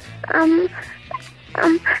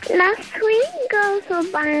last week girls were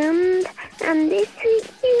banned, and this week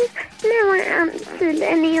you never answered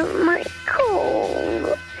any of my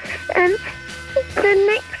calls. And the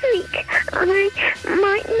next week I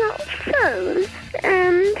might not phone,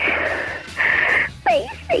 and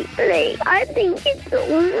basically I think it's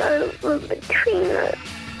all over between us.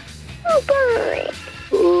 Oh, bye.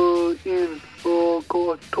 Ian,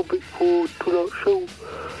 got a topic for tonight's show.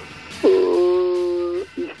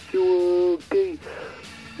 If you were gay,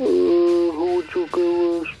 who would you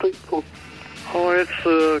go straight for? Hi, it's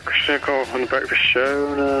Christian Cole from the Breakfast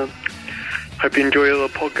Show, and hope you enjoy the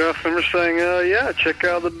podcast. I'm just saying, check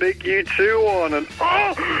out the big U2 one, and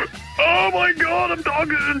oh my God, I'm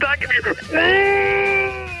attacking you.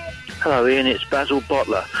 Hello, Ian, it's Basil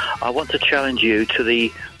Butler. I want to challenge you to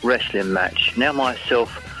the wrestling match. Now my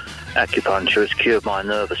self-acupuncture has cured my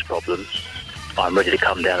nervous problems. I'm ready to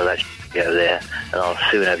come down to that go there, and I'll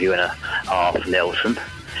soon have you in a half Nelson.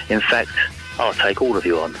 In fact, I'll take all of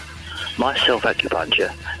you on. My self-acupuncture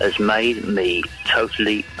has made me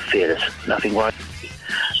totally fearless. Nothing worries me.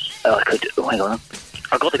 Hang on.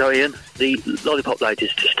 I've got to go, Ian. The lollipop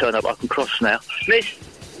lady's just turned up. I can cross now. Miss?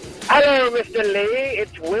 Hello, Mr. Lee.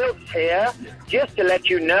 It's Wilkes here. Just to let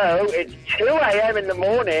you know, it's 2 a.m. in the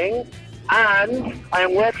morning, and I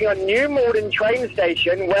am working on New Malden train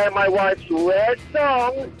station where my wife's red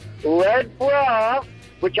song, Red Bra,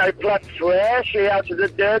 which I plucked freshly out of the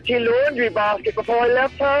dirty laundry basket before I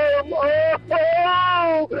left home.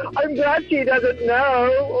 Oh, I'm glad she doesn't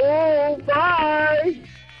know. Oh, bye.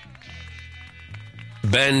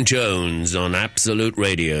 Ben Jones on Absolute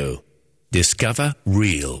Radio. Discover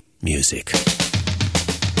real music.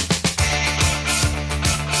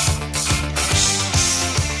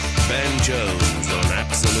 Ben Jones on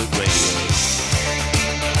Absolute Radio.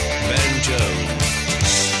 Ben Jones.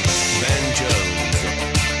 Ben Jones.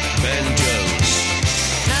 Ben Jones.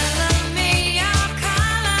 Color me your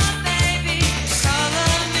color, baby.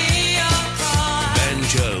 Color me your cry. Ben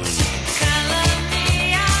Jones. Color me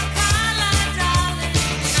your color, darling.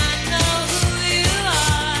 I know who you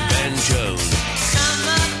are. Ben Jones. Come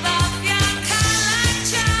above your color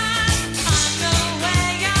chart. I know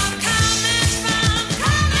where you're coming from.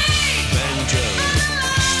 Call me. Ben Jones.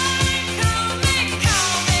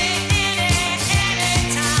 Call me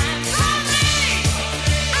anytime. Call me.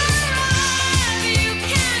 You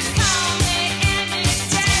can call me any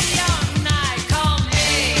day or night. Call me.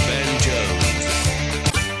 Ben Jones.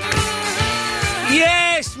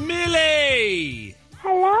 Yes, Millie!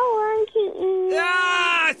 Hello, Uncle Ian.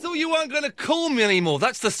 Ah, I thought you weren't going to call me anymore.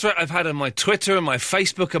 That's the threat I've had on my Twitter and my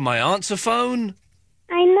Facebook and my answer phone.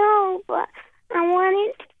 I know, but I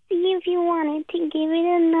wanted to see if you wanted to give it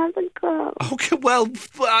another go. Okay, well,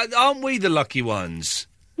 aren't we the lucky ones?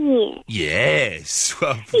 Yeah. Yes.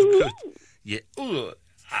 Well, good. Yeah. Ooh.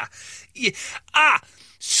 Yeah.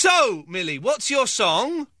 So, Millie, what's your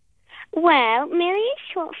song? Well, Millie is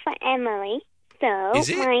short for Emily, so Is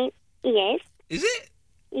it? Yes. Is it?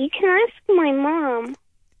 You can ask my mum.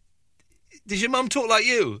 Does your mum talk like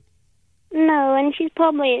you? No, and she's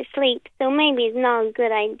probably asleep, so maybe it's not a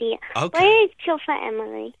good idea. Okay. But it's short for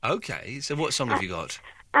Emily. Okay, so what song have you got?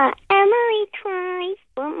 Emily tries,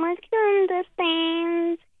 but must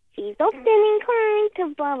understand. She's often inclined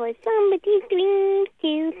to borrow somebody's dreams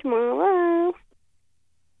till tomorrow.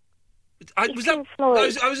 I was going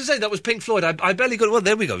to say that was Pink Floyd. I barely got. Well,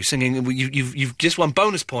 there we go. Singing. You've just won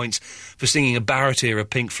bonus points for singing a Barrett era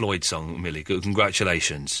Pink Floyd song, Millie.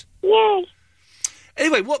 Congratulations. Yay.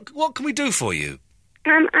 Anyway, what can we do for you?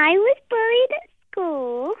 I was bullied at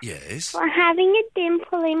school Yes. for having a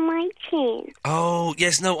dimple in my chin. Oh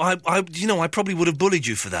yes, no. I probably would have bullied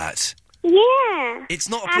you for that. Yeah. It's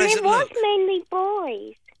not a And pleasant it was look. mainly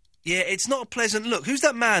boys. Yeah, it's not a pleasant look. Who's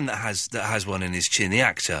that man that has one in his chin? The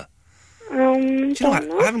actor. Do you know,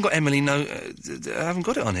 I haven't got Emily. I haven't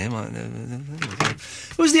got it on here.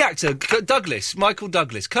 Who's the actor? Michael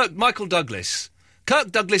Douglas. Michael Douglas.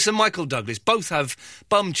 Kirk Douglas and Michael Douglas both have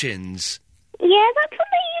bum chins. Yeah, that's what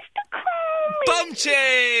they used to call me. Bum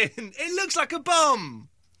chin. It looks like a bum.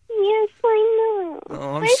 Yes, I know.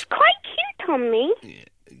 Oh, But it's quite cute on me.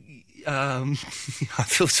 I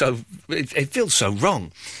feel so. It feels so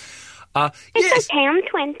wrong. It's okay. I'm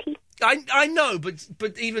 20. I know, but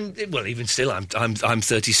even still, I'm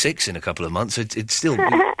 36 in a couple of months. It's still.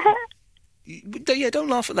 Yeah, don't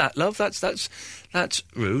laugh at that, love. That's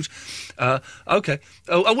rude. Okay.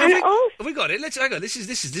 Have we got it? Hang on. This is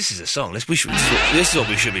a song. This is what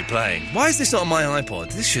we should be playing. Why is this not on my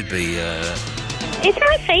iPod? This should be. It's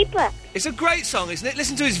my favourite. It's a great song, isn't it?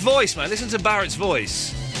 Listen to his voice, man. Listen to Barrett's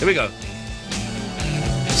voice. Here we go.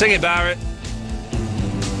 Sing it, Barrett.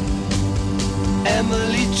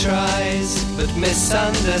 Emily tries but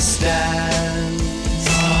misunderstands.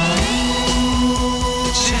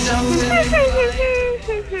 She's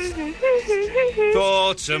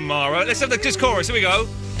For tomorrow. Let's have the chorus. Here we go.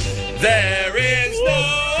 There is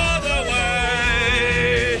no other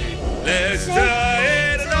way. Let's try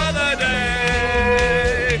it another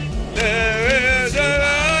day. There is a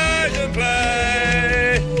light to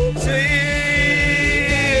play.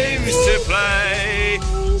 Seems to play.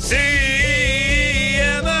 See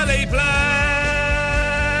Emily play.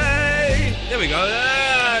 There we go.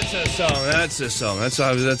 That's a song. I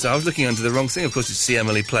was looking under the wrong thing. Of course, it's See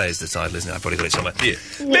Emily Play is the title, isn't it? I've probably got it somewhere. Yeah.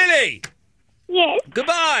 Millie! Yes?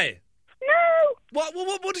 Goodbye! No! What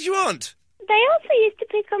did you want? They also used to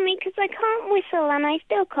pick on me because I can't whistle, and I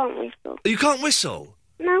still can't whistle. You can't whistle?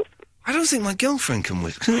 No. I don't think my girlfriend can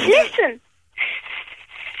whistle. Listen!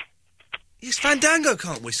 It's Fandango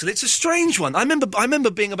can't whistle. It's a strange one. I remember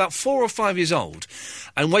being about 4 or 5 years old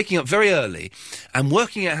and waking up very early and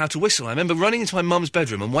working out how to whistle. I remember running into my mum's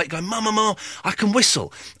bedroom and going, Mum, I can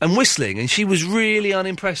whistle. And whistling, and she was really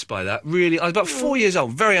unimpressed by that. Really, I was about 4 years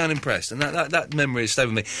old, very unimpressed, and that memory has stayed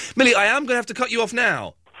with me. Millie, I am going to have to cut you off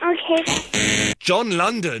now. Okay. John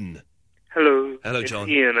London. Hello. Hello, John.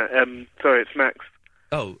 Ian. Sorry, it's Max.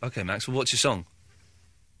 Oh, okay, Max. Well, what's your song?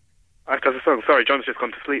 I have to have a song. Sorry, John's just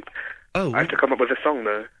gone to sleep. Oh. I have to come up with a song,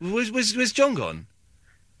 though. Where's John gone?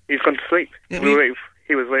 He's gone to sleep. Yeah,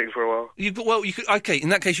 he was waiting for a while. You could. Okay, in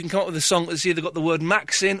that case, you can come up with a song that's either got the word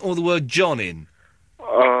Max in or the word John in.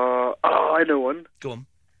 I know one. Go on.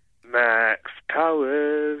 Max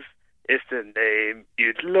Powers is the name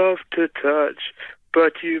you'd love to touch,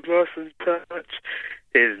 but you mustn't touch.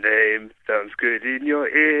 His name sounds good in your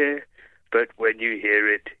ear, but when you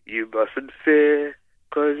hear it, you mustn't fear,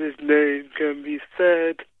 'cause his name can be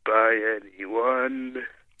said by anyone.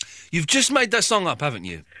 You've just made that song up, haven't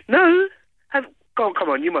you? No. Come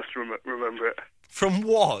on, you must remember it. From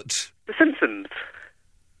what? The Simpsons.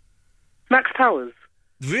 Max Powers.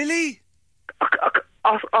 Really?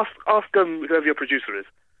 Ask whoever your producer is.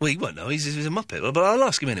 Well, he won't know. He's a muppet, but I'll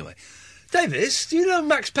ask him anyway. Davis, do you know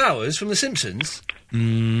Max Powers from The Simpsons?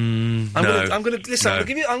 No. I'm going to listen. No.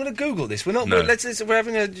 I'm going to Google this. We're not. No. We're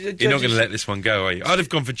having a. You're not going to let this one go, are you? I'd have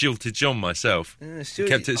gone for Jilted John myself.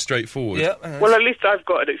 Kept it straightforward. Yeah. Well, at least I've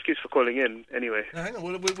got an excuse for calling in, anyway. No, hang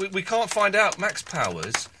on. We can't find out. Max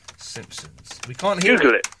Powers, Simpsons. We can't hear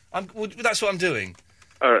Google it. That's what I'm doing.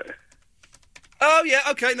 All right. Oh, yeah,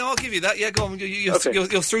 OK, no, I'll give you that. Yeah, go on. You're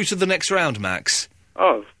through to the next round, Max.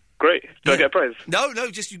 Oh, great. Do I get a prize? No,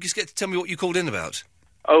 you just get to tell me what you called in about.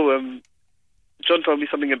 Oh, John told me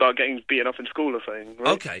something about getting beaten up in school or something,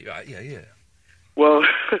 right? OK, right, yeah. Well,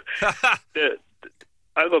 I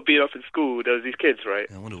got beaten up in school. There was these kids, right?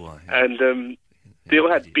 I wonder why. And they all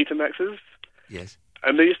had Betamaxes. Yes.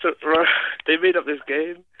 And they used to run... They made up this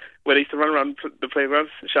game where they used to run around the playgrounds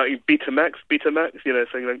shouting Betamax, you know,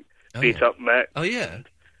 saying like, beat up Max. Oh, yeah.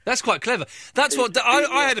 That's quite clever. That's what...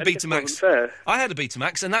 I had a Betamax. I had a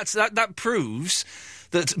Betamax, and that proves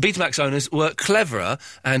that Betamax owners were cleverer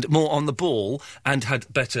and more on the ball and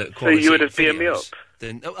had better quality. So you would have beaten me up?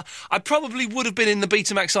 I probably would have been in the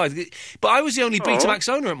Betamax side, but I was the only Betamax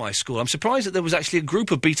owner at my school. I'm surprised that there was actually a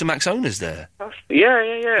group of Betamax owners there.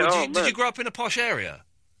 Yeah. Well, did you grow up in a posh area?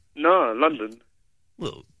 No, London.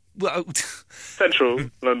 Well, Central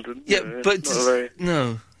London. Yeah, but it's not very...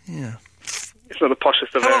 no, yeah. It's not the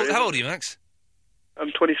poshest of areas. How old are you, Max?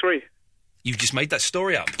 I'm 23. You've just made that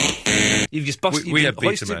story up. You've just busted. We have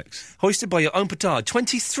Betamax. Hoisted by your own petard.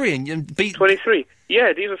 23 and beat. 23.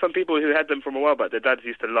 Yeah, these are some people who had them from a while back. Their dads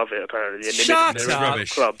used to love it, apparently. And Shut up!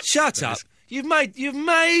 Club. Shut up! You've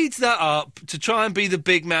made that up to try and be the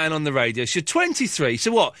big man on the radio. So you're 23.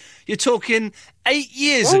 So what? You're talking 8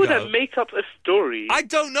 years ago. Why would I make up a story? I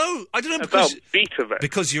don't know. About Betamax.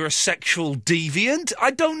 Because you're a sexual deviant?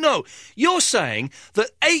 I don't know. You're saying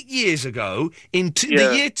that 8 years ago, in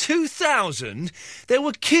the year 2000, there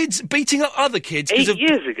were kids beating up other kids. 8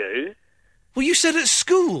 years ago? Well, you said at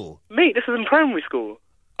school. Mate, this was in primary school.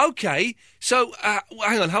 OK, so,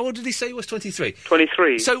 hang on, how old did he say he was? 23?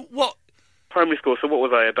 23. So what? Primary school, so what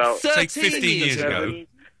was I, about... 15 years ago.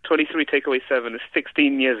 23 take away 7 is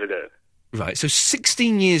 16 years ago. Right, so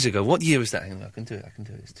 16 years ago. What year was that? Hang on, I can do it.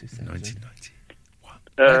 It's 2000.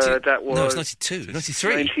 1991. That was... No, it's 92.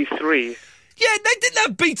 93. 93. Yeah, they didn't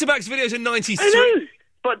have Betamax videos in 93. I know,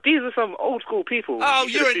 but these are some old school people. Oh,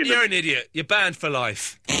 you're an idiot. You're banned for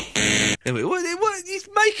life. He's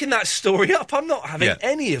making that story up. I'm not having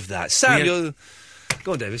any of that. Sam, you're...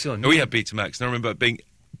 Go on, Davis, go on. We had Betamax, and I remember being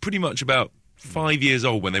pretty much about 5 years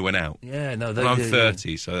old when they went out. Yeah, no, I'm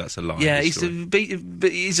 30, so that's a lie. Yeah, he's a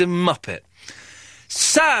muppet.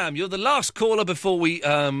 Sam, you're the last caller before we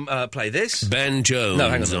play this. Ben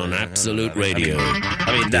Jones on Absolute Radio.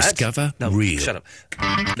 I mean, Discover real. Shut up.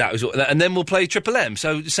 That was, and then we'll play Triple M.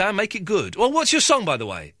 So, Sam, make it good. Well, what's your song, by the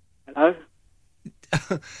way? Hello?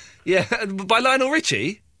 Yeah, by Lionel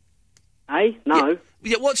Richie? Hey, no.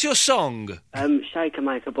 Yeah, what's your song? Shaker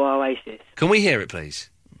Maker by Oasis. Can we hear it,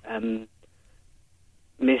 please?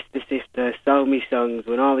 Mr. Sister sold me songs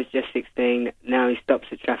when I was just 16. Now he stops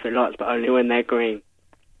at traffic lights, but only when they're green.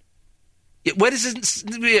 Yeah, where does it...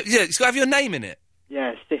 Yeah, it's got to have your name in it.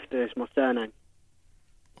 Yeah, Sifter is my surname.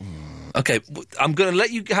 OK, I'm going to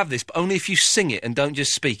let you have this, but only if you sing it and don't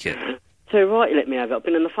just speak it. Too right, you let me have it. I've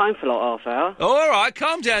been on the phone for like half hour. Oh, all right,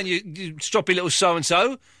 calm down, you stroppy little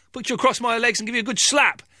so-and-so. Put you across my legs and give you a good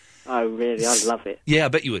slap. Oh, really? I'd love it. Yeah, I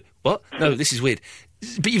bet you would. What? No, this is weird.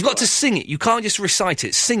 But you've got to sing it. You can't just recite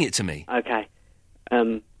it. Sing it to me. OK.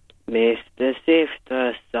 Mr.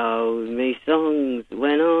 Sifter sold me songs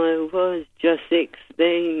when I was just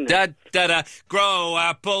 16. Da da da, grow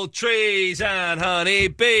apple trees and honey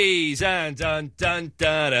bees and dun dun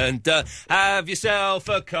dun dun dun. Have yourself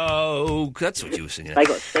a Coke. That's what you were singing. They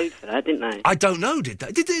got sued for that, didn't they? I don't know. Did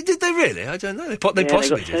they? Did they really? I don't know. They Yeah, possibly they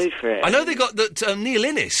got sued did. for it. I know they got that Neil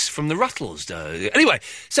Innes from the Ruttles. Anyway,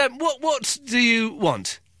 Sam, what do you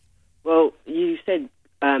want? Well, you said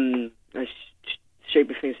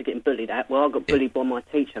stupid things for getting bullied at. Well, I got bullied by my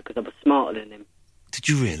teacher because I was smarter than him. Did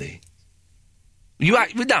you really?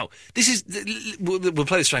 No, this is... We'll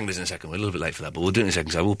play the Stranglers in a second. We're a little bit late for that, but we'll do it in a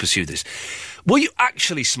second, so I will pursue this. Were you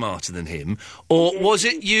actually smarter than him, or was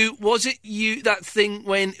it you, that thing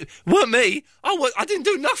when... Weren't me? I didn't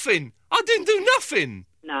do nothing. I didn't do nothing.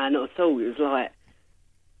 Nah, not at all. It was like...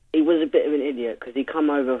 He was a bit of an idiot, because he come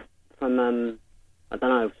over from, I don't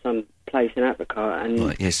know, some place in Africa, and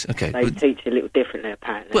right, yes, okay. they teach a little differently,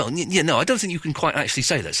 apparently. Well, no, I don't think you can quite actually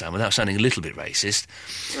say that, Sam, without sounding a little bit racist.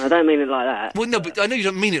 I don't mean it like that. Well, no, but I know you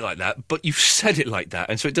don't mean it like that, but you've said it like that,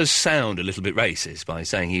 and so it does sound a little bit racist by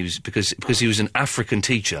saying he was... Because he was an African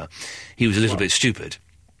teacher, he was a little bit stupid.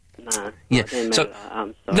 Nah, yeah. I didn't mean So, that.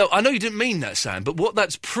 I'm sorry. no, I know you didn't mean that, Sam, but what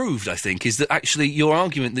that's proved, I think, is that actually your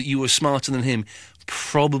argument that you were smarter than him,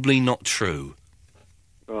 probably not true.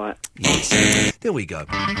 Right. Yes. There we go.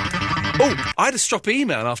 Oh, I had a stroppy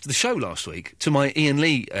email after the show last week to my Ian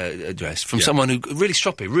Lee address from someone who really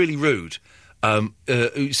stroppy, really rude,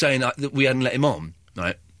 saying that we hadn't let him on.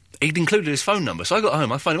 Right? He'd included his phone number, so I got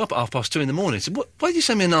home. I phoned him up at 2:30 in the morning. I said, "Why did you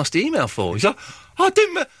send me a nasty email for?" He's like, "I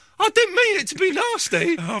didn't mean it to be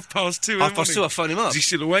nasty." 2:30. 2:30. I phoned him up. Is he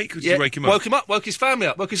still awake? Or did you wake him up? Woke him up. Woke his family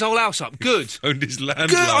up. Woke his whole house up. Good. Phoned his landline.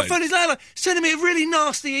 Good. I phoned his landline. Sending me a really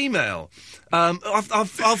nasty email. I'll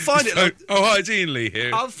find it. Hi, it's Ian Lee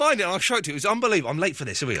here. I'll find it and I'll show it to you. It's unbelievable. I'm late for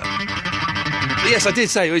this. Here we go. Yes, I did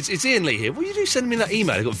say it's Ian Lee here. Will you do send me that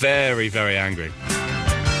email? He got very, very angry.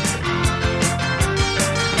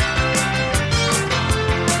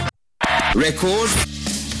 Record.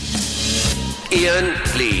 Ian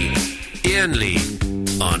Lee. Ian Lee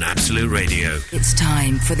on Absolute Radio. It's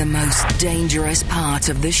time for the most dangerous part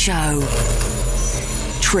of the show.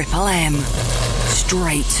 Triple M.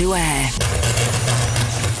 Straight to air.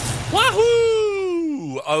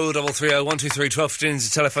 Wahoo! 0330 123 1215 is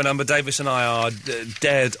the telephone number. Davis and I are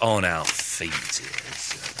dead on our feet.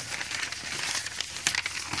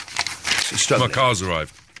 My car's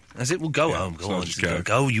arrived. Has it? Well, go home. Go on.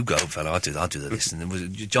 Go, you go, fella. I'll do the listening. Was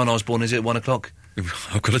it John Osborne, is it, at 1 o'clock?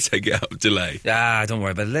 I've got to take it out of delay. Ah, don't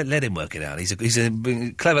worry about it. Let him work it out. He's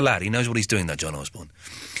a clever lad. He knows what he's doing, that John Osborne.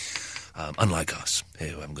 Unlike us, who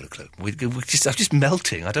haven't got a clue. I'm just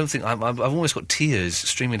melting. I don't think... I've almost got tears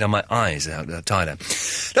streaming down my eyes out tired.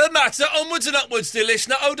 Doesn't matter. Onwards and upwards, dear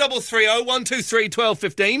listener. 0330 123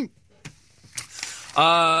 1215.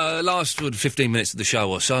 Last 15 minutes of the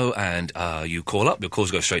show or so, and you call up. Your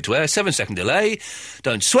calls go straight to air. 7-second delay.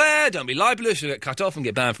 Don't swear. Don't be libelous. You'll get cut off and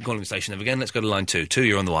get banned from calling the station ever again. Let's go to line 2. 2,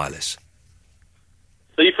 you're on the wireless.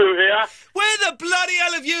 Seafood here. Where the bloody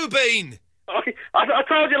hell have you been? I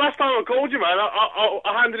told you last time I called you, man.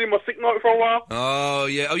 I handed in my sick note for a while. Oh,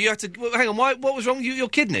 yeah. Oh, you had to... Well, hang on. What was wrong with your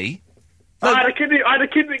kidney? No. I had a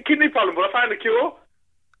kidney problem, but I found a cure.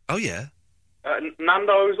 Oh, yeah?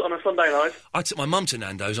 Nando's on a Sunday night. I took my mum to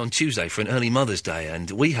Nando's on Tuesday for an early Mother's Day,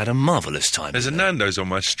 and we had a marvellous time. There's a Nando's on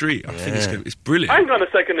my street. I think it's brilliant. Hang on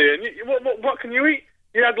a second, Ian. What can you eat?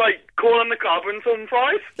 You had, corn on the cob and some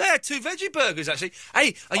fries? Yeah, 2 veggie burgers, actually.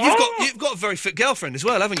 Hey, you've got a very fit girlfriend as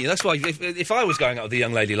well, haven't you? That's why, if I was going out with a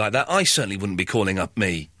young lady like that, I certainly wouldn't be calling up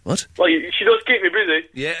me. What? Well, she does keep me busy.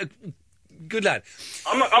 Yeah, good lad.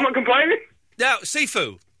 I'm not complaining. Now,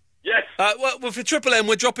 Sifu. Yes. Well, for Triple M,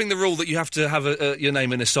 we're dropping the rule that you have to have your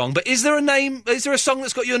name in a song. But is there a song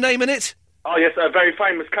that's got your name in it? Oh, yes, a very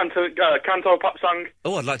famous canto pop song.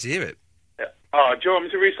 Oh, I'd like to hear it. Yeah. Oh, do you want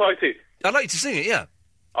me to recite it? I'd like you to sing it, yeah.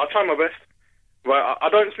 I'll try my best. Well, I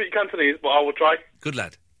don't speak Cantonese, but I will try. Good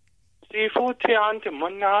lad. That's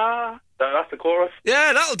the chorus.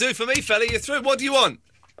 Yeah, that'll do for me, fella. You're through. What do you want?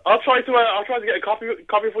 I'll try to get a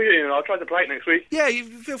copy for you, and I'll try to play it next week. Yeah, you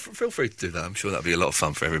feel free to do that. I'm sure that'll be a lot of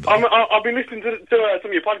fun for everybody. I've been listening to some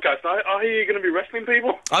of your podcasts. I hear you're going to be wrestling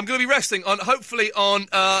people. I'm going to be wrestling hopefully on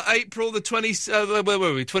April the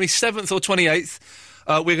 27th or 28th.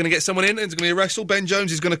 We're going to get someone in, and it's going to be a wrestle. Ben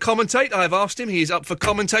Jones is going to commentate. I've asked him. He's up for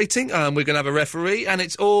commentating. We're going to have a referee, and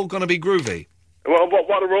it's all going to be groovy. Well, what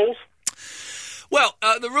are the rules? Well,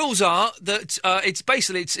 the rules are that it's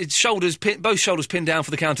basically it's shoulders both shoulders pinned down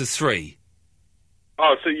for the count of 3.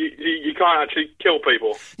 Oh, so you can't actually kill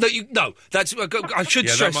people? No. That's I should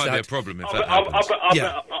stress that might be a problem if that happens.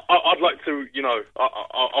 I'd like to,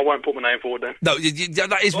 I won't put my name forward then. No,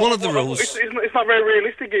 that is one of the rules. It's not very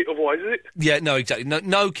realistic otherwise, is it? Yeah, no, exactly.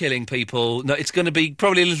 No killing people. No, it's going to be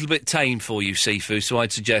probably a little bit tame for you, Sifu. So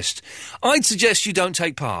I'd suggest you don't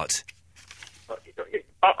take part.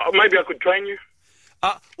 Maybe I could train you.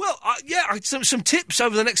 Some tips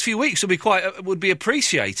over the next few weeks would be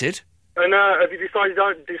appreciated. And have you decided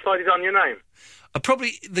on your name?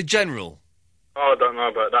 Probably the General. Oh, I don't know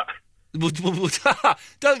about that.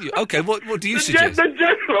 Don't you? Okay, what do you suggest? The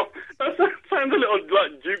General. That sounds a little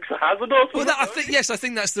like Dukes of Hazzard or something. Well, I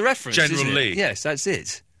think that's the reference. General Lee. Yes, that's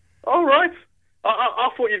it. All right. I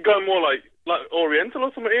thought you'd go more like Oriental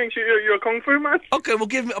or something. You're a Kung Fu man. Okay, well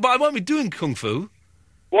but I won't be doing Kung Fu.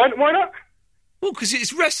 Why not? Well, because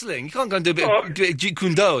it's wrestling. You can't go and do a bit of Jeet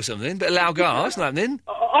Kune Do or something. A bit of Lao Gar, that's not happening.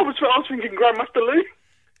 I was thinking Grandmaster Lee.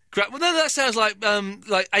 Well, no, that sounds like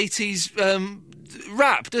 80s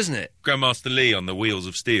rap, doesn't it? Grandmaster Lee on the Wheels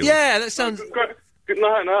of Steel. Yeah, that sounds... No,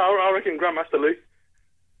 I reckon Grandmaster Lee.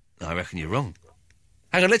 I reckon you're wrong.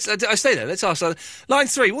 Hang on, I stay there. Let's ask... Line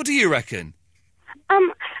 3, what do you reckon? I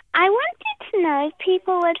wanted to know if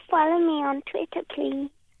people would follow me on Twitter, please.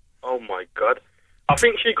 Oh, my God. I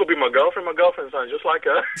think she could be my girlfriend. My girlfriend sounds just like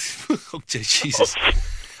her. Oh, Jesus.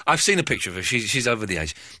 I've seen a picture of her. She's over the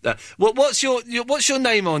age. What's your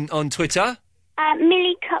name on Twitter?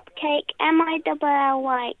 Millie Cupcake,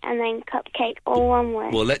 MILLY, and then Cupcake, all one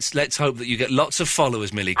word. Well, let's hope that you get lots of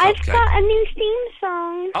followers, Millie Cupcake. I've got a new theme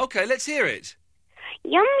song. Okay, let's hear it.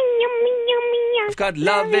 Yummy, yummy, yummy. I've got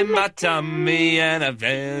love in my tummy and a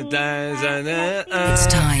It's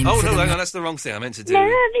time. Oh, no, hang on, that's the wrong thing I meant to do. Love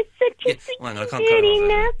is such a Hang on, I can't cut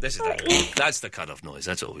off. This is that. That's the cut-off noise.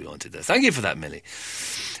 That's all we wanted there. Thank you for that, Millie.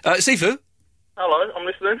 Sifu? Hello, I'm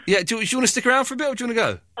listening. Yeah, do you want to stick around for a bit or do you want to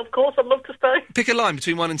go? Of course, I'd love to stay. Pick a line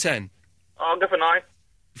between 1 and 10. I'll go for 9.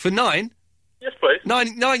 For 9? Yes, please.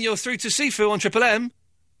 9, you're through to Sifu on Triple M.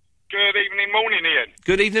 Good evening, morning, Ian.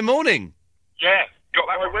 Good evening, morning. Yeah, got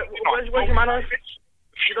that. Where's your manners?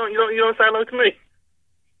 You don't say hello to me?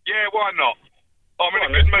 Yeah, why not? I'm in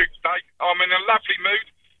a good mood today. I'm in a lovely mood.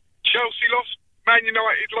 Chelsea lost, Man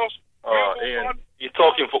United lost. Oh, Ian, you're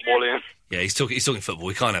talking football, Ian. Yeah, he's talking football.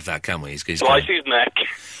 We can't have that, can we? Slice his neck.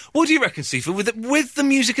 What do you reckon, Sifu? With the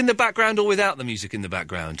music in the background or without the music in the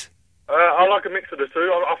background? I like a mix of the two.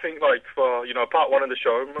 I think, for, part 1 of the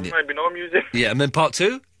show, maybe no music. Yeah, and then part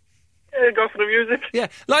 2? Yeah, go for the music. Yeah.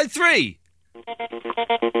 Line 3!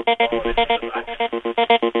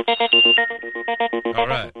 All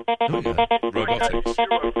right. Robotics.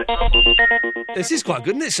 This is quite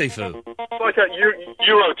good, isn't it, Sifu? Like a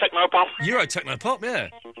Euro techno pop. Euro techno pop, yeah.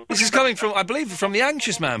 This is coming from, I believe, from the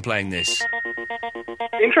Anxious Man playing this.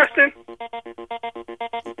 Interesting.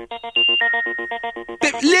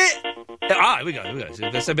 Bit lit. Here we go.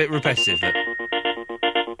 So that's a bit repetitive. But...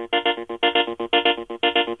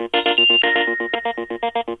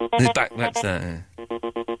 That's that.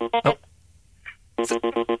 Oh.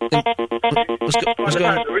 What's going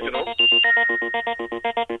on?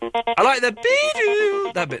 I like the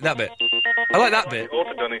bee-doo. That bit. I like that bit.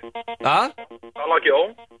 Huh? I like it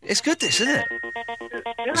all. It's good, this, isn't it?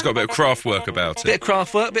 It's got a bit of craft work about it. Bit of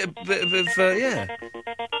craft work, bit of yeah.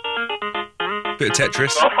 Bit of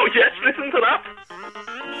Tetris. Oh, yes, listen to that.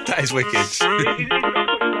 That is wicked.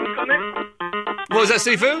 What was that,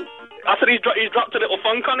 Sifu? I said he's dropped a little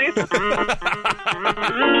funk on it.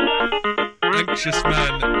 Anxious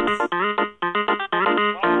Man.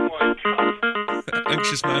 Oh, my God.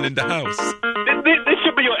 Anxious Man in the house. This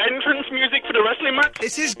should be your entrance music for the wrestling match.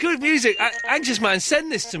 This is good music. Anxious Man,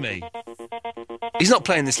 send this to me. He's not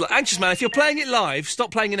playing this. Anxious Man, if you're playing it live, stop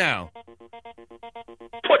playing it now.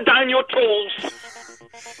 Put down your tools.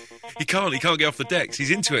 He can't get off the decks. He's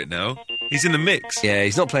into it now. He's in the mix. Yeah,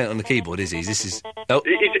 he's not playing it on the keyboard, is he? This is... Oh.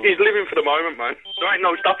 He's living for the moment, man. There ain't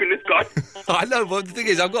no stopping this guy. I know, but the thing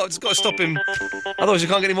is, I've got to stop him. Otherwise, I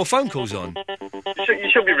can't get any more phone calls on. You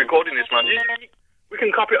should be recording this, man. We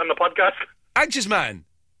can copy it on the podcast. Anxious Man.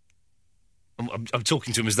 I'm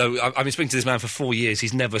talking to him as though I've been speaking to this man for 4 years.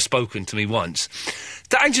 He's never spoken to me once.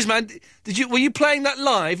 The Anxious Man, were you playing that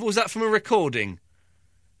live, or was that from a recording?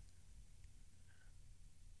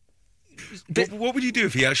 What would you do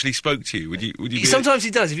if he actually spoke to you? Would you? Sometimes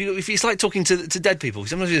he does. If it's like talking to dead people,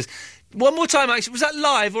 sometimes he does. One more time, actually. Was that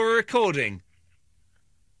live or a recording?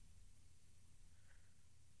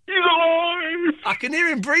 He's alive. I can hear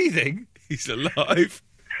him breathing. He's alive.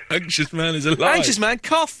 Anxious Man is alive. Anxious Man,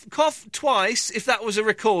 cough twice if that was a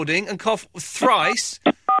recording, and cough thrice.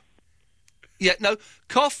 Yeah, no,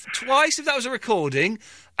 cough twice if that was a recording,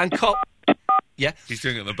 and cough. Yeah. He's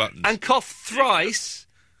doing it on the buttons. And cough thrice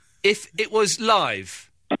if it was live.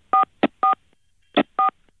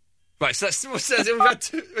 Right, so that's we've had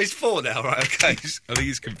two. It's 4 now, right? Okay. I think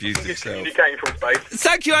he's confused himself. Communicating from space.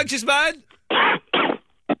 Thank you, anxious man. Ian,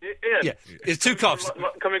 Yeah, it's 2 coughs.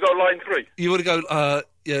 can we go line 3? You want to go?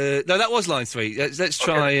 No, that was line 3. Let's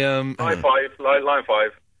try. Line 5. Line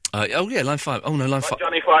 5. Oh yeah, line 5. Oh no, line 5.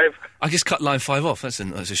 Johnny 5. I just cut line 5 off. That's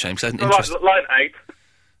a shame. So Line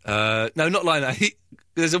 8. no, not line 8.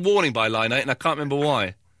 There's a warning by line 8, and I can't remember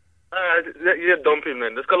why. You're dumping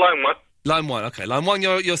then. Let's go line 1. Line 1. Okay, line 1.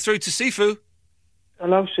 You're through to Sifu.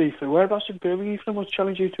 Hello, Sifu. Whereabouts in Birmingham are you from? I'll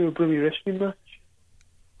challenge you to a Brummie wrestling match.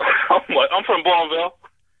 I'm from Bourneville.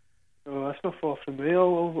 Oh, that's not far from me.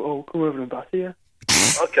 I'll come over and batter you.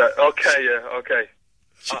 Okay.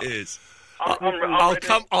 Cheers.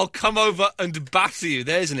 I'll come over and batter you.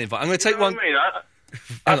 There's an invite. I'm going to take one.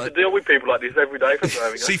 I have to deal with people like this every day for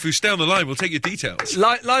Birmingham. Sifu, stay on the line. We'll take your details.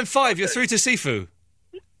 Line 5. You're through to Sifu.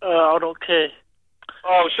 I don't care.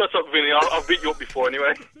 Oh, shut up, Vinny. I've beat you up before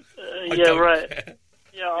anyway. Yeah, right.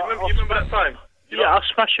 Yeah, you remember that time? I'll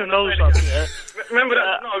smash your nose up, yeah. Remember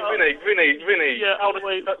that? No, Vinny. Yeah,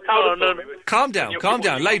 wait. No. Calm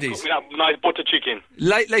down, ladies. Nice butter chicken.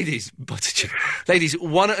 Ladies, butter chicken. Ladies,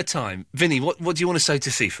 one at a time. Vinny, what do you want to say to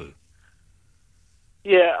Sifu?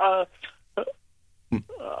 Yeah,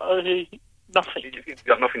 nothing. You've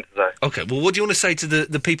got nothing to say. Okay, well, what do you want to say to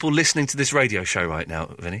the people listening to this radio show right now,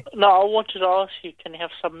 Vinny? No, I wanted to ask you, can you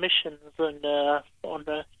have submissions on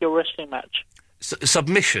your wrestling match?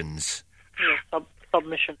 Submissions? Yeah,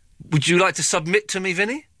 submission. Would you like to submit to me,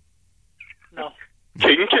 Vinny? No.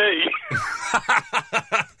 Kinky.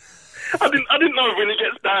 I didn't know Vinny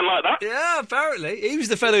gets down like that. Yeah, apparently. He was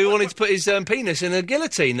the fellow who wanted to put his penis in a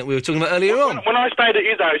guillotine that we were talking about earlier on. When I stayed at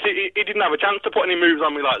his house, he didn't have a chance to put any moves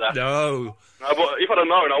on me like that. No. But if I'd have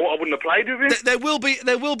known, I wouldn't have played with him.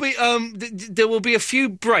 There will be a few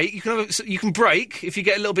break. You can break if you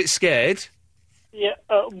get a little bit scared. Yeah,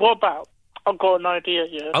 what about? I've got an idea,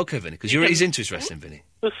 yeah. Okay, Vinny, because he's into his wrestling, Vinny.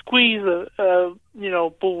 The squeeze,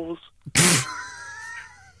 balls.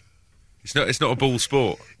 It's not a ball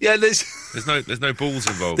sport. Yeah, there's no balls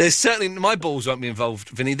involved. There's certainly my balls won't be involved,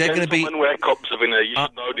 Vinny. They're going to be. Gentlemen wear cups, Vinny. You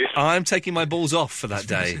should know this. I'm taking my balls off for that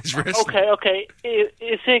day. Okay.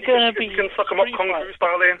 Is it going to be? You can suck 'em up kung fu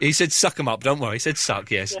style then. He said suck 'em up. Don't worry. He said suck.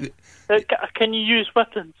 Yes. Yeah. Can you use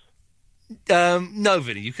weapons? No,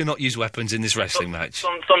 Vinny. You cannot use weapons in this wrestling match.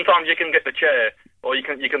 Sometimes you can get the chair, or you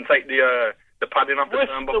can take the padding off the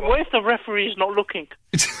turnbuckle. What if the referee's not looking?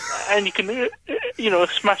 And you can,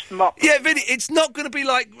 smash them up. Yeah, Vinny, it's not going to be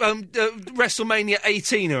like WrestleMania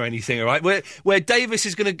 18 or anything, all right? Where Davis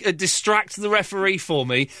is going to distract the referee for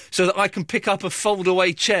me so that I can pick up a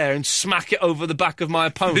fold-away chair and smack it over the back of my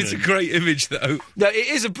opponent. It's a great image, though. No, it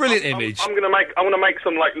is a brilliant image. I'm going to make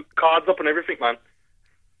some like cards up and everything, man.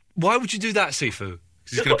 Why would you do that, Sifu?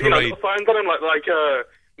 He's going to parade. Signs on him like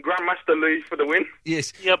Grandmaster Lee for the win.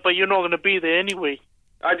 Yes. Yeah, but you're not going to be there anyway.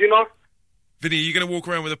 How do you know? Vinny, are you going to walk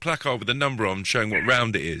around with a placard with a number on showing what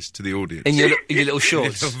round it is to the audience? In your little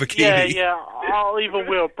shorts? Yeah. I'll even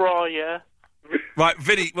wear a bra, yeah. Right,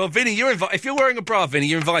 Vinny. Well, Vinny, you're invited. If you're wearing a bra, Vinny,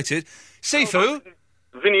 you're invited. Sifu?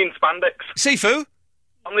 Vinny in spandex. Sifu?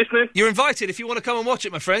 I'm listening. You're invited if you want to come and watch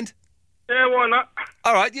it, my friend. Yeah, why not?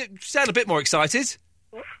 All right, you sound a bit more excited.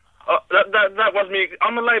 That was me.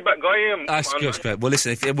 I'm a laid-back guy. That's good. Well,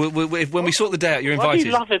 listen, when we sort the day out, you're invited. Why do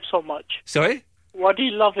you love him so much? Sorry? Why do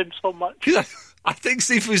you love him so much? I think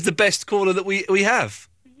Sifu's the best caller that we have.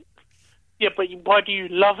 Yeah, but why do you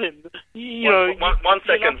love him? One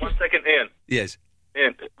second, Ian. Yes.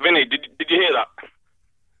 Ian, Vinny, did you hear that?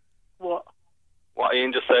 What? What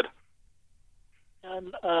Ian just said?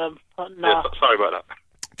 No. Yeah, sorry about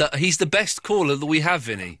that. He's the best caller that we have,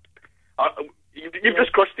 Vinny. You've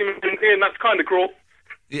just crushed him, Ian. That's kind of cruel.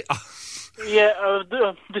 Yeah.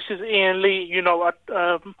 This is Ian Lee,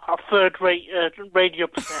 a third-rate radio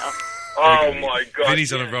presenter. Oh, my God.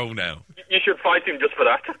 Vinny's on a roll now. You should fight him just for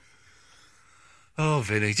that. Oh,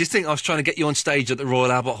 Vinny, do you think I was trying to get you on stage at the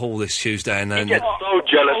Royal Albert Hall this Tuesday? And then you get so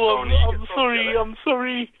jealous, Tony. I'm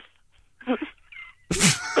sorry.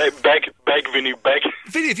 Beg, Vinny, beg.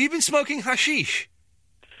 Vinny, have you been smoking hashish?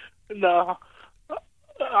 No.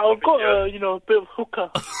 I've got, a bit of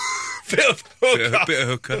hookah. Bit of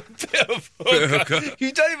hooker.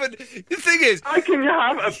 You don't even... The thing is... How can you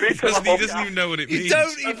have a bit of a hooker? He doesn't even know what it means. You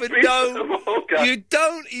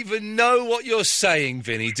don't even know what you're saying,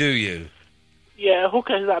 Vinny, do you? Yeah,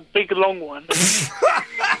 hookah is that big, long one.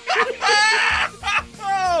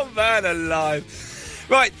 Oh, man alive.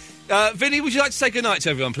 Right, Vinny, would you like to say goodnight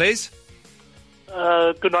to everyone, please?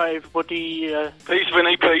 Good night, everybody. Peace,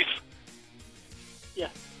 Vinny, peace. Yeah.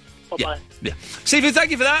 Bye-bye. Yeah. Stephen,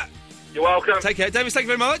 thank you for that. You're welcome. Take care. Davis, thank you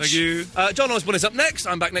very much. Thank you. John Osborne is up next.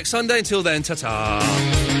 I'm back next Sunday. Until then,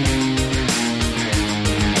 ta-ta.